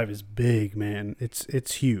PS5 is big, man.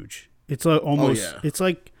 It's huge. It's like almost. Oh, yeah. It's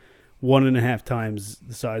like 1.5 times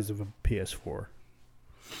the size of a PS4.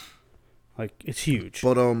 Like it's huge.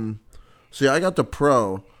 But see, I got the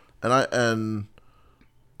Pro, and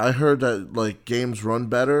I heard that like games run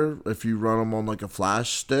better if you run them on like a flash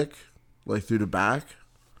stick, like through the back,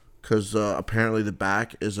 because apparently the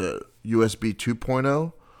back is a USB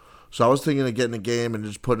 2.0. So I was thinking of getting a game and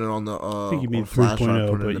just putting it on the I think you mean flash drive, 3.0,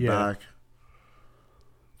 put it in but the yeah. back.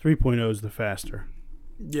 3.0 is the faster.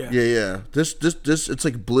 Yeah. Yeah. This it's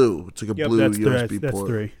like blue. It's like a blue USB that's port.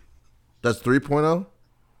 3. That's 3.0?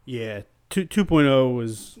 Yeah. 2.0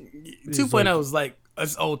 was 2.0 is like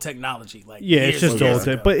it's old technology. Like yeah, it's years just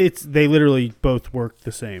ago. old, but they literally both work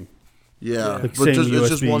the same. Yeah. Like But same it's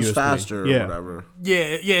just USB, one's USB. faster Yeah. or whatever.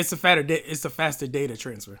 Yeah, it's a faster data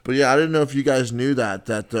transfer. But yeah, I didn't know if you guys knew that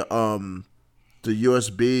the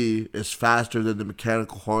USB is faster than the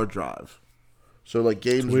mechanical hard drive. So like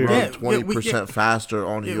games weird. run Yeah, 20% faster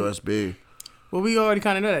on a USB. Well, we already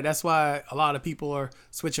kind of know that. That's why a lot of people are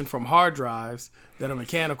switching from hard drives that are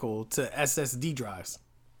mechanical to SSD drives.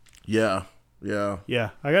 Yeah. Yeah,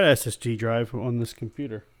 I got an SSD drive on this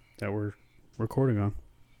computer that we're recording on.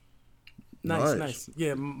 Nice.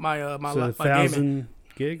 Yeah, my So my 1,000 gaming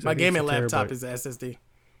gigs. my I think it's gaming a laptop terabyte. is a SSD.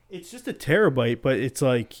 It's just a terabyte, but it's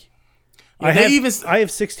like Yeah, I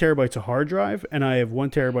have 6 terabytes of hard drive, and I have 1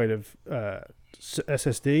 terabyte of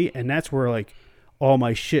SSD, and that's where like all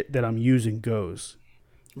my shit that I'm using goes.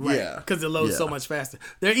 Right. Yeah. Because it loads so much faster.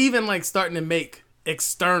 They're even like starting to make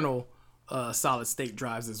external solid state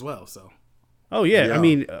drives as well. So Oh yeah, Yeah. I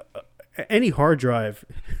mean any hard drive,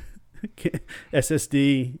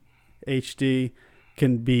 SSD, HD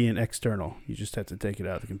can be an external. You just have to take it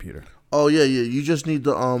out of the computer. Oh yeah. You just need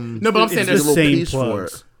the no, but I'm saying It's there's the same piece for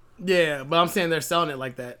plugs. it. yeah, but I'm saying they're selling it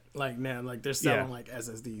like that. Like now, like they're selling Yeah. like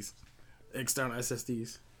SSDs, external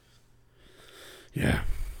SSDs. Yeah.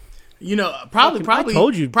 You know, probably I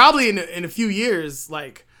told you. probably in a few years,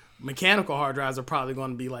 like mechanical hard drives are probably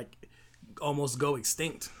going to be like almost go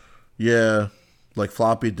extinct. Yeah. Like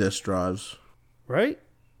floppy disk drives. Right?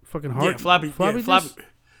 Fucking hard. Yeah, disk?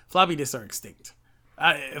 floppy disks are extinct.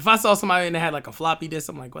 If I saw somebody and they had like a floppy disk,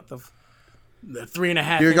 I'm like, what the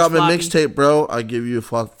 3.5. Here, inch got my floppy? mixtape, bro. I give you a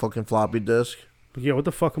fucking floppy disk. But yeah, what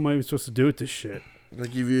the fuck am I even supposed to do with this shit? I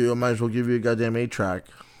might as well give you a goddamn 8-track.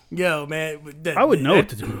 Yo, man, I would know what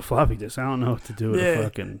to do with a floppy disk. I don't know what to do with Yeah. a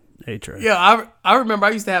fucking 8-tray. Yeah, I remember I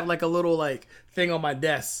used to have like a little like thing on my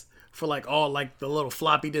desk for like all like the little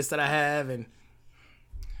floppy disks that I have, and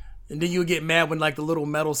then you would get mad when like the little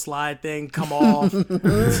metal slide thing come off.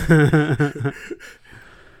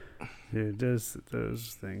 Dude,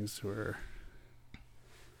 those things were.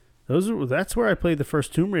 That's where I played the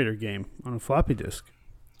first Tomb Raider game on a floppy disk.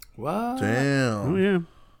 What? Oh Damn. yeah,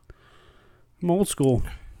 I'm old school.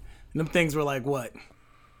 And them things were like what?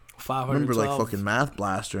 I 512 remember like fucking Math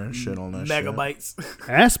Blaster and shit on that shit. megabytes.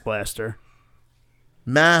 Ass blaster.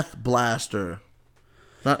 Math Blaster.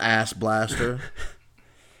 Not Ass Blaster.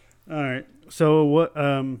 All right. So what?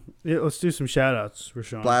 Yeah, let's do some shout outs,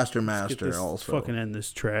 Rashawn. Blaster Let's get Master this, also. Fucking end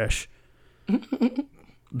this trash.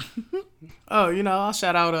 Oh, you know, I'll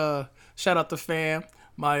shout out the fam.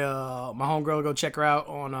 My homegirl, go check her out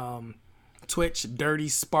on Twitch, Dirty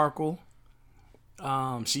Sparkle.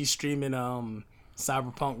 She's streaming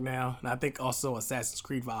Cyberpunk now, and I think also Assassin's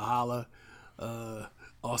Creed Valhalla.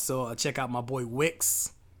 Also check out my boy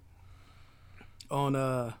Wix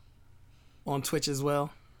on Twitch as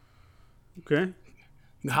well. Okay. You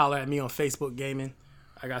can holler at me on Facebook Gaming.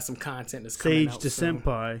 I got some content that's coming Sage out to soon.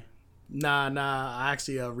 Senpai. Nah, I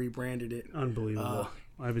actually rebranded it. Unbelievable.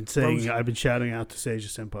 I've been shouting out to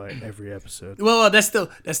Sage to Senpai every episode. Well, that's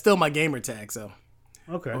still my gamer tag, so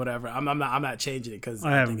Okay. whatever. I'm not changing it because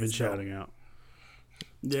I haven't been shouting out.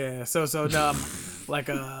 Yeah. So no. Like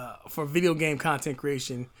for video game content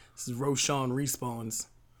creation, this is Roshan Respawns.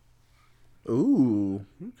 Ooh.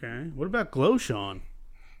 Okay. What about Glowshawn?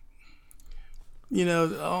 You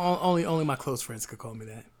know, only my close friends could call me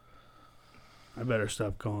that. I better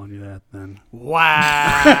stop calling you that then.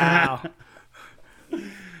 Wow.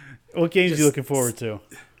 What games are you looking forward to?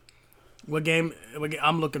 What game?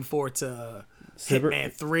 I'm looking forward to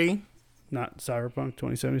Hitman 3. Not Cyberpunk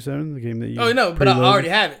 2077, the game that you. Oh no, but I preloaded?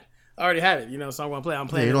 already have it. You know, so I'm gonna play. I'm Yeah,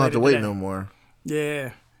 playing. you it don't have to later wait today. no more.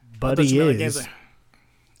 Yeah, But I thought he you meant games is. like-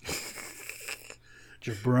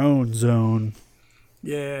 Jabron Zone.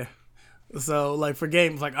 Yeah. So like for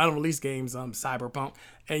games like unreleased games, Cyberpunk,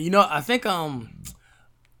 and you know I think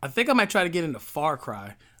I might try to get into Far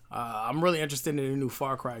Cry. I'm really interested in the new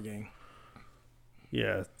Far Cry game.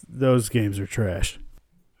 Yeah, those games are trash.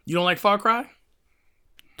 You don't like Far Cry?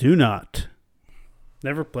 Do not.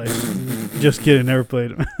 Never played them. Just kidding, never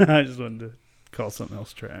played them. I just wanted to call something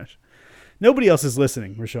else trash. Nobody else is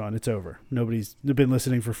listening, Rashawn. It's over. Nobody's been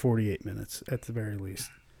listening for 48 minutes at the very least.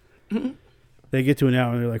 They get to an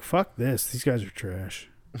hour and they're like, fuck this. These guys are trash.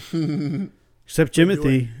 Except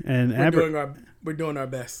Jimothy and We're doing our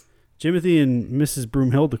best. Jimothy and Mrs.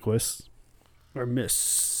 Broomhildequist. Or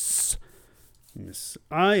Miss.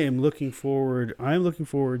 I am looking forward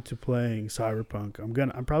to playing Cyberpunk.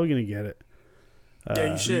 I'm probably gonna get it. Yeah,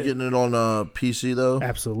 you You should. getting it on PC though?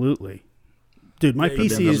 Absolutely. Dude, my Yeah, PC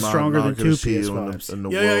Then is I'm stronger not than gonna 2 see you PS5s. in the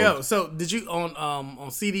Yo, world. So did you on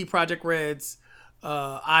CD Project Red's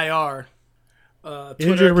IR Twitter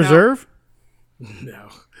Injured account? Reserve? No.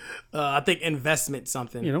 I think investment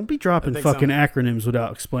something. Yeah, don't be dropping think fucking so. acronyms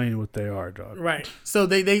without explaining what they are, dog. Right. So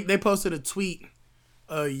they posted a tweet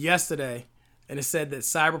yesterday, and it said that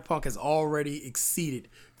Cyberpunk has already exceeded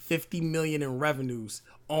 50 million in revenues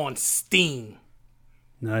on Steam.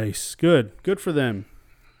 Nice. Good for them.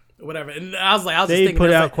 Whatever. And I was just They thinking put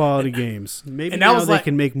that's out like, quality games. Maybe and that now was they like-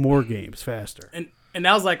 can make more games faster. and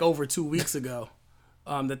that was like over 2 weeks ago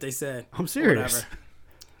that they said. I'm or serious.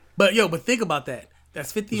 whatever. But think about that.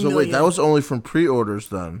 That's 50 So million. wait, that was only from pre-orders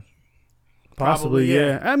then. Possibly, Probably,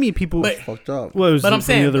 yeah. I mean, people. But- Fucked up. What was but it I'm from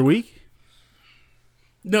saying- the other week?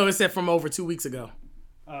 No, it said from over 2 weeks ago.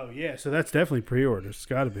 Oh yeah, so that's definitely pre-orders. It's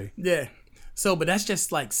got to be. Yeah. So, but that's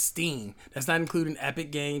just like Steam. That's not including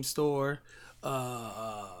Epic Game Store, GOG,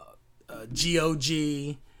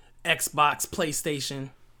 Xbox, PlayStation.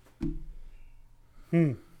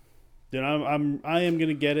 Then I am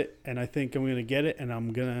gonna get it, and I think I'm gonna get it, and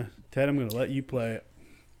I'm gonna let you play it.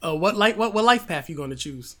 What life path you going to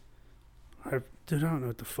choose? Dude, I don't know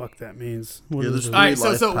what the fuck that means. What Yeah, is there's it? All right,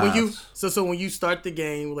 life so when you paths. when you start the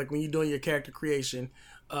game, like when you're doing your character creation,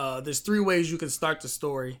 there's 3 ways you can start the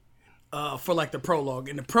story. For like the prologue,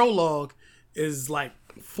 and the prologue is like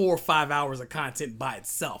 4 or 5 hours of content by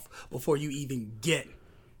itself before you even get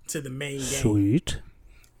to the main game Sweet.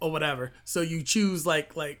 or whatever. So you choose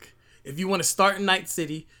like if you want to start in Night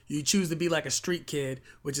City, you choose to be like a street kid,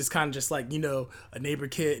 which is kind of just like, you know, a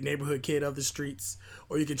neighborhood kid of the streets,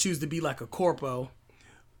 or you can choose to be like a corpo,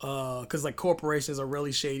 because like corporations are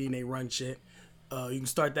really shady and they run shit. You can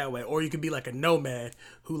start that way, or you can be like a nomad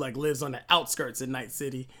who like lives on the outskirts of Night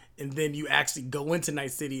City, and then you actually go into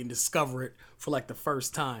Night City and discover it for like the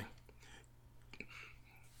first time.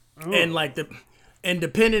 And like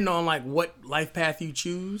depending on like what life path you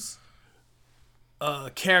choose,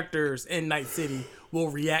 characters in Night City will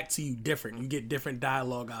react to you different. You get different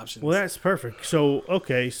dialogue options. Well, that's perfect.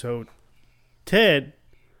 So Ted,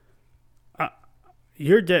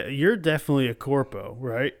 you're definitely a corpo,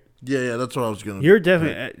 right? Yeah, that's what I was gonna. You're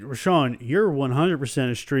definitely Rashawn. You're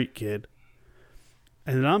 100% a street kid,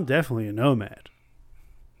 and then I'm definitely a nomad.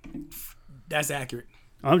 That's accurate.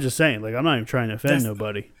 I'm just saying, like, I'm not even trying to offend That's-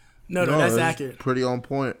 nobody. No, that's that's accurate. Pretty on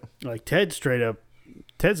point. Like Ted's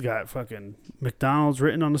got fucking McDonald's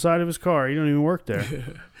written on the side of his car. He don't even work there.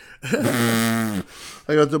 I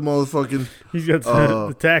got the motherfucking. He's got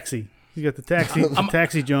the taxi. He's got the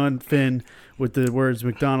taxi John Finn with the words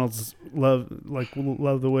McDonald's love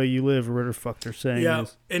the way you live, or whatever the fuck they're saying. Yeah,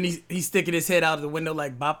 Is. and he's sticking his head out of the window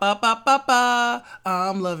like ba ba ba ba ba.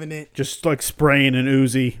 I'm loving it. Just like spraying an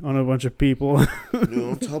Uzi on a bunch of people. Dude,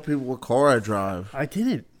 don't tell people what car I drive. I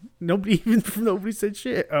didn't. Nobody said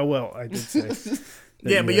shit. Oh well, I did say. that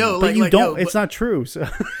Yeah, you but had yo, it. but like- you like, don't. yo, It's not true. So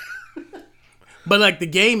But like the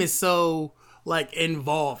game is so like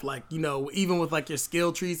involved, like, you know, even with like your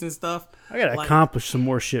skill trees and stuff. I gotta like, accomplish some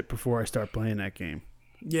more shit before I start playing that game.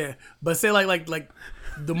 Yeah, but say like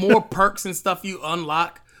the more perks and stuff you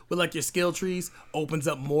unlock with like your skill trees opens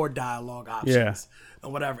up more dialogue options. Yeah.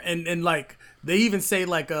 Or whatever. And like they even say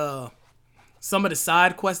like some of the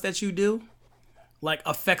side quests that you do like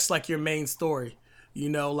affects like your main story. you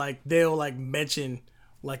know, like they'll like mention,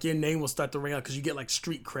 like your name will start to ring out because you get like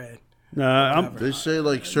street cred. They say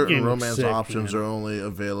like certain Getting romance sick, options man. are only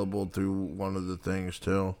available through one of the things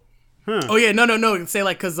too. Oh yeah, no. Say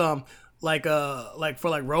like cause like for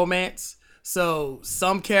like romance. So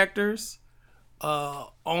some characters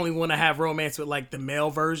only want to have romance with like the male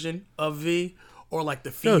version of V or like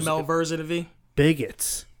the female version of V.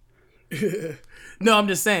 Bigots. No, I'm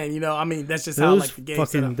just saying. You know, I mean that's just how Those like the game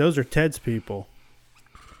set up. those are Ted's people.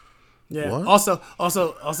 Yeah. What?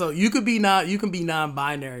 Also, you can be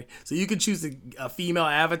non-binary, so you can choose a female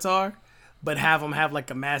avatar, but have them have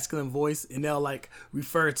like a masculine voice, and they'll like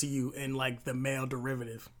refer to you in like the male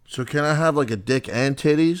derivative. So can I have like a dick and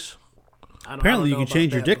titties? Apparently, you know can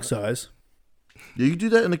change about your that, dick but- size. You can do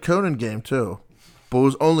that in the Conan game too, but it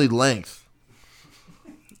was only length.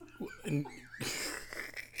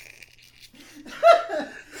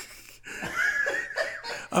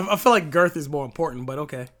 I feel like girth is more important, but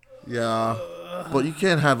okay. Yeah, but you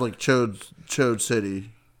can't have like Chode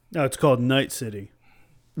City. No, it's called Night City.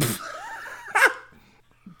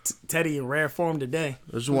 Teddy in rare form today.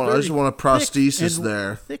 I just want a prosthesis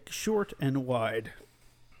there. Thick, short, and wide.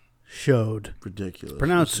 Showed. Ridiculous.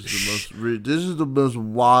 Pronounced This is the most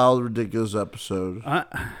wild, ridiculous episode.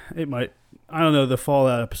 It might. I don't know. The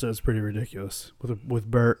Fallout episode's pretty ridiculous with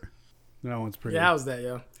Bert. That one's pretty. Yeah, how's that,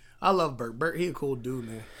 yo? I love Bert. Bert, he a cool dude,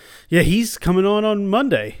 man. Yeah, he's coming on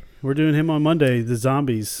Monday. We're doing him on Monday. The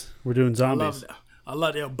zombies. We're doing zombies. I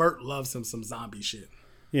love that. Bert loves him some zombie shit.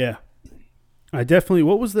 Yeah. I definitely.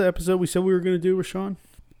 What was the episode we said we were going to do with Sean?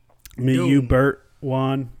 Me, Doom. you, Bert,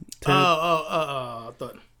 Juan, Ted. I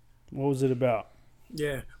thought. What was it about?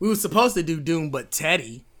 Yeah, we were supposed to do Doom, but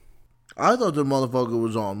Teddy. I thought the motherfucker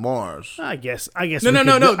was on Mars. I guess. No. I guess we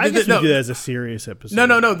do that as a serious episode.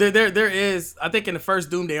 No. There is. I think in the first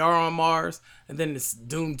Doom they are on Mars, and then this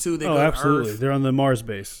Doom 2 they Oh, go absolutely. to Earth. They're on the Mars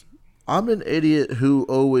base. I'm an idiot who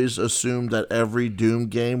always assumed that every Doom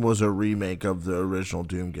game was a remake of the original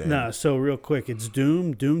Doom game. Nah, so real quick, it's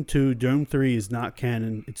Doom, Doom 2, Doom 3 is not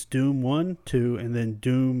canon. It's Doom 1, 2, and then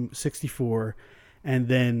Doom 64, and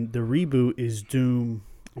then the reboot is Doom.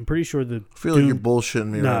 I'm pretty sure the I feel like you're bullshitting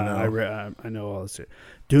me right now. I know all this.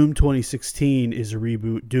 Doom 2016 is a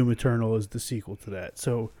reboot. Doom Eternal is the sequel to that.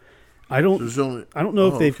 So I don't know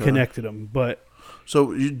if they've connected them, but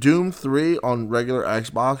So Doom 3 on regular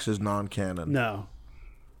Xbox is non-canon. no.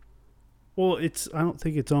 Well, I don't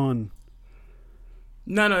think it's on.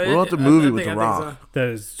 No. What about the movie with The Rock? That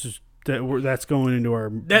is just that's going into our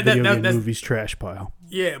video game movies trash pile.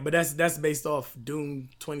 Yeah, but that's based off Doom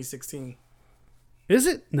 2016. Is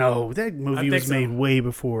it? No, that movie think was so. made way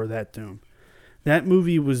before that Doom. That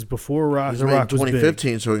movie was before It was The made in Rock was big.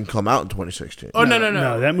 2015, so it can come out in 2016. Oh no.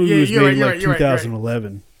 No, that movie was made like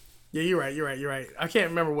 2011. Yeah, you're right. I can't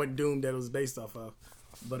remember what Doom that was based off of,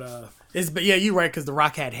 but yeah, you're right because The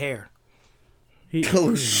Rock had hair.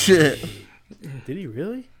 Oh, shit. Did he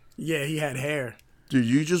really? Yeah, he had hair. Dude,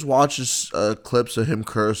 you just watch this, clips of him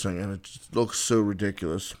cursing, and it just looks so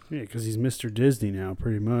ridiculous. Yeah, because he's Mr. Disney now,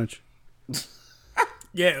 pretty much.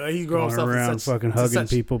 Yeah, he grew Going himself around fucking hugging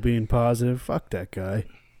people, being positive. Fuck that guy.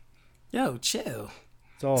 Yo, chill.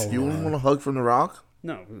 It's all. You wouldn't want a hug from The Rock?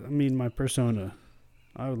 No, I mean my persona.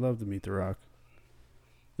 I would love to meet The Rock.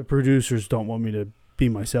 The producers don't want me to be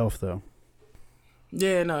myself, though.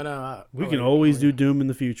 Yeah, no. We can always do Doom in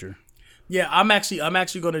the future. Yeah, I'm actually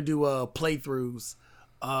going to do playthroughs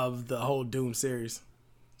of the whole Doom series,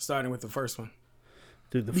 starting with the first one.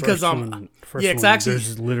 Dude, the Because, first one, yeah, it's actually-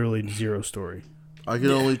 there's literally zero story. I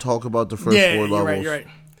can only talk about the first Yeah, four you're levels. right.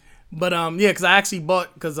 But yeah, because I actually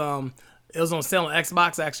bought it was on sale on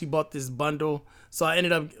Xbox. I actually bought this bundle, so I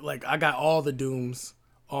ended up I got all the Dooms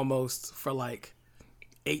almost for like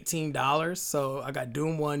 $18. So I got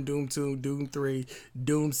Doom 1, Doom 2, Doom 3,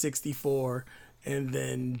 Doom 64, and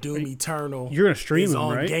then Doom Eternal. You're gonna stream is them,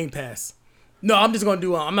 on right? Game Pass. No, I'm just gonna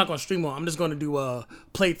do. I'm not gonna stream them. I'm just gonna do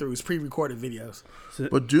playthroughs, pre-recorded videos.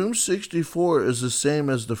 But Doom 64 is the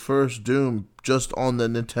same as the first Doom, just on the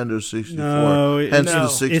Nintendo 64. No, Hence no. the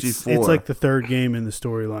 64. It's like the third game in the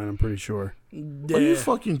storyline. I'm pretty sure. Are you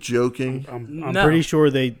fucking joking? I'm No. pretty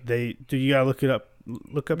sure they do. You gotta look it up.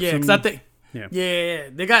 Look up. Yeah, some, because I think. Yeah. Yeah.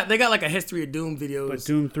 They got like a history of Doom videos. But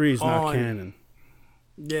Doom 3 is not on- canon.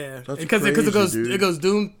 Yeah, That's because crazy, it goes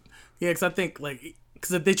Doom. Yeah, because I think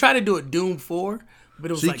because if they try to do it Doom 4,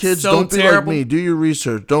 but it was See, like kids, so don't be terrible. like me. Do your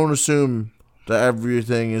research. Don't assume that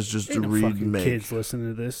everything is just Ain't a no fucking remake. kids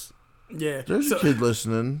listening to this. Yeah, There's so, a kid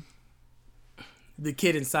listening. the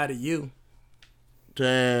kid inside of you.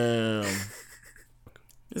 Damn.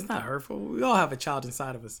 It's not hurtful. We all have a child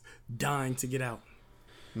inside of us dying to get out.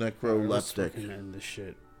 Necroleptic. Fucking end this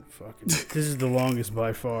shit. Fucking, this is the longest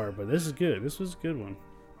by far, but this is good. This was a good one.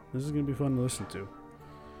 This is gonna be fun to listen to.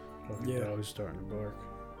 Fucking Yeah. dog is starting to bark.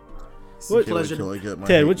 It's What- a pleasure. Till I get my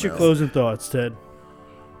Ted, hate what's your mail. closing thoughts, Ted?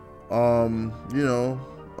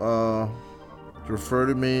 Refer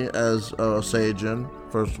to me as Sajin,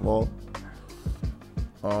 first of all.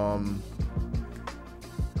 How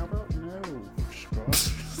about no?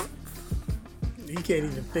 He can't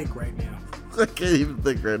even think right now. I can't even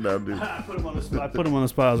think right now, dude. I put him on the spot. I put him on the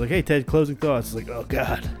spot. I was like, "Hey, Ted, closing thoughts." He's like, "Oh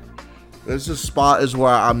God." This is spot is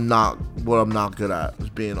where I'm not good at, is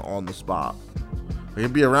being on the spot. I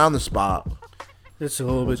can be around the spot. It's a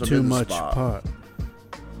little bit Once I'm too in the much spot. pot.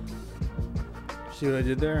 See what I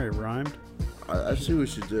did there? I rhymed. I see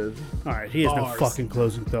what you did. All right, he has no Bars. fucking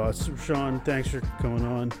closing thoughts. Sean, thanks for coming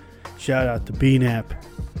on. Shout out to BNAP.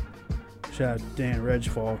 Shout out to Dan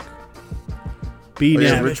Regfalk. Oh, yeah,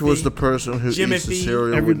 BNAP. Rich was the person who Jimothy. eats the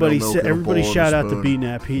cereal Everybody, with no milk and a everybody, bowl and shout a out to spoon.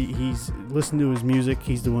 BNAP. He's listened to his music.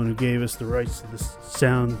 He's the one who gave us the rights to the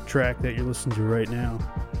soundtrack that you're listening to right now.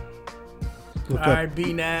 Look All up right,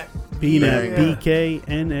 BNAP. BNAP. Yeah.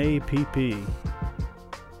 BKNAPP.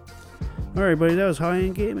 All right, buddy. That was High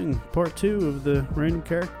End Gaming, Part 2 of the Random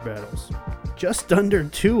Character Battles. Just under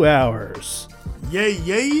 2 hours. Yay,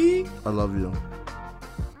 yay. I love you.